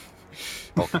worked.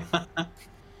 Okay.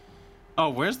 Oh,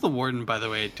 where's the warden, by the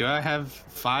way? Do I have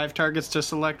 5 targets to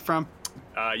select from?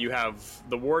 You have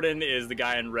the warden is the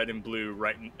guy in red and blue,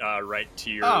 right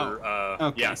to your.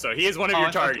 Okay. Yeah, so he is one of Oh, your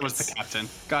I thought it targets. was the captain.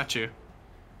 Got you.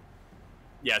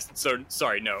 Yes. So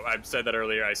sorry, no, I said that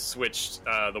earlier. I switched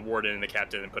the warden and the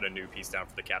captain and put a new piece down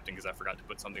for the captain because I forgot to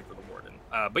put something for the warden.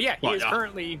 But yeah, he Well, is yeah.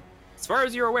 currently, as far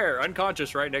as you're aware,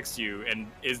 unconscious right next to you and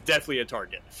is definitely a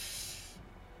target.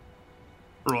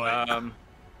 Right.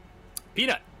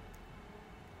 Peanut.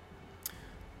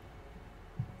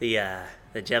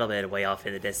 The gentleman way off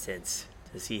in the distance.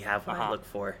 Does he have what I Uh-huh. look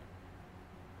for?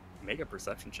 Make a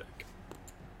perception check.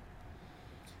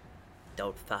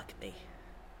 Don't fuck me.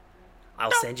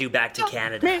 I'll send you back to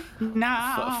Canada.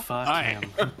 No. Fuck Alright.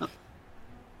 him.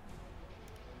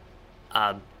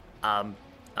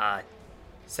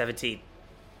 17.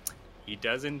 He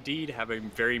does indeed have a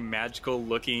very magical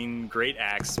looking great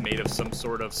axe made of some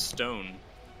sort of stone.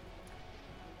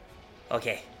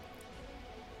 Okay.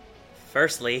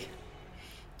 Firstly,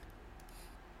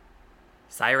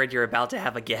 Siren, you're about to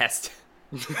have a guest.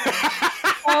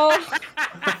 Oh,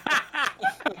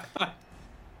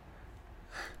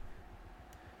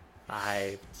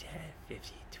 5, 10,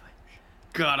 15, 20.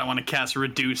 God, I want to cast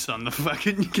Reduce on the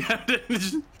fucking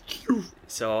captain.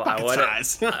 So I Fucking want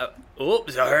size. to.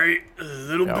 Oops, sorry. A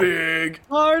little No. big.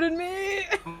 pardon me.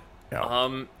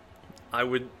 I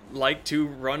would like to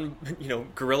run,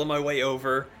 guerrilla my way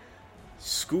over,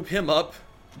 scoop him up,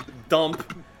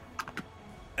 dump,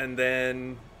 and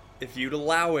then, if you'd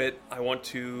allow it, I want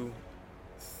to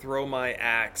throw my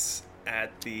axe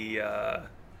at the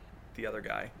other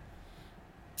guy.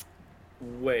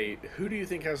 Wait, who do you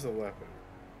think has the weapon?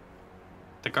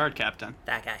 The guard captain.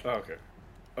 That guy. Oh, okay.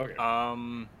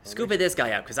 Okay. Scooping this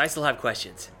guy up, because I still have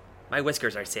questions. My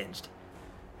whiskers are singed.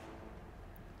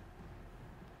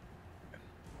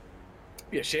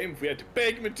 It'd be a shame if we had to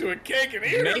bake him into a cake and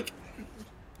eat him. Make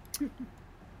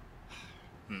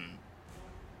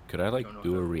Could I like Don't know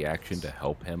do how a that reaction to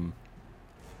help him?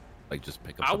 Like just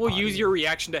pick up. I the will body use and- your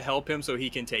reaction to help him so he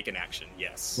can take an action.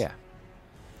 Yes. Yeah.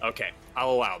 Okay,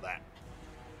 I'll allow that.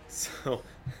 So,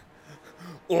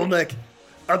 Olmec,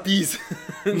 uppies.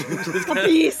 Just kinda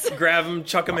Peace. grab him,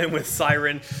 chuck him in with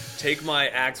Siren, take my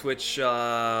axe, which,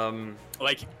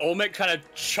 Like Olmec kind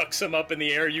of chucks him up in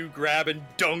the air. You grab and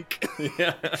dunk.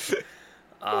 yeah.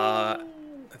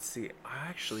 Let's see.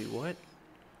 Actually, what?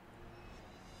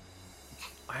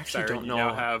 I actually Siren, don't you know.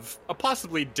 now have a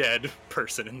possibly dead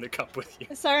person in the cup with you.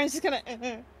 Siren's just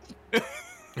gonna.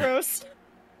 Gross.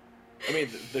 I mean,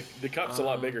 the cup's a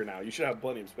lot bigger now. You should have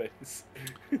plenty of space.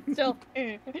 Still.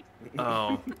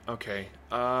 Oh, okay.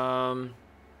 Let's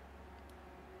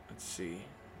see.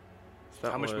 So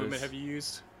that How much was- movement have you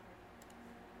used?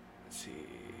 Let's see.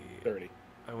 30.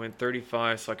 I went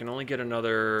 35, so I can only get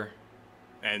another.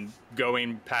 And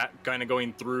going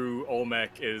through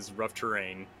Olmec is rough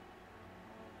terrain.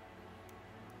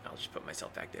 I'll just put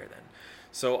myself back there then.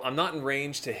 So I'm not in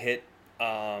range to hit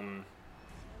the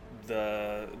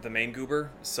main goober.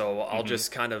 So I'll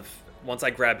just kind of, once I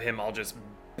grab him, I'll just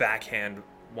backhand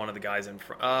one of the guys in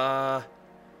front.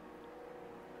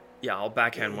 Yeah, I'll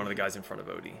backhand one of the guys in front of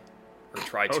Odie, or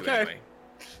try to anyway.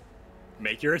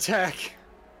 Make your attack.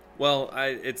 Well,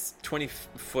 it's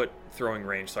 20-foot throwing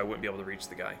range, so I wouldn't be able to reach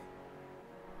the guy.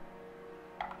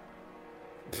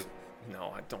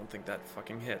 No, I don't think that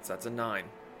fucking hits. That's a 9.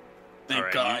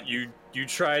 Thank God. You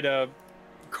try to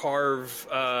carve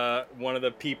one of the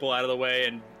people out of the way,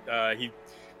 and he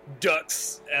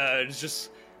ducks. Just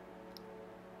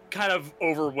kind of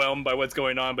overwhelmed by what's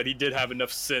going on, but he did have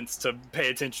enough sense to pay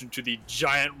attention to the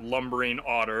giant lumbering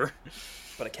otter.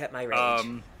 But I kept my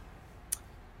range.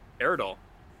 Eridol.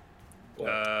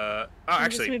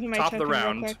 Actually, moving my top of the token real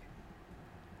round. quick.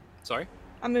 Sorry?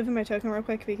 I'm moving my token real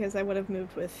quick because I would have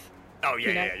moved with. Oh,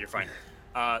 yeah, you're fine.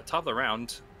 Top of the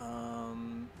round.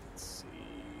 Let's see.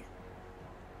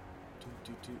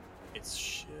 It's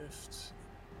shift.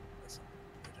 That's not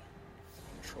good.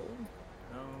 Control?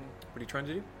 No. What are you trying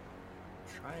to do?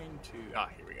 Trying to.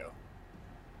 Here we go.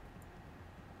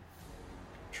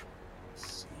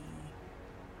 See.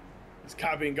 He's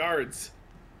copying guards.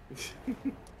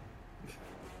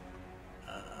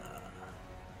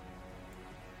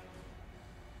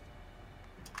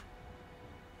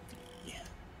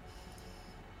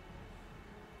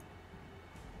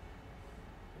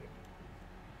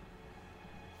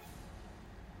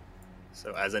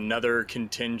 So as another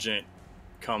contingent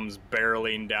comes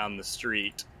barreling down the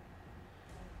street,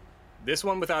 this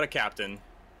one without a captain,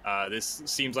 this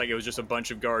seems like it was just a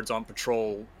bunch of guards on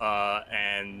patrol,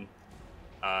 and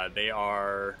they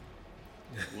are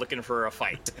looking for a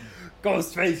fight.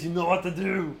 Ghostface, you know what to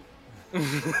do.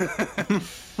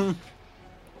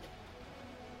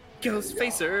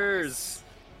 Ghostfacers!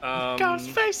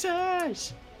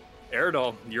 Ghostfacers!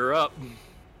 Eridol, you're up.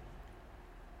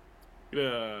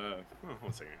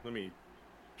 One second. Let me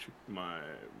check my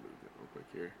movement real quick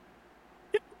here.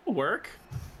 It'll work.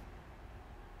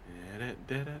 I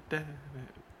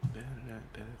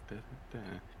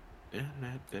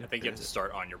think you have to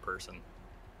start on your person.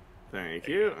 Thank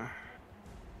you.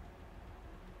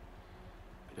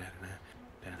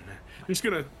 I'm just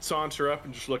gonna saunter up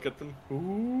and just look at them.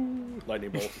 Ooh,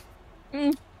 lightning bolt.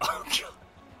 Oh, God.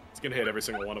 It's gonna hit every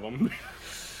single one of them.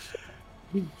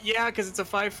 Yeah, because it's a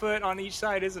 5 foot on each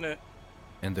side, isn't it?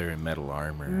 And they're in metal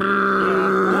armor.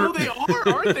 Oh, they are,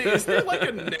 aren't they? Is there like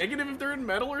a negative if they're in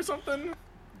metal or something?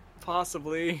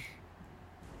 Possibly.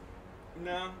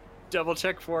 No. Double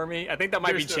check for me. I think that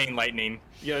might There's be chain lightning.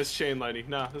 Yeah, it's chain lightning.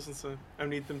 No, this is I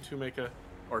need them to make a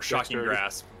Or shocking dexterity.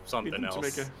 grasp. Something Need them else. to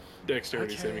make a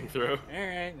dexterity saving throw.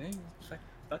 Alright.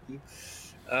 Fuck you.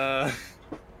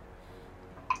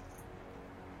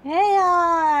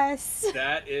 Chaos!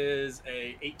 That is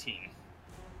a 18.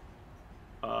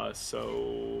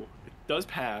 So it does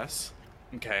pass.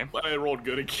 Okay. But I rolled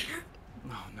good again.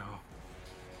 Oh, no.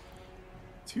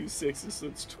 2 6s, so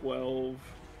it's 12,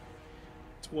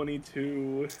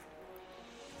 22,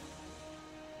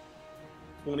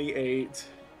 28,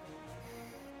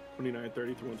 29,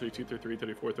 30, 31, 32, 33,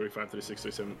 34, 35, 36,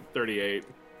 37, 38.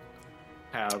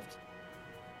 Halved.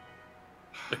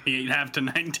 38 half to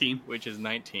 19. Which is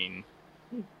 19.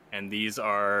 And these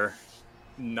are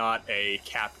not a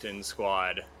captain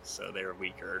squad, so they're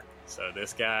weaker. So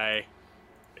this guy,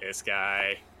 this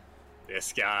guy,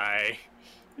 this guy,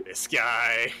 this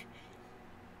guy,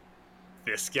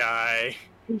 this guy,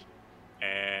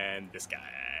 and this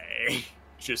guy.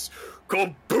 Just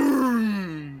go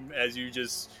boom as you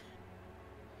just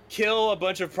kill a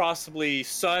bunch of possibly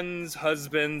sons,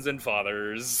 husbands, and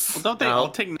fathers. Well, don't they all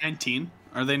take 19?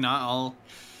 Are they not all?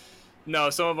 No,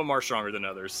 some of them are stronger than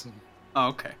others. Oh,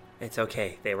 okay. It's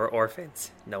okay. They were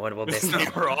orphans. No one will miss They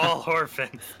them. were all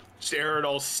orphans. Jared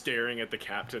all staring at the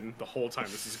captain the whole time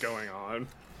this is going on.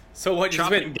 So what?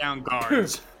 Chopping down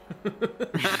guards.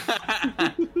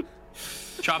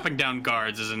 Chopping down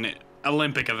guards is an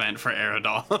Olympic event for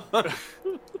Eridol.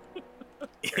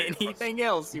 Anything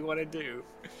else you want to do?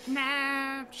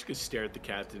 Nah. Just gonna stare at the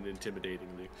captain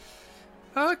intimidatingly.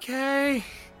 Okay.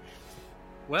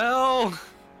 Well,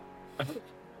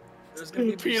 there's gonna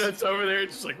be Peanuts over there,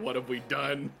 just like, what have we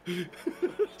done?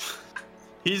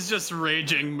 He's just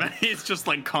raging. He's just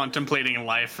like contemplating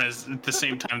life as at the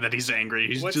same time that he's angry.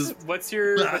 He's what's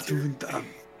your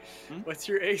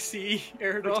AC,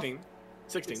 Eridol?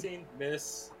 16.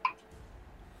 Miss.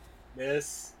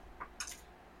 Miss.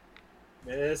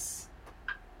 Miss.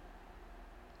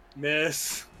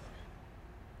 Miss.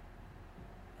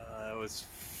 That was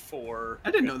 4.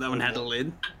 I didn't know that one had a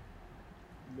lid.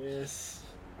 Miss.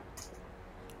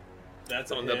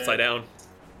 That's On a the hit. upside down.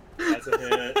 That's a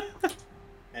hit.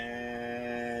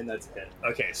 And that's a hit.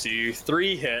 Okay, so you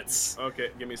 3 hits. Okay,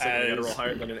 give me a second. I gotta roll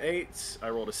higher than an 8. I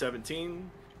rolled a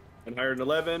 17. And higher than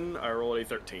 11, I rolled a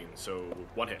 13. So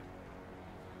 1 hit.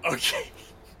 Okay.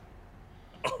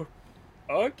 Oh,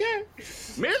 okay.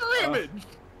 Mirror image!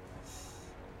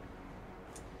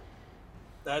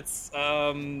 That's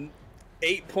 8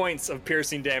 points of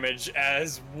piercing damage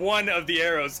as one of the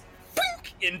arrows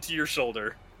into your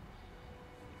shoulder.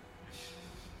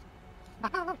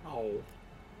 Oh.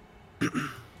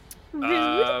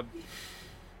 Uh,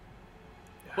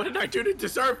 What did I do to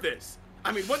deserve this?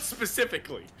 I mean, what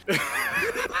specifically?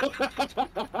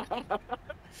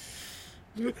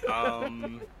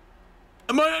 um,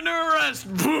 Am I under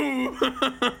arrest? Boo!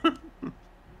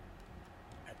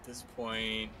 at this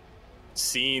point,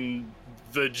 seeing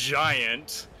the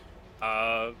giant,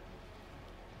 the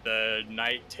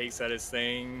knight takes out his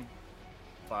thing.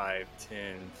 5,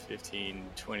 10, 15,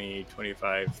 20,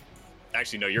 25.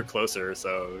 Actually, no, you're closer,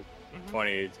 so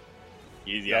 20.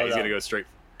 He's gonna go straight.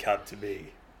 Come to me.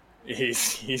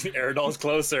 He's Eridol's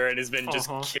closer and has been just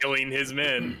killing his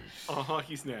men.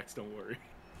 He's next, don't worry.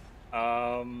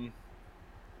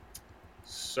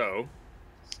 So,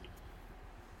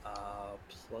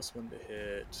 +1 to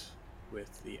hit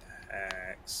with the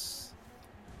axe.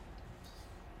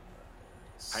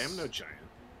 I am no giant.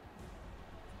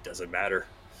 Doesn't matter.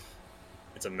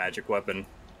 It's a magic weapon.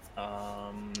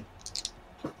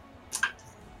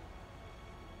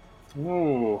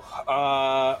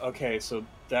 Okay, so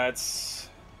that's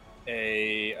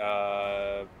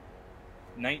a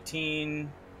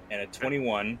 19 and a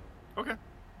 21. Okay.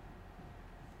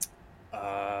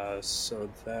 So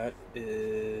that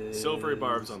is Silvery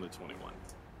barbs on the 21.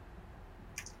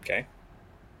 Okay.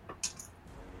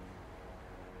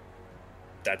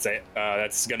 That's it.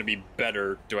 That's gonna be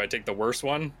better. Do I take the worst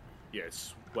one? Yeah,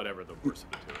 it's whatever the worst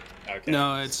of the two. Okay.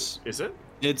 No, it's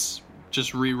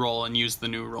just re-roll and use the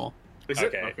new roll. Is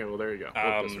Okay. it? Okay, well, there you go. It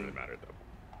doesn't really matter, though.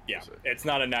 Yeah, it's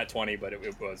not a nat 20, but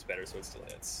it was better, so it still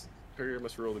hits. Courier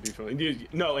must roll the d20.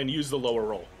 No, and use the lower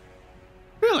roll.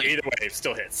 Really? Either way, it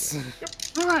still hits.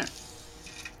 All right.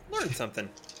 Learn something.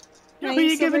 Can I Who are you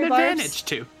use giving silver barbs? advantage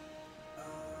to?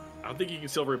 I don't think you can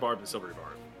silvery barb and silvery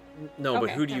barb. No, but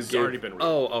Okay, who do you that's It's give? already been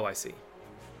rolled. Oh, I see.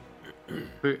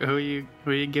 Who are you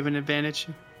giving advantage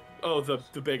to? Oh, the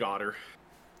big otter.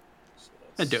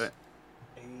 I'd do it.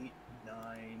 8,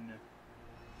 9,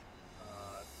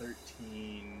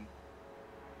 13,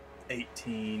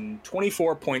 18,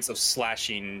 24 points of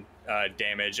slashing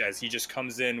damage as he just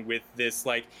comes in with this,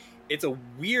 like, it's a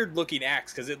weird looking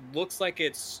axe because it looks like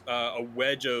it's a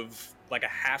wedge of, like, a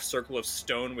half circle of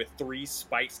stone with 3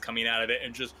 spikes coming out of it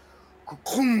and just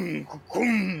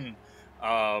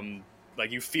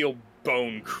like you feel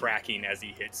bone cracking as he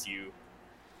hits you.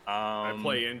 I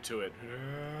play into it.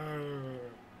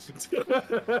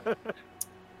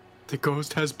 The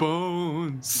ghost has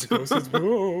bones.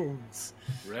 bones.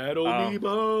 Rattle me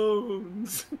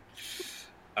bones.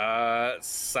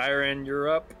 Siren, you're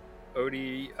up.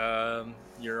 Odie,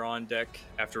 you're on deck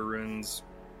after Rune's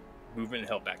movement and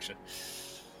help action.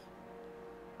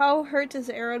 How hurt does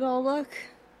Eridol look?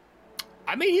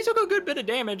 I mean, he took a good bit of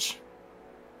damage.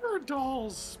 Your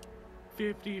doll's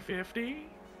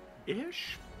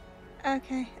 50-50-ish.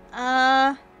 Okay.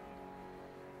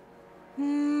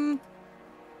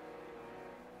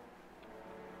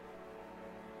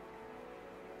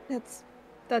 That's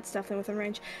definitely within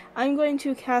range. I'm going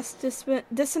to cast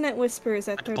Dissonant Whispers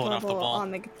at Had to third pull it off the level wall.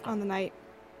 on the knight.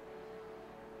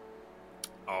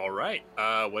 All right.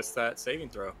 What's that saving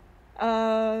throw?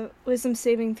 Wisdom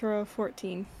saving throw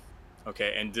 14.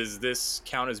 Okay, and does this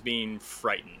count as being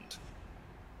frightened?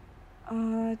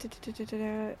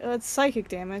 It's psychic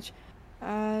damage.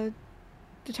 The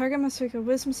target must make a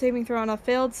wisdom saving throw. On a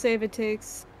failed save, it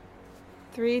takes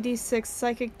 3d6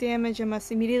 psychic damage and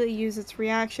must immediately use its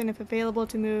reaction if available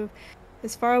to move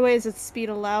as far away as its speed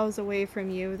allows away from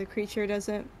you. The creature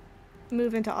doesn't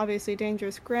move into obviously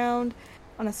dangerous ground.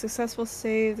 On a successful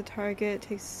save, the target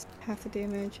takes half the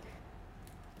damage.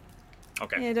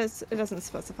 Okay. Yeah, it doesn't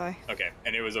specify. Okay,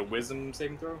 and it was a wisdom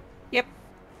saving throw? Yep.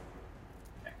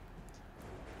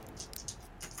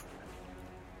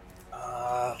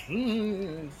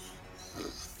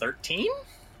 13?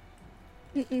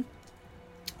 Mm-mm.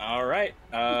 All right.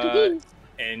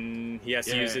 And he has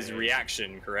to use his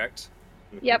reaction, correct?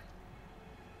 Yep.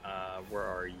 Where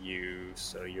are you?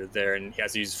 So you're there, and he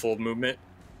has to use full movement?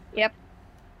 Yep.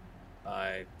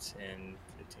 5, 10,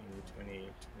 20,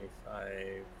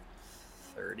 25,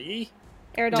 30.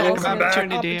 Aerodol Attack also of gets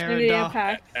opportunity, opportunity Aerodol.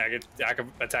 attack.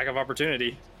 Attack of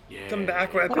opportunity. Yeah. Come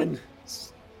back, weapon.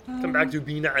 Come back to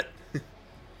Peanut.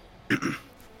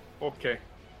 Okay.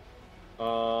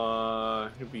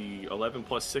 It'd be 11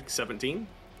 plus 6, 17.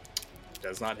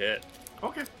 Does not hit.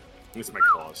 Okay. This my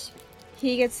claws.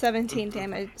 He gets 17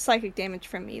 damage, psychic damage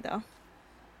from me though.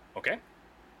 Okay.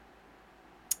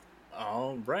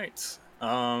 All right.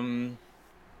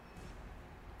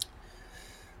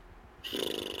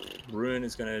 Ruin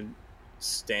is gonna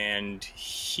stand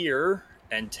here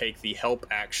and take the help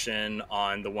action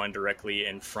on the one directly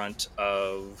in front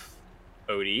of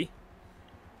Odie.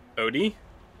 Odie?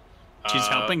 She's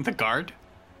helping the guard?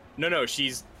 No,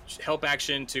 she's help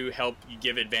action to help you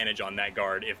give advantage on that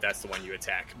guard if that's the one you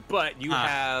attack. But you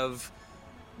have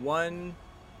 1,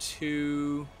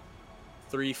 2,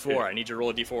 3, 4. I need you to roll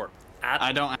a d4.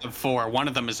 I don't have 4. One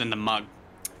of them is in the mug.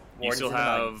 You still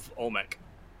have Olmec.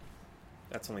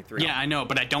 That's only 3. Yeah, I know,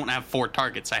 but I don't have 4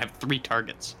 targets. I have 3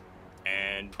 targets.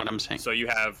 And That's what I'm saying. so you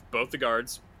have both the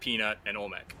guards, Peanut and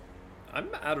Olmec. I'm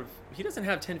out of. He doesn't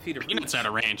have 10 feet of Peanut's reach. out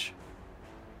of range.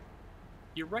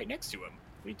 You're right next to him.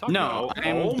 What are you talking No, about?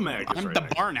 Olmec is I'm right the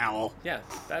next. barn owl. Yeah,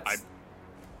 that's.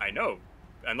 I know.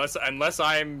 Unless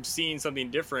I'm seeing something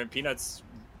different, Peanut's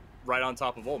right on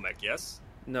top of Olmec, yes?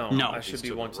 No, No. I should He's be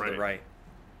to the one to the right. right.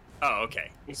 Oh,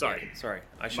 okay. Sorry. Yeah, sorry.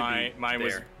 I should Mine be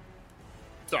was... there.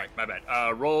 Sorry, my bad.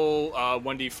 Roll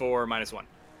 1d4 minus 1.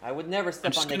 I would never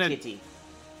step just on the gonna- kitty.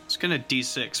 It's gonna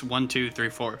D6. 1, 2, 3,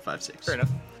 4, 5, 6. Fair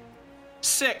enough.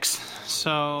 6.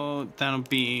 So that'll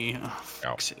be. Oh,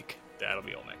 fuck's sake. That'll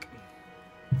be Olmec.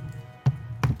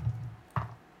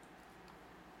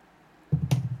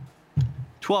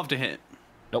 12 to hit.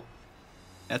 Nope.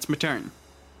 That's my turn.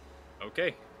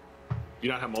 Okay. You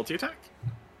not have multi-attack?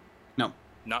 No.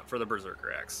 Not for the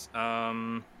Berserker Axe.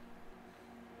 All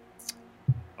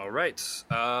right.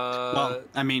 Well,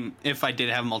 I mean, if I did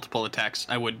have multiple attacks,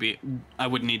 I would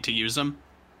need to use them,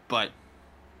 but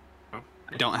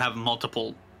I don't have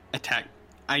multiple attack.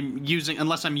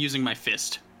 Unless I'm using my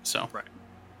fist. So right.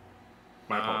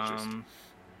 My apologies.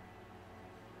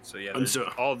 So yeah, I'm so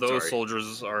all those sorry.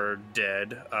 soldiers are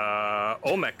dead.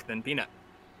 Olmec, then Peanut.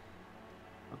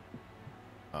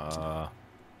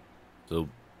 So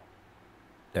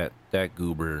that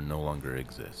goober no longer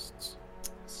exists.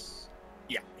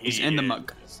 Yeah, He's in the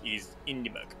mug. He's in the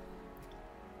mug.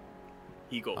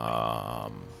 He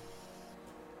go.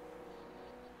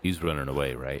 He's running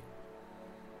away, right?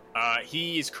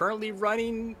 He is currently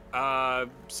running.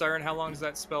 Siren, how long does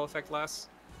that spell effect last?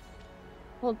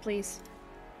 Hold please.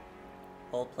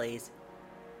 Hold, please.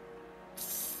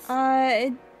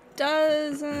 It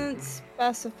doesn't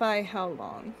specify how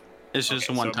long. it's just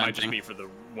Okay, a so it one-time might just thing. be for the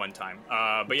one time.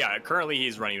 But yeah, currently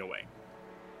he's running away.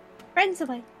 Friends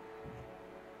away.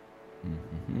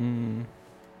 Mm-hmm.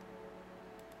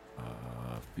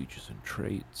 Features and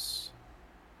traits.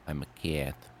 I'm a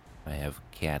cat. I have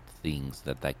cat things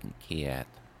that I can cat.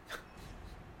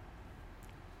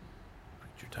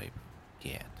 Creature type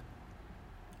cat.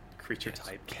 Creature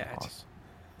type cat. Awesome.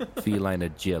 Feline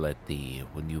agility.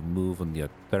 When you move on your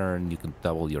turn, you can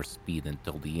double your speed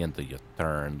until the end of your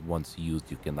turn. Once used,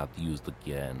 you cannot use it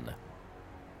again.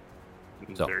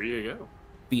 So- There you go.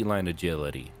 Feline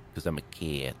agility, because I'm a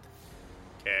cat.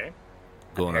 Okay.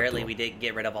 Going up Apparently, to we didn't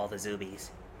get rid of all the zoomies.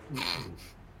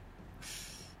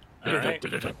 All right.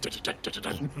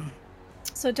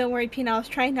 So don't worry, Pina. I was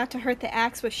trying not to hurt the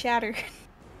axe with shatter.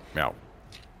 Meow.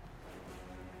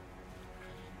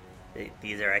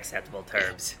 These are acceptable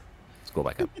terms. Let's go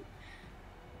back up.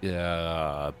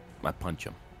 Yeah, I punch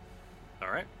him. All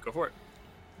right. Go for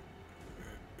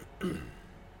it.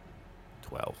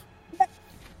 12.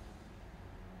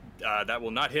 That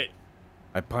will not hit.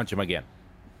 I punch him again.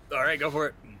 All right. Go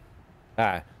for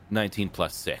it. 19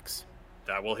 plus 6.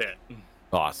 That will hit.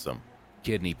 Awesome.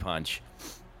 Kidney punch.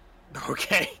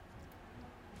 Okay.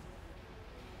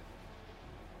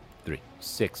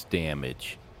 6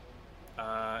 damage.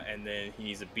 And then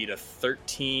he's a beat of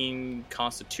 13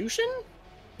 Constitution.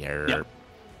 Yarp. Yep.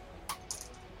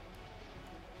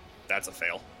 That's a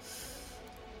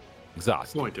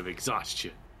Exhaust. Point of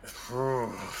exhaustion.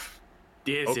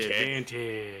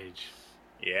 Disadvantage.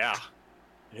 Yeah.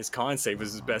 His con save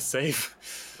was his best save.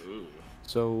 Ooh.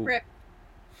 So, Rip.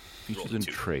 features Roll and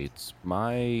 2. traits.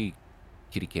 My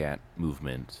kitty cat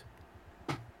movement.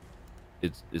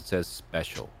 It says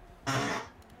special.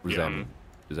 Yeah.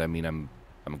 Does that mean I'm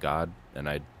a god and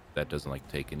that doesn't like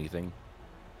take anything?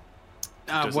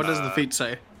 What does the feat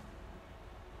say?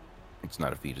 It's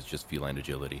not a feat. It's just feline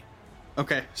agility.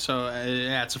 Okay, so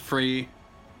yeah, it's a free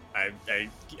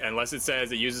Unless it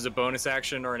says it uses a bonus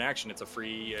action or an action, it's a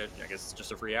free. I guess it's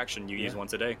just a free action you use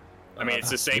once a day. I mean, it's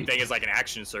the same thing as like an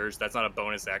action surge. That's not a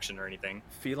bonus action or anything.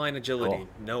 Feline agility,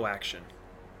 no action.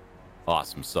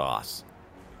 Awesome sauce.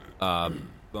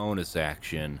 Bonus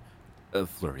action,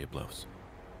 flurry of blows.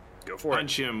 Go for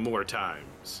Punch him more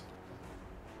times.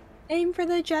 Aim for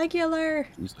the jugular.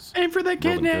 Jesus. Aim for the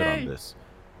Rolling good on kidney. this.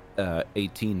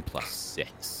 18 plus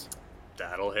 6.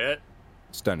 That'll hit.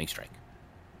 Stunning strike.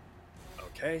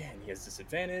 Okay, and he has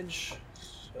disadvantage.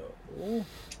 So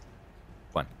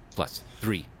 1 plus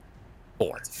 3.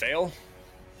 4. that's a fail.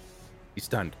 He's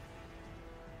stunned.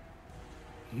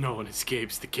 No one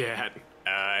escapes the cat.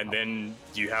 And then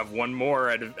you have one more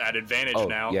at advantage Oh,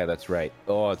 now. yeah, that's right.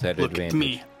 Oh, it's at Look advantage. at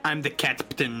me. I'm the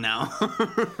captain now.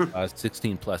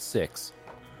 16 plus 6.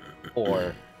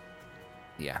 Or,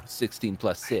 yeah, 16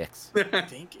 plus 6. I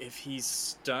think if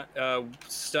he's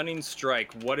stunning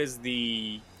strike, what is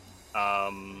the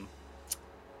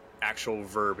actual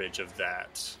verbiage of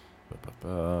that?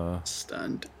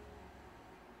 Stunned.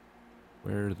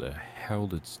 Where the hell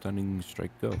did stunning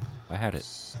strike go? I had it.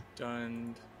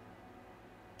 Stunned.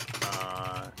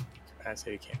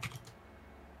 Capacity can't.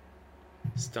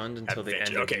 Stunned until the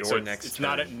Advantage. end Okay, of so your next it's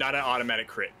turn. not an automatic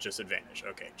crit, just advantage.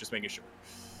 Okay, just making sure.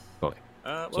 Okay.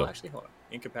 Well, So- actually, hold on.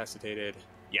 Incapacitated.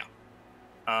 Yeah.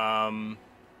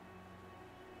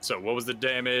 So what was the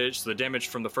damage? So the damage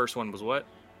from the first one was what?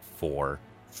 4.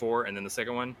 4, and then the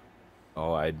second one?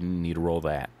 Oh, I didn't need to roll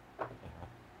that.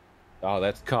 Oh,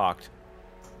 that's cocked.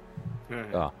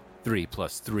 Oh, 3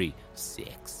 plus 3,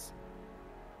 6.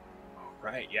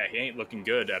 Right. Yeah, he ain't looking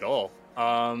good at all.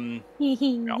 No,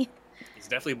 he's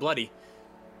definitely bloody.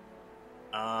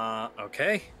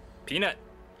 Okay. Peanut.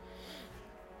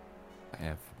 I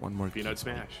have one more. Peanut key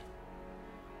point. smash.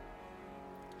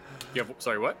 You have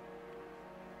sorry, what?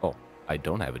 Oh, I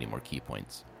don't have any more key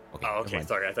points. Okay. Oh, never okay. mind.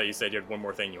 Sorry, I thought you said you had one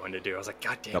more thing you wanted to do. I was like,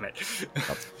 God damn Nope.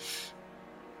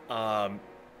 it.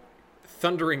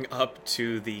 Thundering up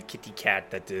to the kitty cat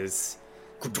that is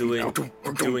doing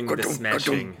the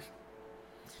smashing.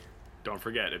 Don't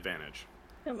forget advantage.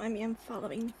 Don't mind me, I'm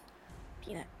following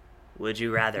Peanut. Would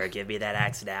you rather give me that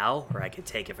axe now, or I could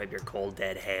take it from your cold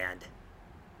dead hand?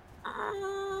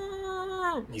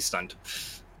 He's stunned.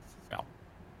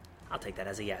 I'll take that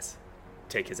as a yes.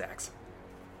 Take his axe.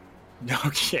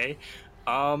 Okay.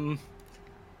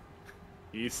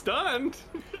 He's stunned.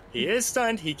 He is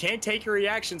stunned. He can't take your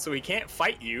reaction, so he can't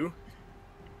fight you.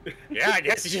 Yeah, I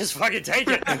guess you just fucking take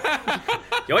it.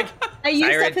 Yoink! I used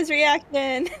Siren. up his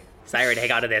reaction. Siren,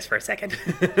 hang on to this for a second.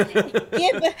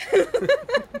 Yep.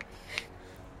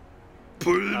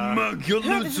 Put it in my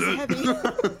This is heavy.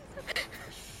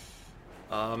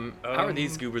 How are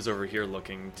these goobers over here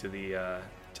looking to the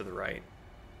right?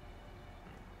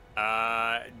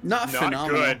 Not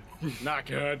phenomenal. good. Not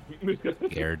good.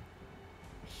 Scared.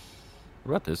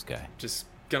 What about this guy? Just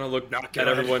gonna look Not at good.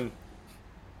 everyone.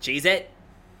 Cheese it.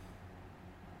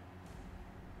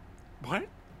 What?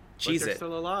 Cheese But they're it.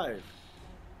 still alive.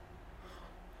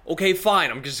 Okay,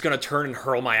 fine. I'm just gonna turn and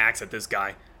hurl my axe at this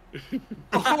guy.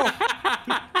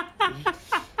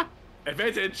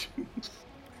 Advantage.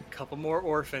 A couple more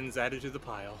orphans added to the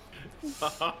pile.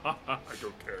 I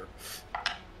don't care.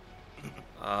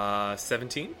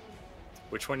 17.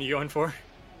 Which one are you going for? This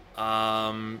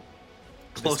guy.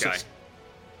 Closest.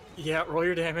 Yeah, roll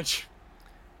your damage.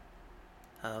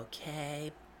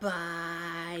 Okay,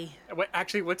 bye. What?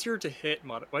 Actually, what's your to hit?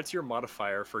 What's your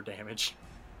modifier for damage?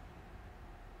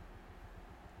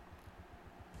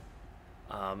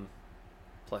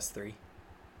 +3.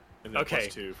 And then Okay,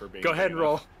 +2 for being Go ahead and big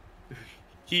enough. roll.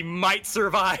 He might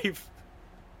survive.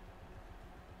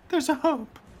 There's a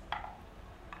hope.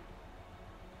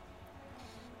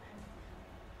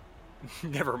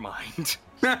 Never mind.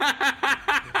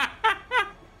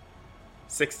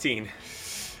 16.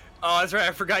 Oh, that's right.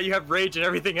 I forgot you have rage and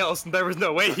everything else, and there was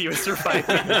no way he was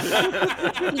surviving.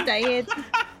 He died.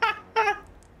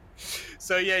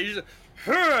 So yeah, you just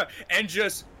 "Huh," and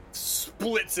just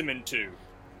splits him in two.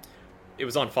 It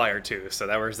was on fire too, so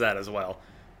that was that as well.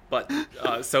 But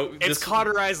so It's this,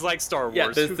 cauterized like Star Wars. yeah,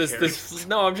 Who cares? this.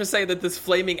 No, I'm just saying that this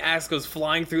flaming axe goes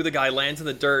flying through the guy, lands in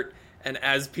the dirt, and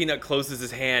as Peanut closes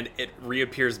his hand, it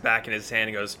reappears back in his hand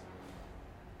and goes.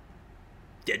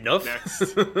 Good enough.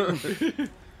 Next.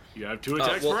 You have 2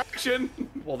 attacks well- for action.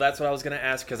 Well, that's what I was gonna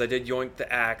ask because I did yoink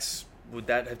the axe. Would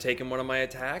that have taken one of my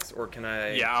attacks, or can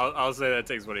I? Yeah, I'll say that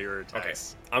takes one of your Okay.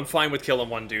 attacks. I'm fine with killing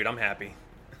one dude. I'm happy.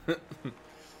 You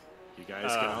guys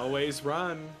can always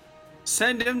run.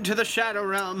 Send him to the Shadow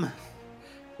Realm.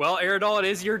 Well, Aerodol, it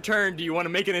is your turn. Do you want to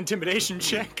make an intimidation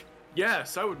check?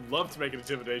 Yes, I would love to make an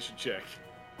intimidation check.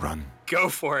 Run. Go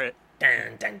for it.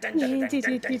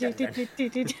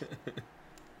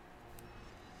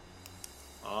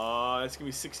 It's gonna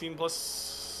be 16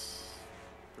 plus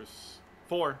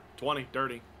 4, 20,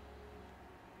 dirty.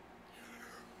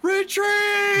 Retreat!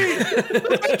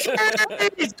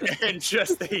 And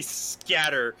just they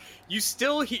scatter. You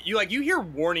still you hear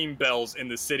warning bells in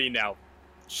the city now.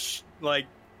 Like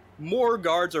more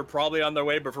guards are probably on their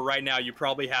way, but for right now you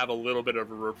probably have a little bit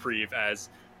of a reprieve as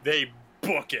they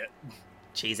book it.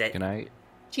 Cheese it. Can I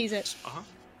Cheese it.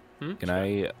 can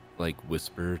I like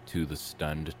whisper to the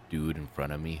stunned dude in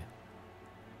front of me?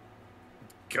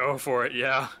 Go for it,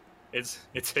 yeah. It's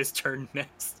his turn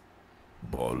next.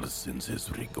 Ball sends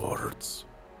his regards.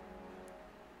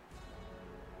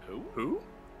 Who?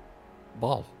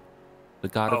 Ball, the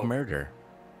god Oh. of murder.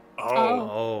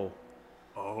 Oh.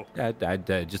 I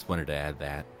just wanted to add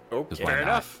that. Oh, 'Cause okay. why Fair not?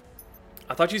 enough.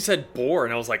 I thought you said boar,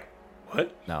 and I was like,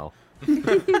 what? No.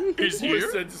 He's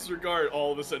here. Said disregard.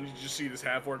 All of a sudden, you just see this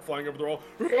half orc flying over the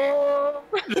wall.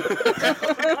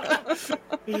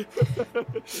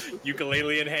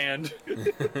 Ukulele in hand.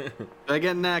 Do I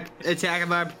get an attack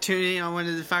of opportunity on one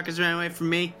of the fuckers ran away from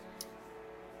me?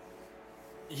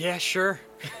 Yeah, sure.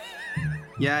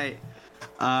 Yeah.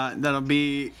 That'll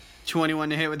be 21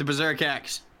 to hit with the berserk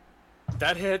axe.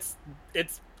 That hits.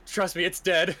 Trust me, it's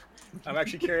dead. I'm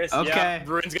actually curious. Okay. Yeah,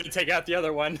 Ruin's gonna take out the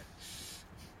other one.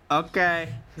 Okay.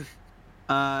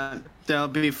 That'll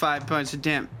be 5 points of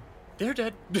damage. They're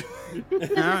dead.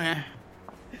 Okay.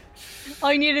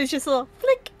 All you need is just a little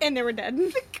flick, and they were dead.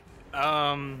 It's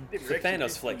a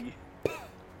Thanos flick.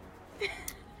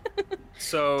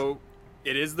 So,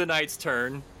 it is the knight's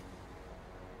turn.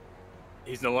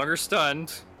 He's no longer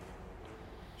stunned.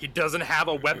 He doesn't have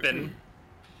a weapon.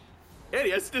 And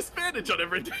he has disadvantage on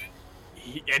everything.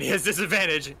 And he has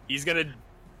disadvantage. He's gonna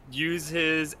use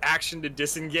his action to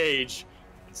disengage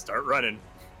and start running.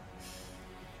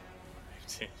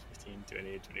 15,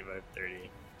 20, 25, 30.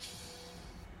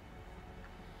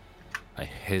 I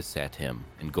hiss at him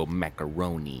and go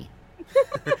macaroni.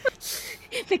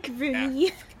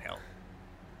 Macaroni. Hell.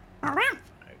 5,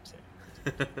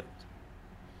 10.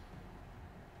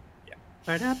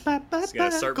 He's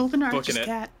gonna start Golden booking Arches it.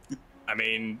 cat. I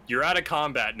mean, you're out of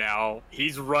combat now.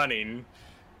 He's running.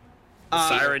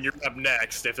 Siren, you're up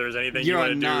next. If there's anything you You're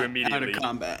want to do not out immediately. of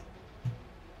combat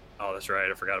Oh, that's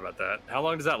right. I forgot about that. How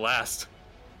long does that last?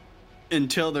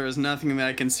 until there is nothing that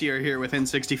I can see or hear within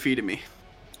 60 feet of me.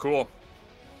 Cool.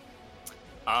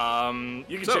 You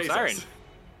can chase Siren. us.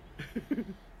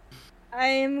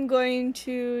 I'm going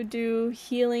to do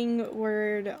healing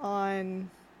word on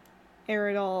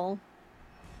Aerodol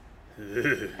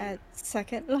at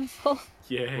 2nd level.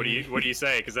 Yeah. What do you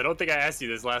say? Because I don't think I asked you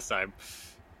this last time.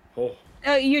 Oh.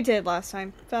 Oh, you did last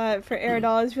time. But for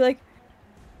Aerodol, I was like,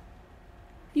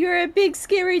 "You're a big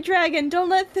scary dragon. Don't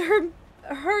let their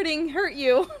hurting hurt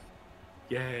you."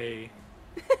 Yay.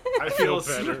 I feel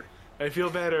better. I feel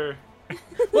better.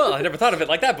 Well, I never thought of it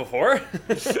like that before.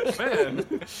 Man,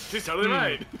 she's totally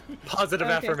right. Positive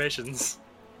Okay. affirmations.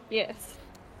 Yes.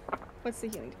 What's the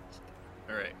healing damage?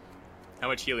 All right. How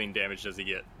much healing damage does he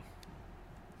get?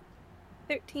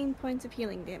 13 points of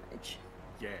healing damage.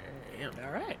 Yeah.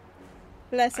 All right.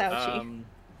 Less ouchie.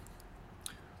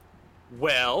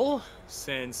 Well,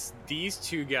 since these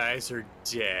two guys are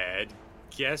dead,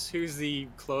 guess who's the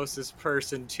closest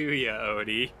person to you,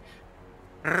 Odie?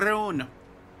 Rune.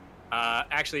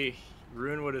 Actually,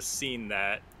 Ruin would have seen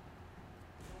that.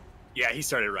 Yeah, he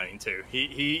started running too.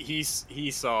 He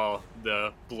saw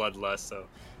the bloodlust, so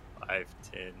 5,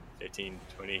 10, 15,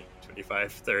 20,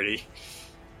 25, 30.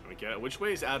 Which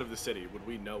way is out of the city? Would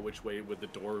we know which way would the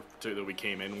door that we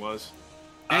came in was?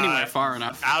 Anyway, far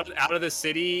enough. Out of the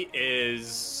city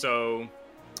is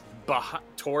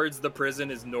towards the prison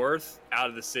is north. Out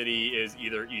of the city is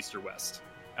either east or west.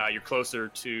 You're closer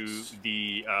to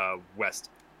the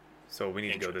west. So we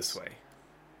need to go this way.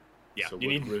 Yeah, So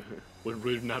you would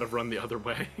Rude not have run the other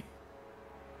way?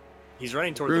 He's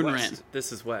running toward Rune the west. ran.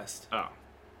 This is west. Oh.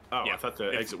 Oh, Yeah, I thought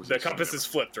the exit was the east or compass whatever. is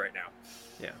flipped right now.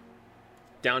 Yeah.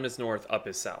 Down is north, up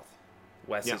is south.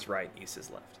 West Yeah. is right, east is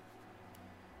left.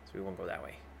 So we won't go that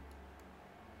way.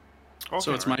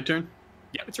 So it's my turn.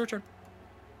 Yeah, it's your turn.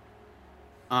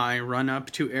 I run up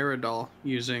to Aerodol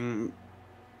using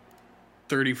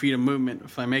 30 feet of movement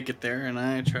if I make it there, and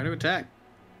I try to attack.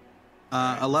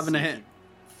 11 to hit.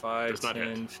 5, Does not 10,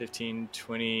 hit. 15,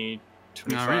 20,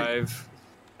 All right. 25.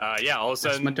 Yeah, all of a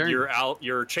That's my sudden, turn.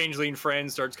 your changeling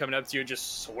friend starts coming up to you,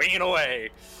 just swinging away.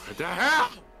 What the hell?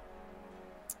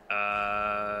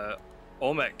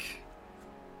 Olmec,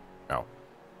 No.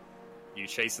 you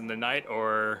chasing the knight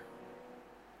or?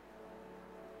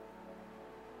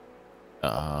 We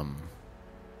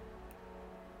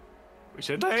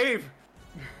should leave.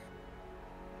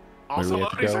 Where do Also, we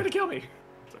have to he's go? trying to kill me.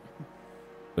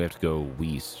 We have to go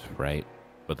west, right?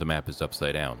 But the map is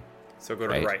upside down. So go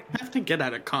to Right. right. I have to get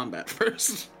out of combat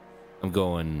first. I'm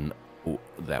going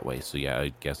that way, so yeah,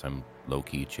 I guess I'm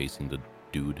low-key chasing the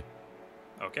dude.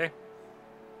 Okay.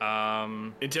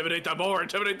 Intimidate them more.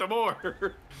 Intimidate them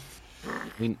more. I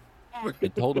mean, I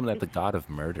told him that the god of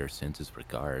murder sends his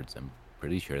regards. I'm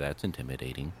pretty sure that's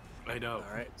intimidating. I know.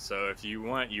 All right. So if you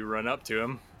want, you run up to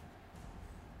him.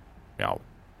 Yeah.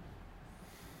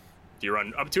 Do you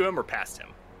run up to him or past him?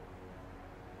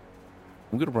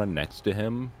 I'm gonna run next to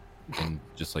him and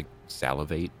just like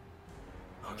salivate.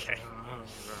 Okay.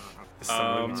 This is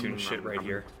some Looney Tunes shit right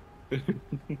here.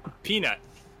 Peanut,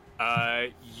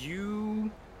 you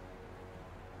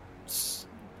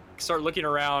start looking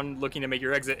around, looking to make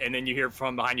your exit, and then you hear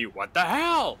from behind you, "What the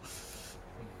hell?"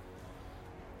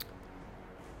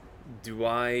 Do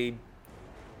I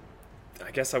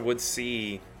guess I would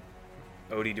see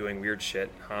Odie doing weird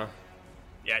shit, huh?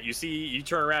 Yeah, you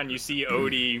turn around, and you see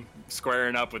Odie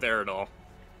squaring up with Eridol.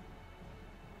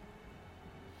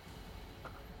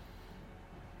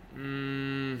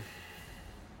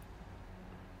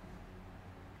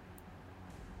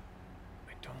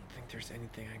 I don't think there's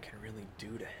anything I can really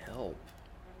do to help.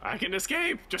 I can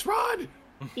escape. Just run.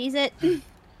 Cheese it.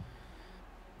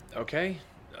 Okay.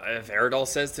 If Eridol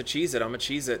says to cheese it, I'm gonna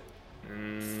cheese it.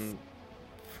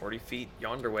 40 feet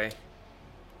yonder way.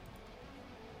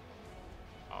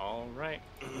 All right.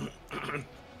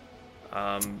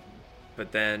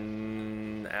 But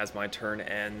then as my turn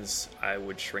ends, I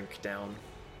would shrink down.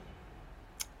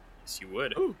 Yes, you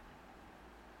would. It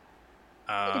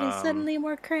is suddenly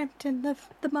more cramped in the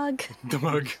mug. The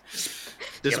mug.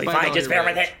 Despite all just your bear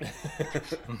with rage.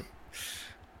 it.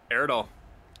 Eridol.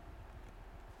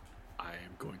 I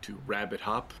am going to rabbit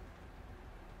hop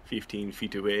 15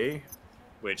 feet away,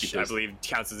 Which Because- I believe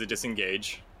counts as a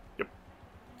disengage. Yep.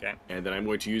 Okay. and then I'm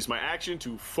going to use my action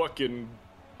to fucking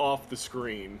off the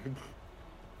screen.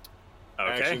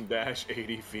 Okay. Action dash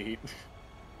 80 feet.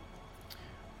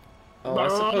 Oh, I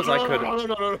suppose I could.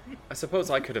 No. I suppose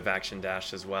I could have action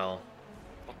dashed as well.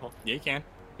 Yeah, you can.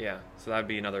 Yeah, so that'd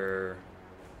be another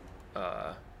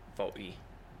vote E.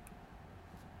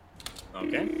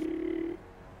 Okay.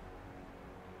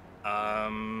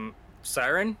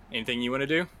 Siren, anything you want to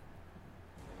do?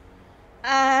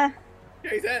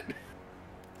 He's it.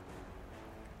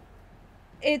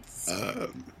 It's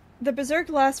the berserk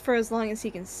lasts for as long as he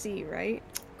can see, right?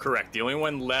 Correct. The only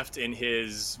one left in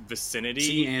his vicinity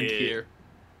See and is hear.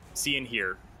 See and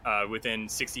hear, within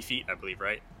 60 feet, I believe,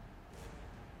 right?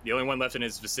 The only one left in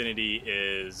his vicinity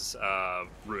is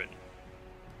Ruin.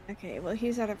 Okay, well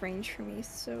he's out of range for me,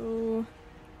 so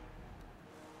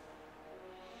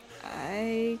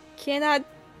I cannot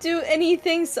do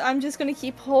anything. So I'm just gonna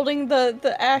keep holding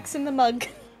the axe in the mug.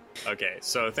 Okay,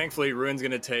 so thankfully Ruin's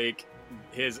going to take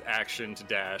his action to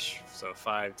dash. So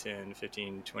 5, 10,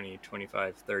 15, 20,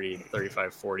 25, 30,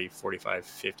 35, 40, 45,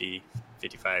 50,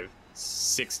 55,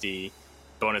 60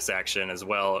 bonus action as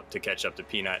well to catch up to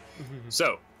Peanut.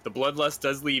 So the bloodlust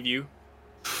does leave you.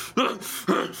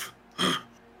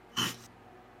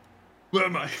 Where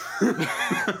am I?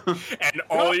 And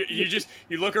all you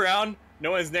look around,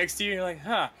 no one's next to you, you're like,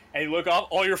 huh. And you look up,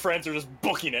 all your friends are just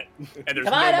booking it. And there's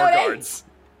Come no on, more Odin! guards.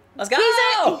 Let's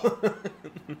go!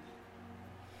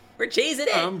 We're cheesing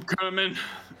it! I'm coming.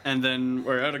 And then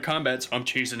we're out of combat, so I'm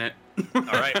chasing it.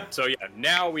 Alright, so yeah,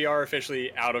 now we are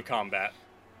officially out of combat.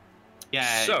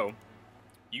 Yeah. So,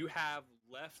 you have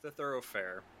left the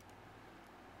thoroughfare,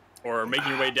 or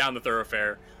making your way down the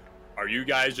thoroughfare. Are you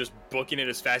guys just booking it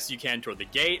as fast as you can toward the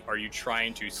gate? Are you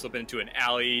trying to slip into an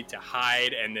alley to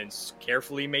hide and then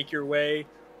carefully make your way?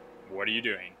 What are you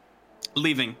doing?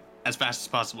 Leaving as fast as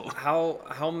possible.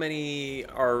 How many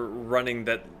are running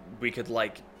that we could be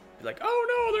like,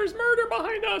 oh no, there's murder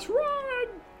behind us, run!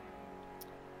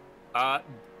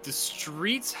 The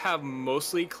streets have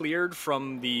mostly cleared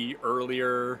from the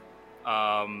earlier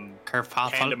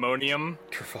Kerfuffle. pandemonium.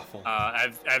 Kerfuffle.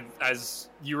 As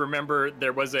you remember,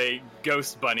 there was a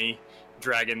ghost bunny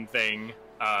dragon thing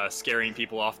scaring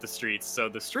people off the streets. So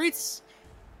the streets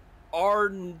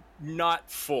are not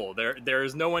full. There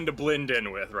is no one to blend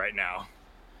in with right now.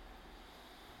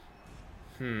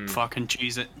 Fucking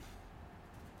cheese it.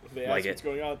 They Like ask it. what's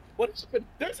going on. What's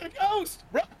There's a ghost.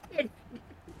 Run!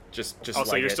 Just Oh, so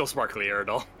like you're it. still sparkly,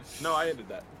 Eridol. No, I ended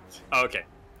that. Oh, okay.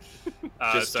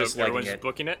 Just so liking everyone's it.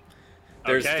 booking it?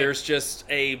 There's Okay. there's just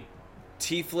a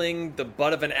tiefling, the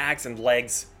butt of an axe, and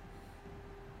legs.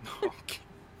 Okay.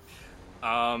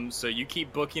 So you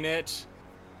keep booking it.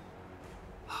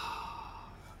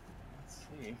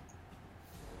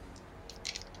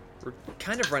 We're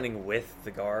kind of running with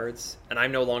the guards, and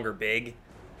I'm no longer big.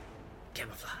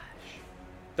 Camouflage.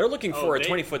 They're looking for a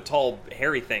 20-foot tall,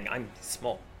 hairy thing. I'm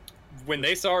small. When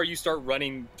they saw you start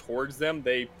running towards them,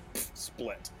 they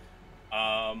split.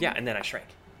 Yeah, and then I shrank.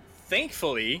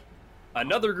 Thankfully,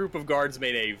 another group of guards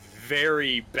made a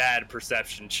very bad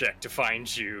perception check to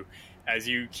find you as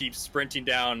you keep sprinting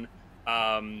down.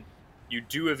 You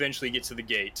do eventually get to the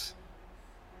gate.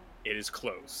 It is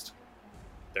closed.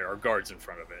 There are guards in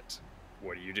front of it.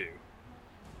 What do you do?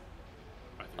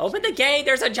 Open the gate!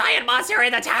 There's a giant monster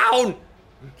in the town!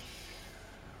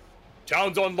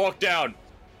 Town's on lockdown.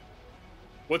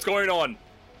 What's going on?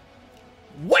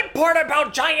 What part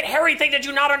about giant hairy thing did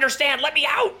you not understand? Let me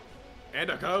out! And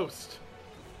a ghost.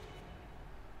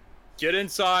 Get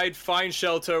inside, find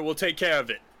shelter, we'll take care of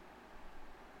it.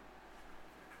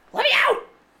 Let me out!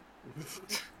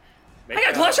 I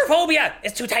got claustrophobia!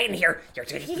 It's too tight in here. You're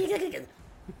too...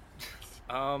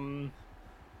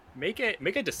 Make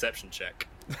a deception check.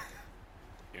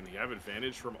 Can he have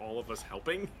advantage from all of us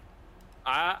helping?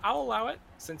 I'll allow it,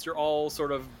 since you're all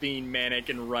sort of being manic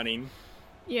and running.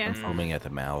 Yeah. Foaming at the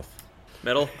mouth.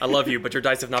 Metal, I love you, but your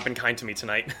dice have not been kind to me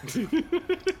tonight.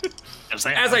 As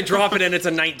I drop it in, it's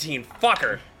a 19.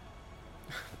 Fucker.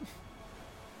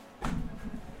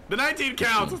 The 19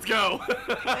 counts. Let's go.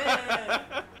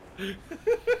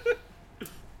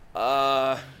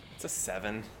 It's a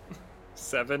 7.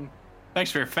 7.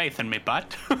 Thanks for your faith in me, bud.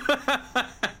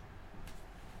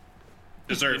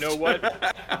 Deserved. You know what?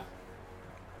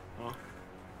 I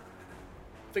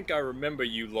think I remember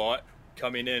you lot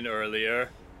coming in earlier.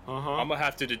 I'm gonna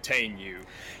have to detain you.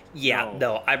 Yeah,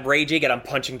 no, I'm raging and I'm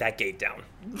punching that gate down.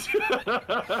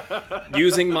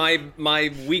 Using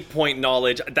my weak point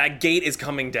knowledge, that gate is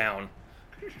coming down.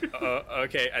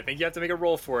 Okay, I think you have to make a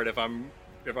roll for it if I'm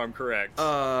correct.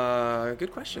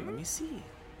 Good question. Let me see.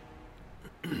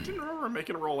 Didn't remember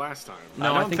making a roll last time.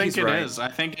 No, I don't think it right. is. I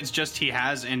think it's just he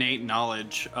has innate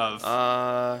knowledge of.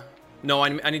 No, I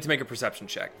need to make a perception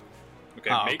check.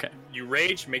 Okay, okay. You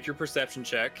rage, make your perception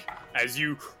check as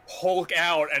you hulk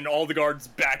out and all the guards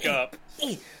back up.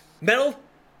 Metal,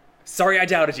 sorry I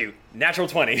doubted you. Natural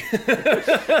 20. You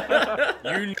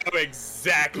know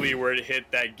exactly where to hit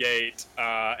that gate,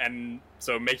 and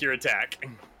so make your attack.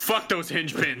 Fuck those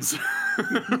hinge pins.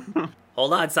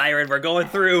 Hold on, Siren, we're going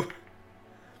through.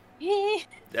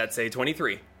 That's a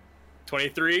 23.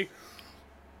 23.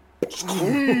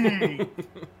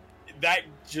 That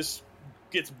just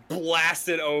gets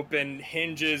blasted open,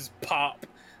 hinges pop.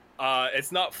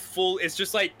 It's not full, it's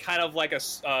just like kind of like a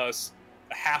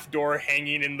half door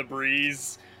hanging in the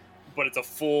breeze, but it's a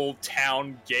full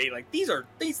town gate. Like these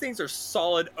things are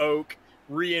solid oak,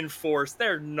 reinforced.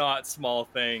 They're not small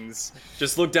things.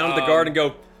 Just look down at the guard and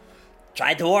go,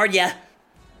 tried to warn ya.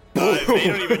 They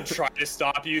don't even try to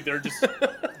stop you. They're just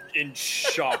in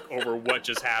shock over what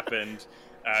just happened.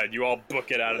 You all book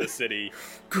it out of the city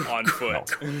on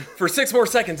foot. For 6 more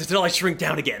seconds until I shrink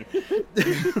down again.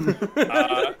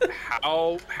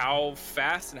 How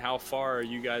fast and how far are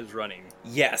you guys running?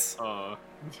 Yes.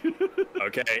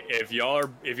 Okay, if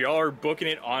y'all are booking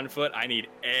it on foot, I need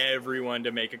everyone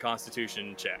to make a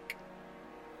Constitution check.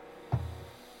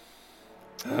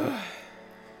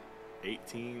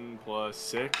 18 plus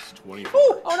 6, 24.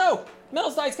 Ooh, oh no!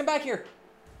 Metal's dice, come back here.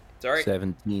 Sorry.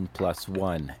 17 plus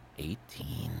 1,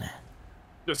 18.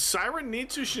 Does Siren need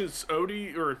to since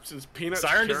Odie or since Peanut?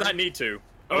 Siren does not need to.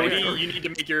 Okay. Odie, you need to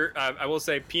make your. I will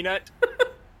say, Peanut,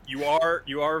 you are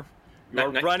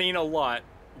running a lot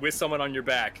with someone on your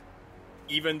back,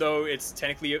 even though it's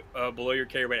technically below your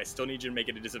carry weight. I still need you to make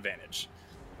it a disadvantage.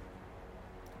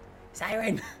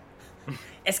 Siren,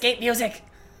 escape music.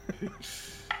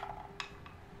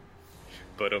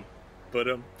 So it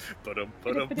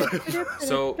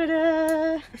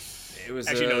was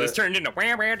actually no. This turned into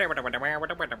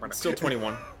still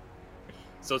 21.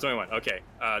 Still 21. Okay,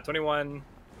 21.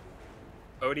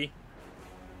 Odie.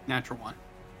 Natural 1.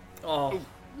 Oh,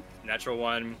 Natural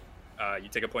 1. You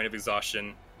take a point of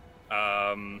exhaustion.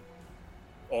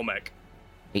 Olmec.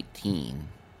 18.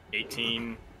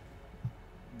 18.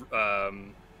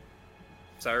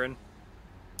 Siren.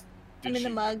 I'm in the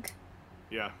mug.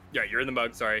 Yeah, Yeah, you're in the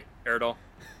mug. Sorry, Eridol.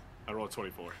 I rolled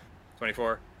 24.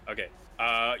 24. Okay.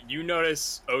 You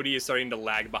notice Odie is starting to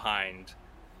lag behind,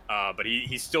 but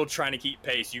he's still trying to keep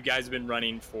pace. You guys have been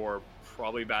running for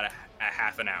probably about a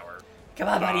half an hour. come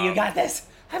on, buddy, you got this.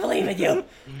 I believe in you.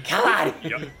 Come on.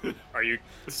 Yep. Are you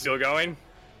still going?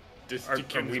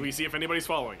 Can we see if anybody's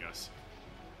following us?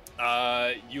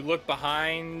 You look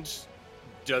behind.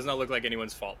 Does not look like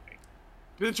anyone's following.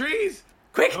 The trees.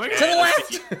 Quick, to the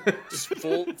left! Just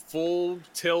full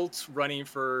tilt, running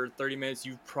for 30 minutes.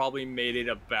 You've probably made it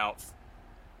about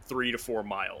 3 to 4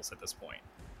 miles at this point.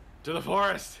 To the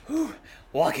forest.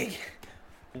 Walking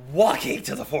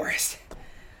to the forest.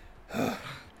 We're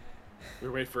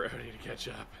waiting for Odie to catch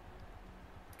up.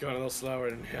 Going a little slower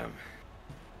than him.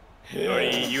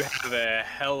 Odie, you have a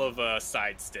hell of a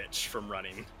side stitch from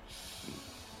running.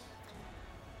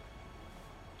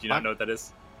 Do you not know what that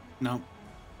is? No.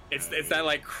 It's that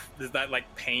like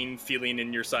pain feeling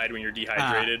in your side when you're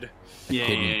dehydrated. Yeah.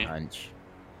 Kidney punch.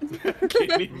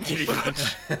 Kidney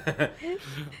punch.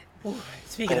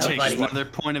 Speaking of, Takes buddy. another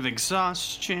point of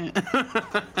exhaustion.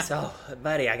 So,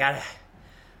 buddy, I gotta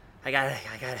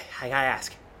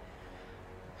ask.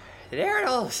 Did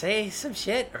Aerodol say some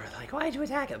shit, or like, why'd you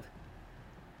attack him?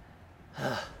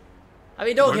 I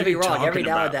mean, don't What get are me you wrong. Every talking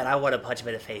now and about? then, I want to punch him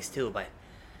in the face too, but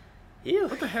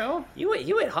What the hell? you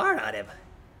went hard on him.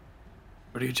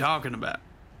 What are you talking about?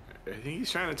 I think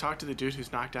he's trying to talk to the dude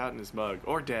who's knocked out in his mug.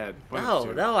 Or dead. One of the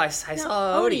two. No, I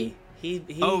saw Odie. He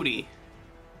Odie.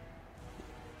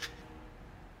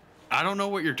 I don't know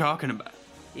what you're talking about.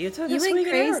 You took You a went swing at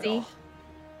crazy. Aerodol.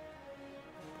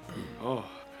 Oh,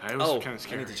 I was kind of I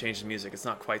scared. need to change the music. It's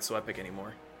not quite so epic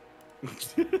anymore.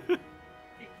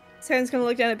 Siren's gonna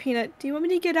look down at Peanut. Do you want me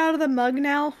to get out of the mug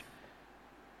now?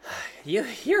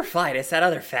 You're fine. It's that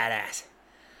other fat ass.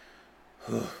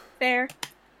 Fair.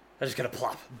 I'm just gonna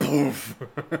plop. Boof.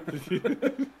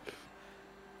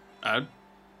 I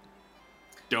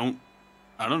don't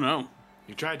know.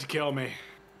 You tried to kill me.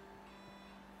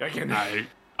 I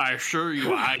assure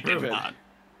you I did Prove it. not.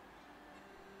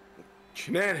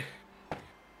 Shenanigans.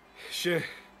 Shoo.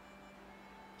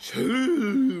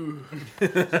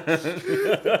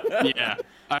 Yeah,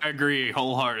 I agree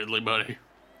wholeheartedly, buddy.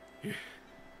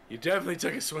 You definitely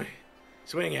took a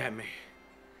swing at me.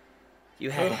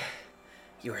 You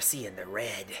were seeing the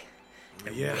red.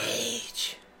 The Yeah.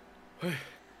 rage.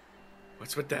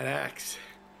 What's with that axe?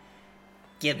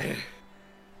 Gib.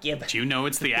 Do you know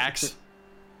it's the axe?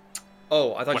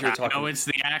 Oh, I thought Would you were I talking. know it's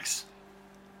the axe?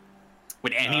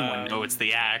 Would anyone know it's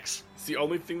the axe? It's the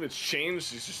only thing that's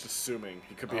changed. He's just assuming.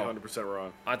 He could be 100%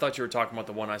 wrong. I thought you were talking about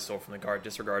the one I stole from the guard.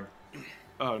 Disregard.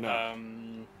 Oh,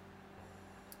 no.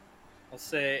 I'll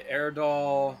say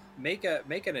Aerodol, make a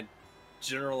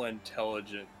general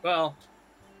intelligence. Well,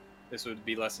 this would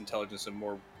be less intelligence and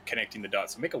more connecting the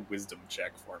dots. So make a wisdom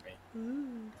check for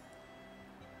me.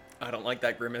 I don't like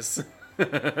that grimace.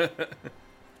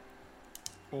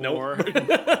 Or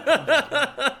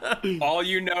All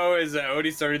you know is that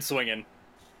Odie started swinging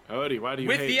Odie, why do you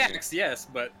with hate the me? axe. Yes,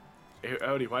 but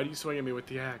Odie, why do you swing at me with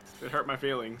the axe? It hurt my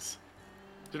feelings.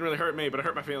 Didn't really hurt me, but it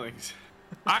hurt my feelings.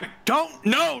 I don't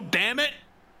know, damn it!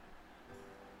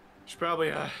 Should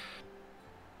probably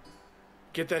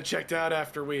get that checked out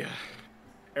after we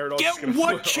Aerodol's Get just gonna what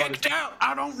flip on checked his- out?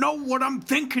 I don't know what I'm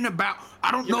thinking about.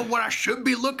 I don't know what I should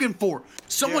be looking for.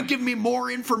 Someone Yeah. give me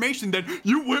more information than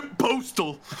you went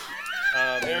postal.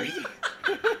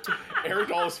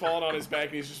 Aerodol is falling on his back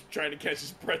and he's just trying to catch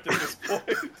his breath at this point.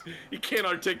 He can't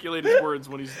articulate his words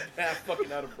when he's half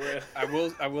fucking out of breath. I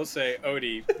will say,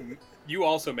 Odie, you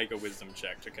also make a wisdom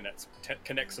check to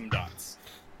connect some dots.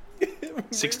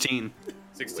 16.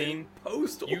 16.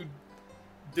 Postal. You're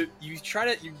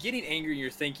getting angry and you're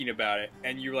thinking about it,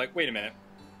 and you're like, wait a minute.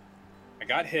 I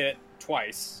got hit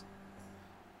twice,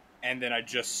 and then I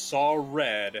just saw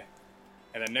red,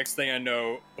 and the next thing I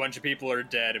know, a bunch of people are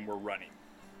dead and we're running.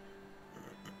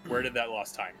 Where did that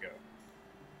lost time go?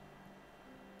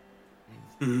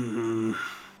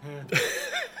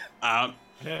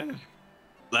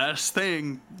 Last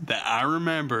thing that I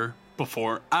remember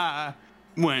before I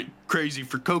went crazy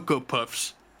for Cocoa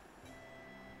Puffs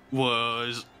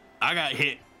was I got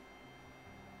hit.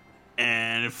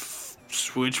 And if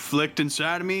switch flicked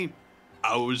inside of me,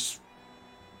 I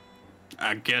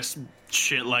guess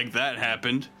shit like that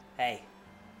happened. Hey,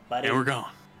 buddy. And we're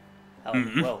gone. Oh,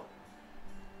 whoa.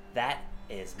 That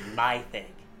is my thing.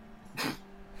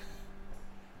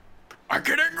 I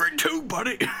get angry too,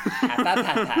 buddy. Half, half,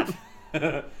 half,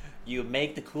 half. You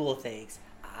make the cool things.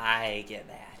 I get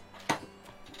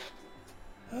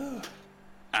mad.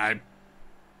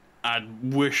 I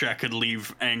wish I could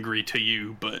leave angry to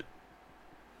you, but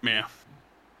yeah.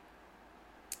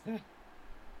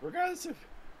 Regardless of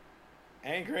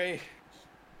angry.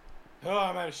 Oh,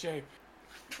 I'm out of shape.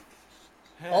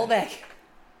 Olbeck.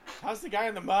 How's the guy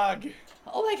in the mug?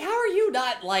 Olbeck, how are you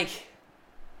not, like...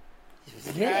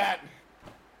 Cat.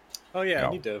 Oh yeah, No.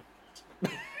 I need to.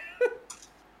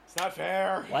 It's not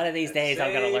fair. One of these days,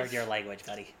 I'm gonna Save. learn your language,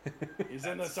 buddy. He's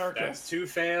in the That's circus. 2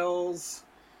 fails,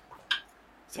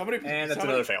 Somebody. and that's somebody-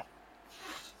 another fail.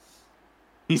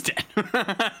 He's dead.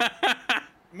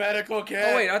 Medical kit.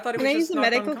 Oh wait, I thought he Can was I use just a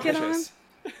knocked medical kit on him? unconscious.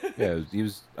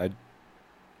 Yeah,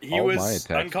 He all my was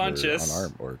attacks unconscious. were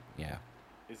unarmed, or yeah.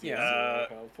 Is he Yeah.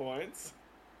 0 health points?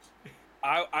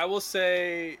 I will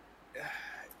say,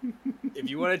 if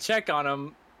you want to check on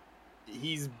him,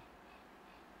 he's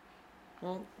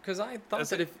Well, because I thought That's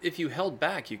that if you held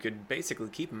back, you could basically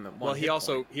keep him at one. well. He hit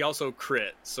also point. he also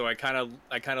crit, so I kind of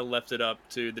left it up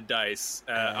to the dice.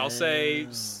 I'll say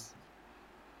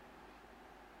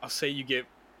you get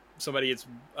somebody. It's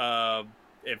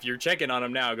if you're checking on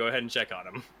him now, go ahead and check on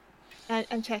him.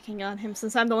 I'm checking on him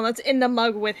since I'm the one that's in the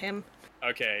mug with him.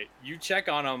 Okay, you check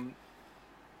on him.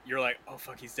 You're like, oh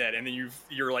fuck, he's dead, and then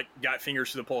you're like got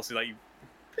fingers to the pulse. You're like, you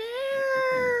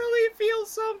barely feel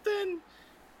something.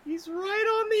 He's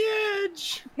right on the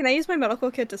edge. Can I use my medical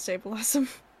kit to stabilize him?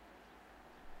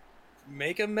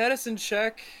 Make a medicine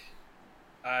check.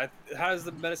 How does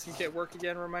the medicine kit work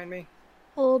again? Remind me,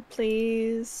 Hold,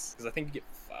 please. because I think you get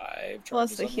 5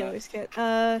 Plus charges the on that. healer's kit.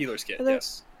 Healer's kit, Leather-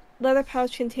 yes. Leather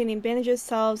pouch containing bandages,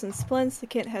 salves, and splints. The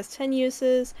kit has 10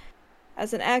 uses.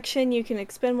 As an action, you can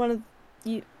expend one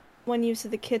use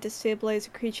of the kit to stabilize a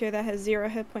creature that has 0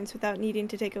 hit points without needing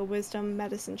to take a wisdom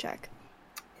medicine check.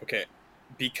 Okay,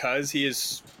 because he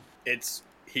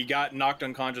got knocked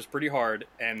unconscious pretty hard,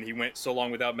 and he went so long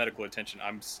without medical attention.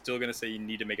 I'm still gonna say you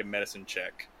need to make a medicine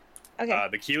check. Okay.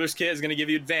 The healer's kit is gonna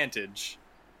give you advantage.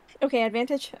 Okay,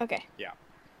 advantage? Okay. Yeah.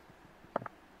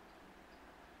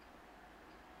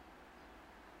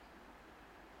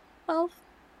 Well,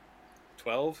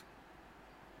 12.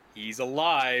 He's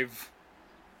alive.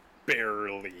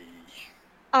 Barely.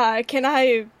 can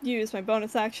I use my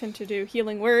bonus action to do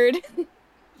healing word?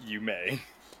 You may.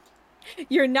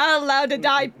 You're not allowed to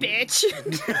die, bitch!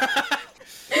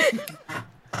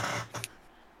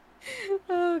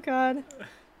 Oh god.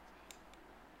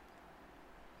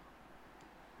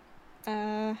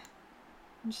 I'm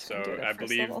just gonna do it So at I first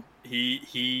believe level.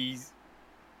 he's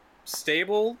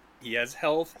stable. He has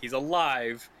health. He's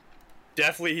alive.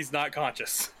 Definitely, he's not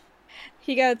conscious.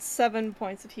 He got 7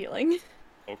 points of healing.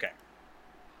 Okay.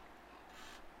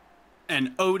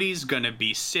 And Odie's gonna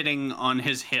be sitting on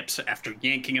his hips after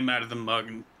yanking him out of the mug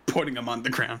and putting him on the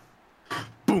ground.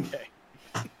 Boom.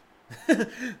 Okay.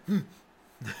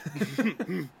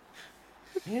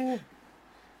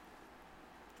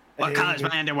 What color's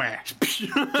my underwear?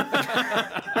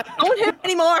 Don't hit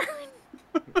anymore!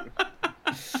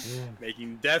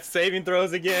 Making death saving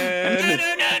throws again.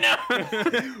 No.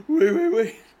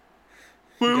 Wait.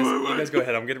 You guys go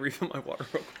ahead. I'm gonna refill my water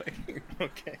real quick.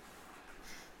 Okay.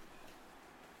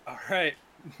 All right.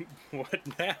 What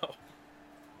now?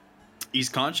 He's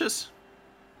conscious?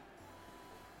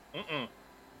 Mm-mm.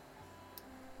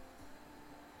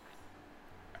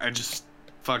 I just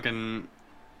fucking...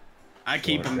 I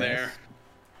keep Short him rest. there.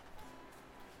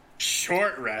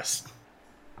 Short rest.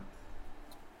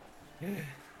 You guys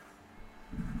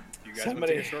want to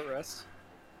Somebody- take a short rest?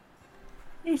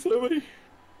 Somebody.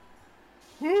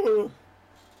 Woo.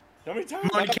 How many times?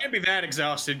 Come on, you can't be that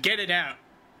exhausted. Get it out.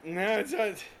 No, it's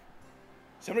not.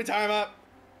 Somebody time up.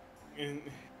 And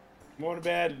I'm going to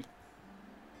bed.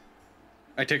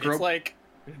 I take It's rope. like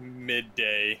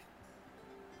midday.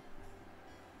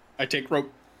 I take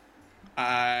rope.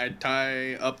 I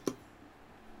tie up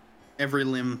every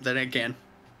limb that I can.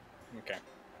 Okay.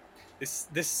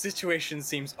 This situation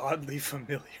seems oddly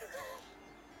familiar.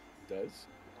 Does?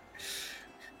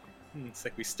 It's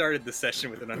like we started the session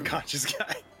with an unconscious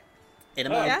guy. In a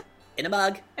mug. Yeah? In a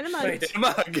mug. And a mug. Wait. In a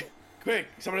mug. Quick,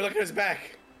 somebody look at his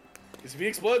back. Because if he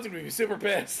explodes, I'm going to be super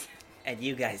pissed. And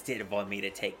you guys didn't want me to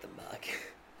take the mug.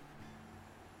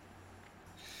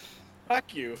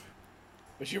 Fuck you.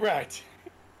 But you're right.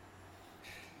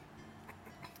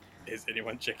 Is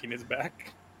anyone checking his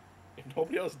back? If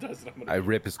nobody else does it, I'm going to... I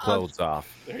rip his clothes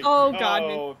off. Oh, God.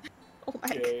 Oh, Oh my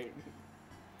god. okay.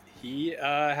 He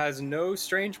has no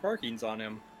strange markings on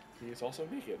him. He is also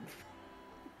naked.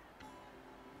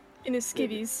 In his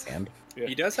skivvies. And Yeah.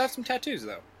 He does have some tattoos,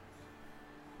 though.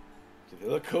 So they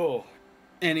look cool.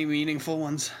 Any meaningful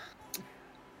ones?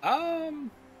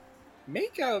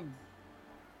 Make a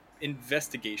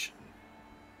investigation.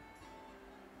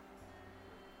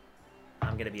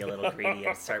 I'm gonna be a little greedy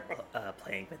and start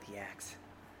playing with the axe.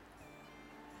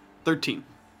 13.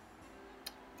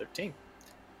 13.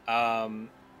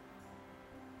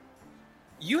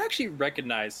 You actually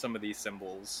recognize some of these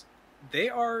symbols. They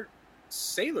are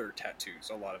sailor tattoos,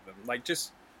 a lot of them. Like,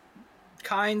 just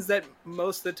kinds that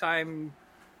most of the time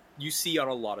you see on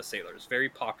a lot of sailors. Very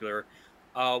popular.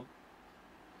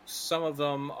 Some of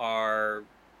them are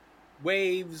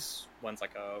waves. One's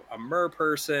like a mer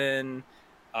person.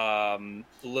 a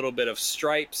little bit of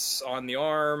stripes on the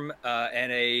arm,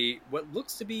 and what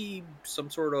looks to be some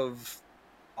sort of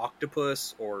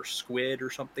octopus or squid or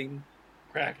something.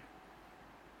 Crack.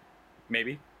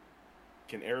 Maybe.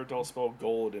 Can Aerodol spell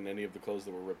gold in any of the clothes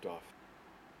that were ripped off?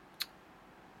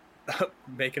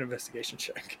 Make an investigation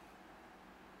check.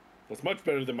 That's much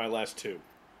better than my last two.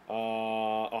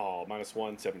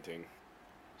 -1, 17.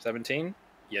 17?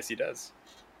 Yes, he does.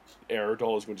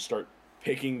 Aerodol is going to start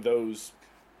picking those,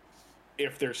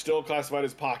 if they're still classified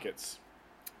as pockets.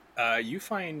 You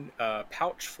find a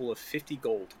pouch full of 50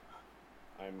 gold.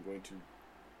 I'm going to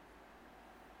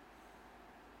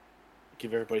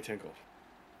give everybody 10 gold.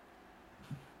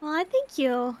 Well, I thank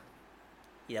you.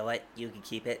 You know what? You can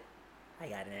keep it. I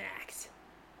got an axe.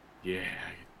 Yeah.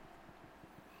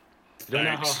 I don't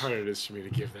know how hard it is for me to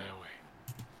give that away.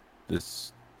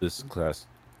 This class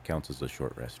counts as a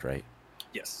short rest, right?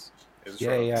 Yes.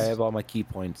 Yay, I have all my key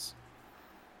points.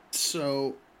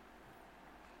 So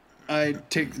I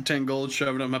take the 10 gold,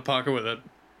 shove it in my pocket with a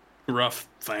rough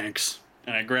thanks,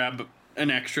 and I grab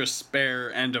an extra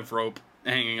spare end of rope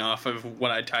hanging off of what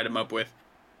I tied him up with.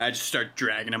 I just start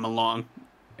dragging him along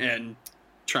and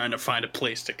trying to find a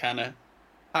place to kind of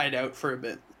hide out for a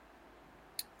bit.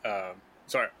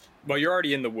 Sorry. Well, you're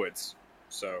already in the woods,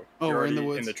 so you're we're already in the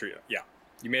woods? in the tree. Yeah,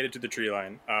 you made it to the tree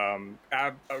line.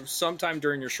 Sometime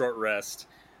during your short rest,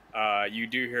 you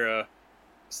do hear a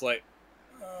slight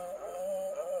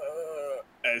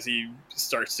as he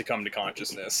starts to come to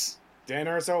consciousness.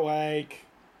 Dinner's awake.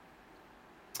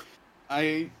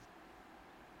 I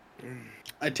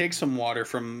take some water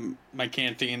from my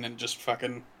canteen and just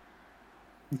fucking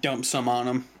dump some on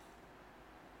him.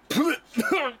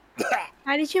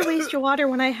 Why did you waste your water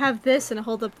when I have this and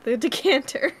hold up the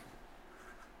decanter?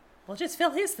 Well, just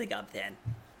fill his thing up then.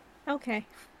 Okay.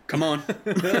 Come on.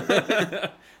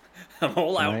 I'm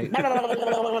all out. Right.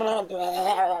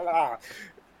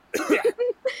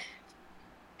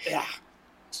 Yeah.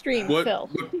 Stream What? fill.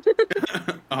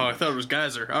 Oh, I thought it was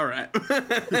geyser. All right.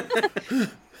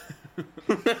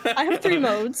 I have 3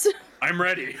 modes. I'm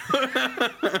ready.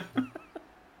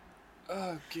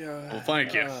 Oh god. Well,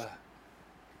 thank you.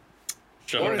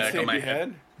 Shove it back on my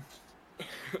head.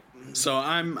 So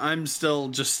I'm still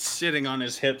just sitting on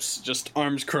his hips, just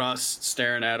arms crossed,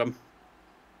 staring at him.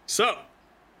 So,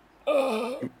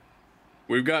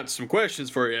 we've got some questions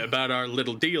for you about our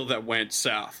little deal that went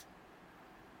south.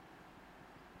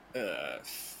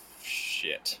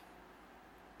 Shit.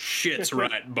 Shit's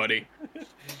right, buddy.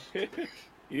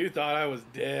 You thought I was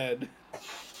dead.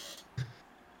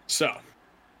 So,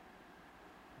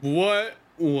 what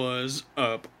was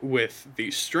up with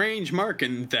the strange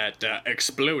marking that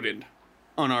exploded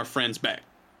on our friend's back?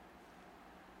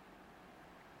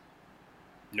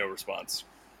 No response.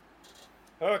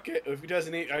 Okay, if he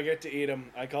doesn't eat, I get to eat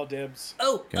him. I call dibs.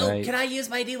 Can I use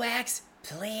my new axe?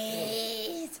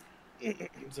 Please?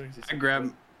 I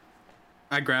grab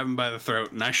him by the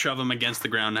throat and I shove him against the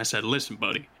ground and I said, "Listen,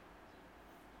 buddy,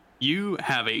 you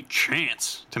have a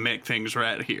chance to make things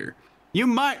right here. You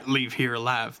might leave here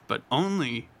alive, but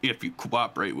only if you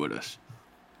cooperate with us."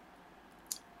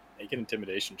 Make an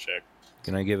intimidation check.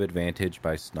 Can I give advantage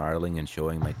by snarling and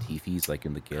showing my teethies like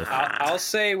in the GIF? I'll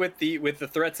say with the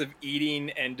threats of eating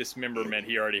and dismemberment,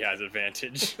 he already has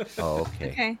advantage. Oh,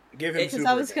 okay. Okay. Give him Because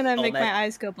I was gonna make Meg. my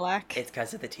eyes go black. It's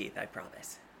because of the teeth, I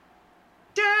promise.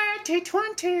 Dirty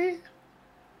 20.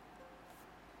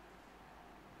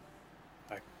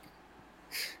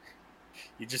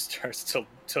 He just starts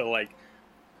to like,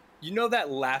 you know that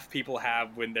laugh people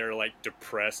have when they're like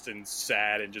depressed and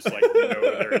sad and just like know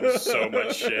they're in so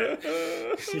much shit.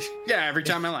 Yeah, every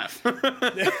time I laugh.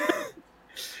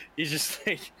 He's just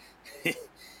like,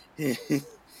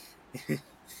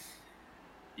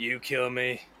 you kill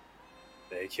me,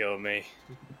 they kill me.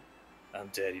 I'm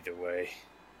dead either way.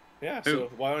 Yeah, so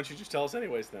why don't you just tell us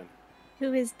anyways then?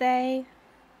 Who is they?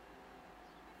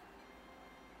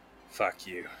 Fuck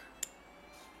you.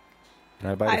 Can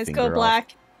I bite a Eyes finger go off?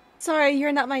 black. Sorry,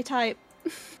 you're not my type.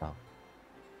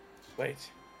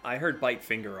 Wait. I heard bite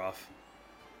finger off.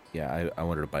 Yeah, I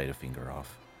wanted to bite a finger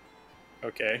off.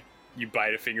 Okay, you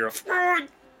bite a finger off.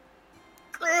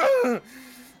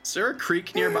 Is there a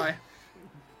creek nearby?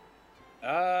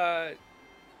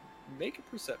 Make a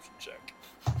perception check.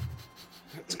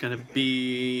 It's gonna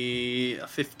be a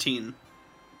 15.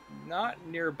 Not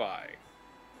nearby.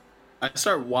 I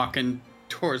start walking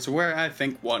towards where I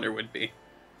think water would be.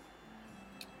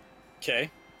 Okay.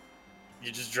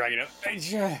 You just drag it up.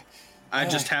 I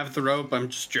just have the rope, I'm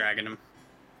just dragging him.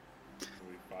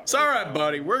 It's alright,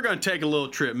 buddy. We're gonna take a little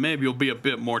trip. Maybe you'll be a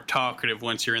bit more talkative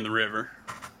once you're in the river.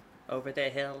 Over the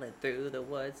hill and through the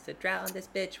woods to drown this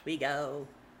bitch we go.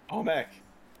 Olmec,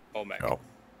 Oh,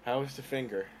 how's the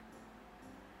finger?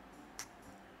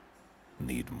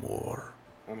 need more.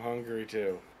 I'm hungry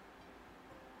too.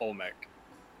 Olmec,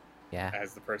 Yeah.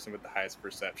 as the person with the highest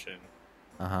perception,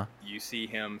 Uh-huh. you see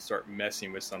him start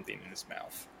messing with something in his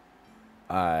mouth.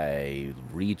 I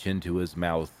reach into his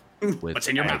mouth with What's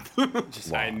in your mouth?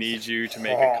 I need you to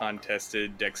make a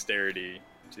contested dexterity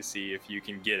to see if you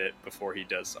can get it before he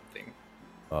does something.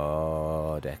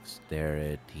 Oh,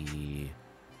 dexterity.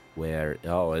 Where?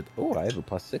 Oh, I have a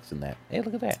 +6 in that. Hey,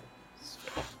 look at that.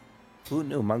 Who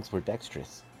knew monks were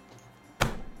dexterous?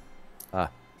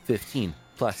 15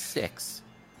 plus 6.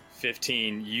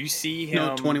 15. You see him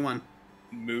No, 21.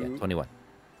 move. Yeah, 21.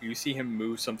 You see him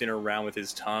move something around with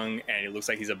his tongue, and it looks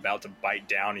like he's about to bite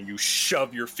down, and you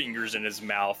shove your fingers in his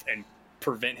mouth and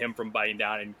prevent him from biting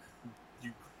down, and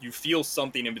you feel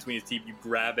something in between his teeth. You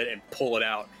grab it and pull it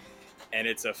out, and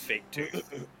it's a fake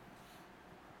tooth.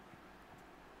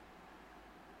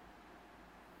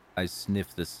 I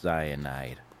sniff the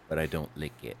cyanide, but I don't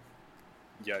lick it.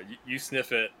 Yeah, you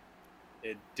sniff it.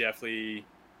 It definitely...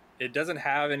 It doesn't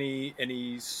have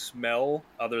any smell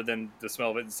other than the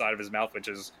smell of it inside of his mouth, which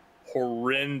is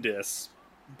horrendous,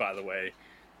 by the way.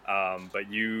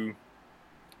 But you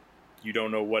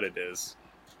don't know what it is.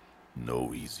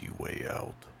 No easy way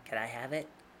out. Can I have it?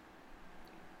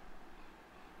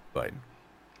 Fine.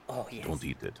 Oh, yes. Don't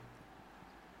eat it.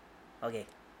 Okay.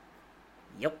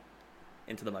 Yep.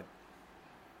 Into the mug.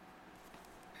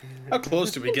 How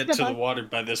close do we get to the water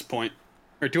by this point?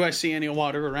 Or do I see any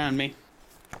water around me?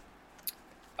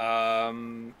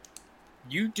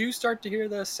 You do start to hear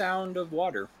the sound of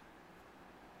water.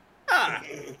 Ah!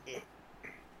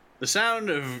 The sound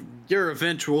of your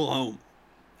eventual home.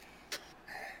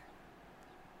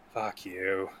 Fuck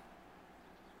you.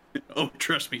 Oh,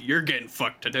 trust me, you're getting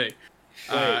fucked today.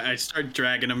 I start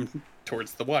dragging him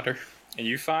towards the water. And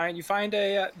you find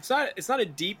a it's not a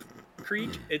deep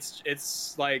creek. It's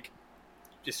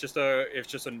just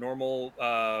a normal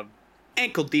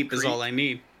Ankle deep is Creek. all I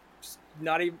need.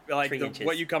 not even like 3 inches.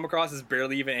 what you come across is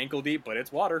barely even ankle deep, but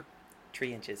it's water.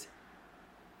 3 inches.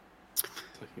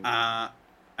 I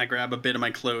grab a bit of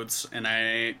my clothes and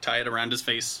I tie it around his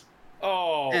face.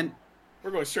 Oh, And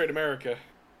we're going straight America.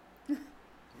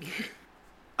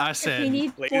 I If we said,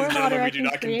 need Ladies more and water, gentlemen, I we do can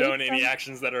not create condone any some.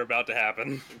 actions that are about to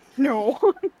happen. No.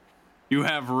 you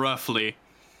have roughly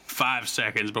 5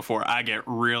 seconds before I get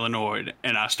real annoyed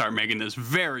and I start making this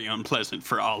very unpleasant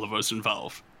for all of us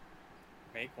involved.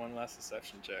 Make one last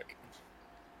deception check.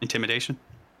 Intimidation?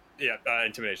 Yeah,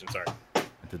 intimidation. Sorry.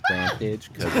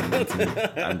 Advantage because I'm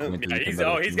going to.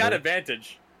 Yeah, he's got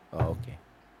advantage. Oh, okay.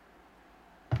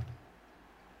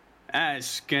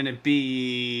 That's gonna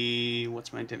be...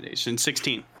 What's my intimidation?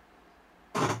 16.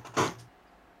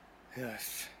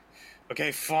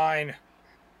 Okay, fine.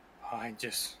 I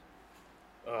just.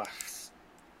 What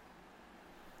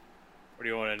do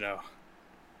you want to know?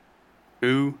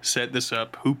 Who set this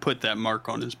up? Who put that mark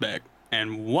on his back?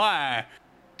 And why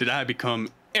did I become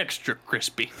extra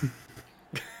crispy?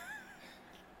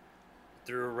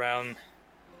 Threw around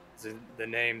the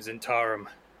name Zentarum.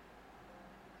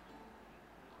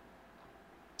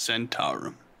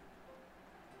 Centaurum.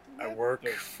 I work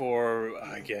for,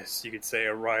 I guess you could say,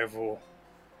 a rival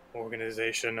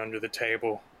organization under the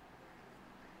table.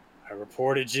 I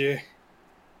reported you.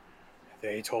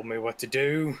 They told me what to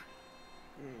do.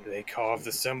 They carved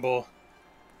the symbol.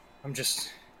 I'm just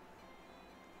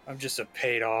a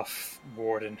paid-off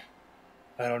warden.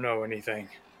 I don't know anything.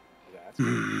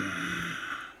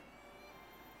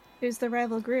 Who's the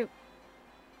rival group?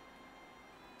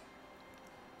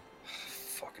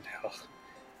 Fucking hell.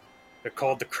 They're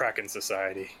called the Kraken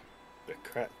Society. The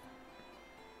crap.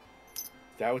 Is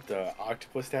that what the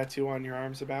octopus tattoo on your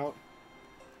arm's about?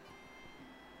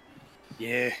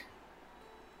 Yeah.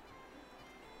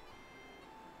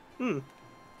 Do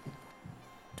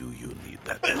you need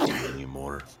that tattoo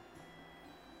anymore?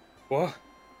 What?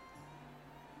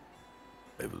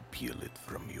 I will peel it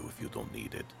from you if you don't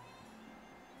need it.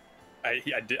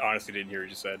 Honestly didn't hear what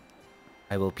you said.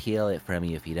 I will peel it from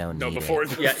you if you don't No, need before,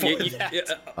 it. Yeah, before yeah, that. yeah,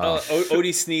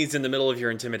 Odie sneezed in the middle of your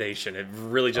intimidation. It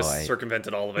really just I-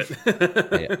 circumvented all of it.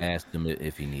 I asked him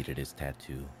if he needed his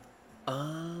tattoo.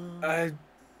 I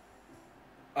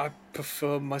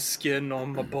prefer my skin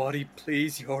on my body,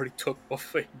 please. You already took my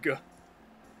finger.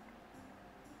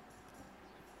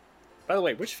 By the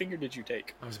way, which finger did you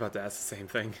take? I was about to ask the same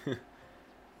thing.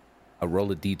 I'll roll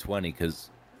a d20 because...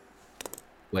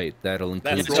 Wait, that'll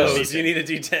include... That's Roll toes. You need a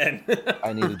D10.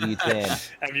 I need a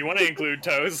d10. If you want to include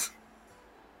toes.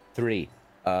 3.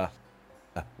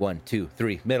 1, 2,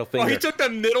 3, middle Oh, finger. he took the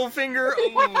middle finger.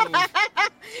 Oh.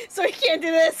 So he can't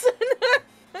do this.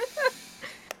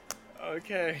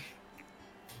 Okay.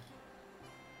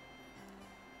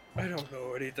 I don't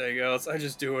know anything else. I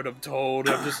just do what I'm told.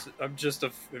 I'm just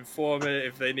a informant.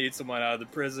 If they need someone out of the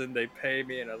prison, they pay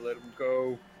me and I let them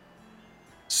go.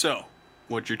 So,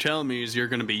 what you're telling me is you're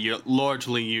going to be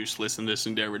largely useless in this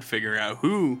endeavor to figure out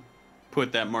who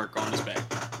put that mark on his back.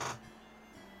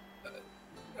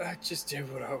 I just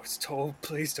did what I was told.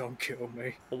 Please don't kill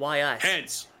me. Well, why us?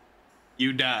 Heads,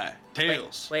 you die.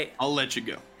 Tails, Wait. I'll let you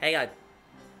go. Hang on.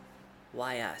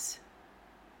 Why us?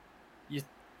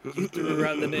 You threw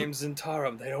around the name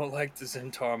Zentarum. They don't like the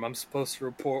Zentarum. I'm supposed to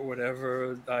report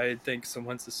whatever I think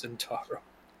someone's a Zentarum.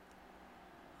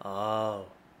 Oh.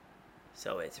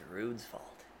 So it's Rude's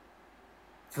fault.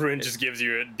 Vryn just gives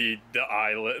you the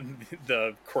eyelid,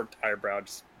 the corked eyebrow.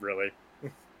 Just really.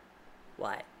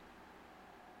 What?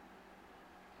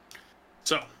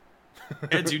 So,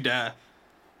 heads, you die.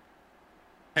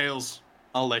 Tails,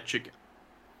 I'll let you go.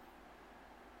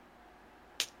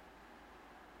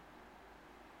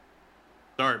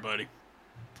 Sorry, buddy.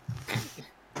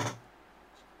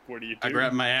 What do you do? I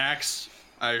grab my axe.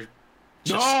 I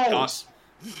just No! toss.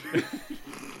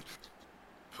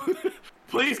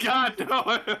 Please, God, no!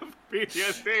 I have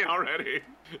PTSD already.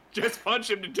 Just punch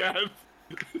him to death.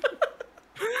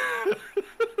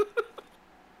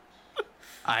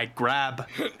 I grab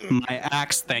my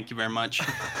axe. Thank you very much.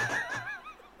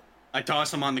 I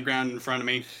toss him on the ground in front of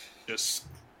me. Just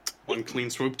one clean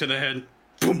swoop to the head.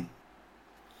 Boom.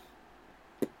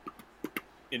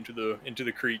 into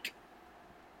the creek.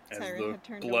 As Siren the had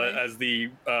turned blood, away. as the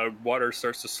water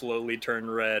starts to slowly turn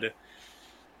red.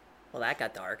 Well, that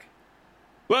got dark.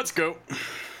 Let's go.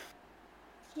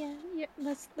 Yeah,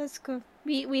 let's go.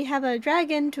 We have a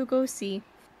dragon to go see.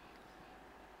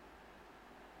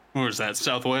 Where's that?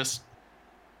 Southwest?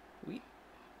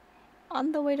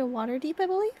 On the way to Waterdeep, I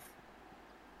believe.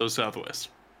 So southwest.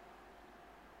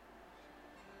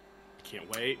 Can't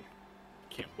wait.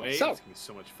 Can't wait. So- It's gonna be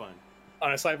so much fun.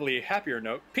 On a slightly happier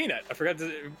note, Peanut, I forgot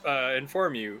to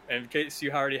inform you, in case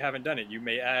you already haven't done it, you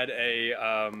may add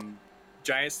a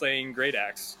giant slaying great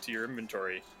axe to your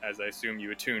inventory, as I assume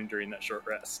you attuned during that short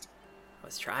rest. I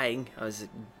was trying. I was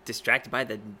distracted by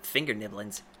the finger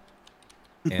nibblings.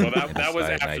 And- Well, and that was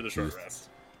cyanide after the short tooth.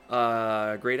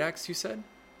 rest. Great axe, you said?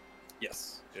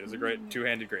 Yes, it is a great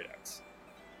two-handed great axe.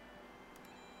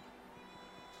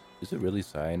 Is it really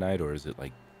cyanide, or is it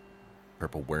like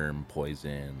purple worm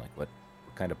poison? Like what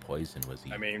kind of poison was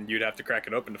he? I mean, you'd have to crack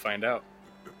it open to find out.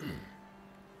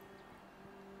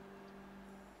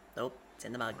 Nope, it's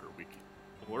in the mug.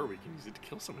 Or we can use it to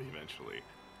kill somebody eventually.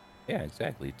 Yeah,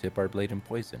 exactly. Tip our blade in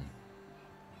poison.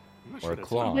 I'm not Or sure a that's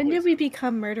claw. not When did poison. we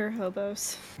become murder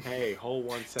hobos? Hey, hold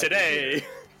 1 second. Today!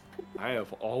 I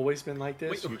have always been like this.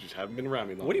 Wait, you just haven't been around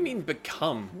me long. What do you mean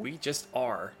become? We just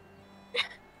are.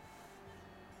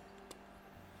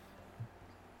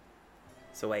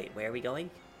 So wait, where are we going?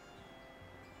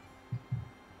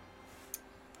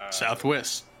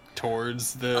 Southwest.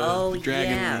 Towards the Oh,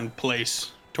 dragon yeah.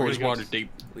 place. Towards We're gonna Waterdeep.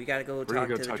 We gotta go We're talk gonna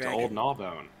go to the talk to dragon. old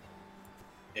Gnawbone.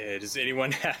 Does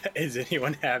anyone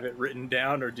have it written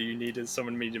down, or do you need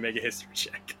someone need to make a history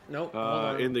check? Nope. hold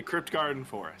on. In the Crypt Garden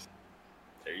Forest.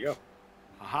 There you go.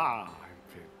 Aha!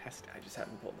 Fantastic. I just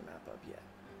haven't pulled the map up yet.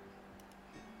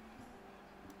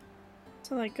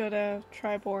 So like go to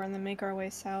Tribor and then make our way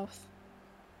south.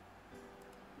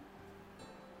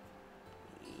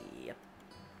 Yep.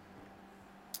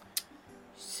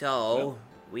 So,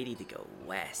 we need to go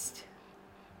west.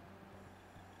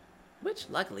 Which,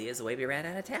 luckily, is the way we ran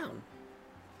out of town.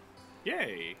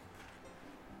 Yay!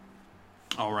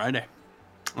 Alrighty.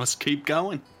 Let's keep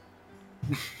going.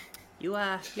 You,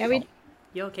 Yeah, we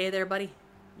you okay there, buddy?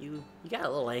 You got a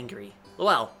little angry.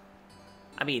 Well,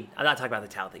 I mean, I'm not talking about the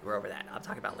town thing. We're over that. I'm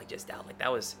talking about, like, just now. Like,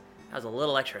 that was a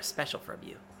little extra special from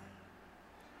you.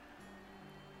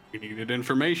 We needed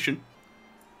information.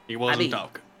 He wasn't mean-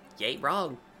 talking. You ain't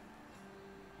wrong.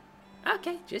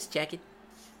 Okay, just checking.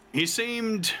 He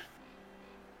seemed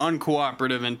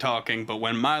uncooperative in talking, but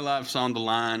when my life's on the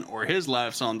line or his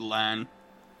life's on the line,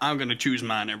 I'm gonna choose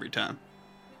mine every time.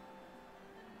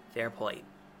 Fair point.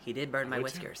 He did burn my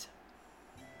would too. whiskers.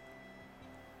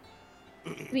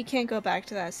 we can't go back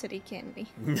to that city, can we?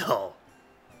 No,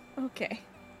 Okay.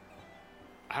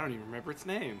 I don't even remember its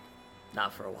name.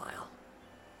 not for a while.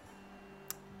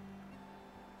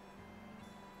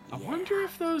 I wonder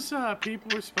if those people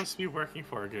we're supposed to be working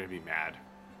for are gonna be mad.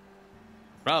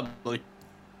 Probably.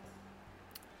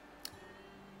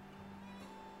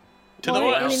 To More the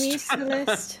west. enemies to the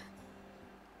list.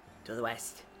 To the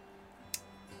west.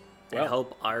 and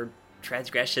hope our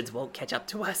transgressions won't catch up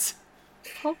to us.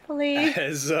 Hopefully.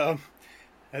 As the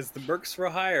Mercs for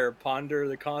Hire ponder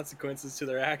the consequences to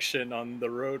their action on the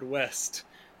road west.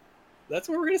 That's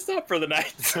where we're going to stop for the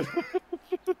night.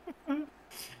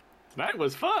 Tonight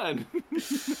was fun.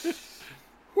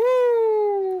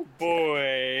 Woo,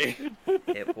 boy.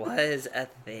 It was a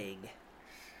thing.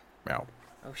 Wow.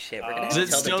 Oh shit, we're gonna have Is to it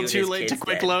tell still the too late to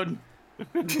quick load?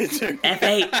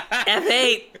 F8!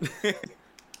 F8!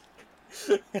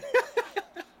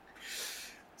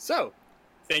 So,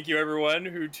 thank you everyone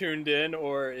who tuned in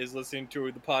or is listening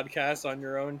to the podcast on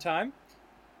your own time.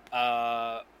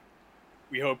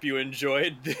 We hope you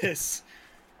enjoyed this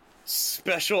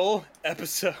special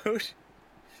episode.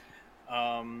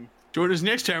 Join us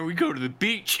next time we go to the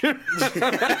beach.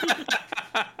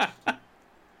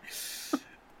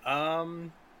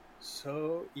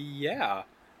 So yeah.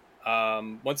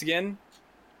 Once again,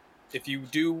 if you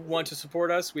do want to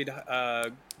support us, we'd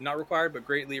not required, but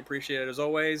greatly appreciate it as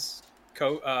always.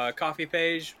 Coffee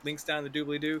page, links down in the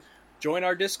doobly-doo. Join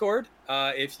our Discord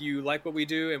if you like what we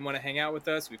do and want to hang out with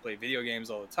us. We play video games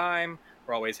all the time.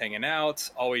 We're always hanging out,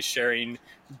 always sharing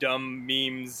dumb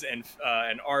memes and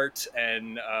art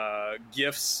and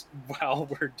GIFs while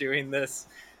we're doing this.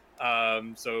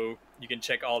 So you can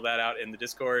check all that out in the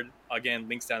Discord. Again,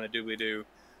 links down in the doobly-doo.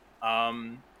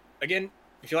 Again,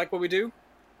 if you like what we do,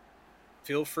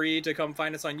 feel free to come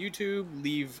find us on YouTube.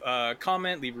 Leave a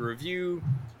comment, leave a review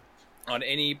on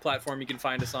any platform you can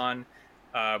find us on.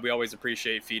 We always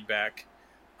appreciate feedback.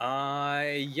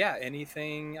 Yeah,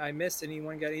 anything I missed?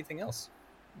 Anyone got anything else?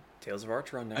 Tales of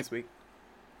Archeron next week.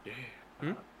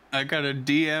 Yeah. I got a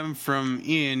DM from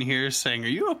Ian here saying, "Are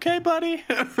you okay, buddy?"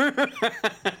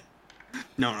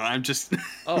 No, I'm just.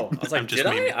 Oh, I was like, did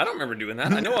I? I don't remember doing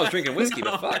that. I know I was drinking whiskey,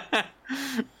 but fuck. I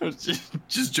was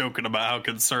just joking about how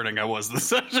concerning I was this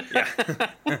session.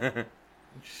 Yeah.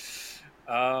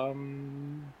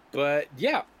 But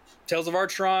yeah, Tales of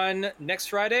Archeron next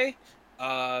Friday.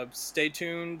 Stay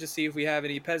tuned to see if we have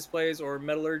any Pez plays or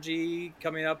Metallurgy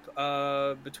coming up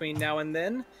between now and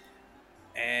then.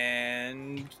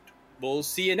 And we'll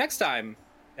see you next time.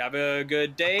 Have a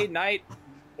good day, night,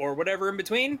 or whatever in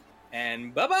between.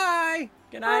 And bye-bye!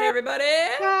 Good night, everybody!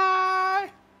 Bye!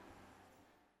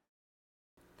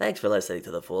 Thanks for listening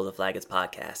to the Fools of Flagons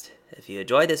podcast. If you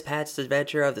enjoyed this patched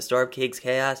adventure of the Storm King's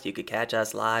Chaos, you can catch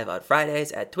us live on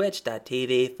Fridays at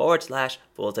twitch.tv/Fools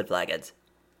and Flagons.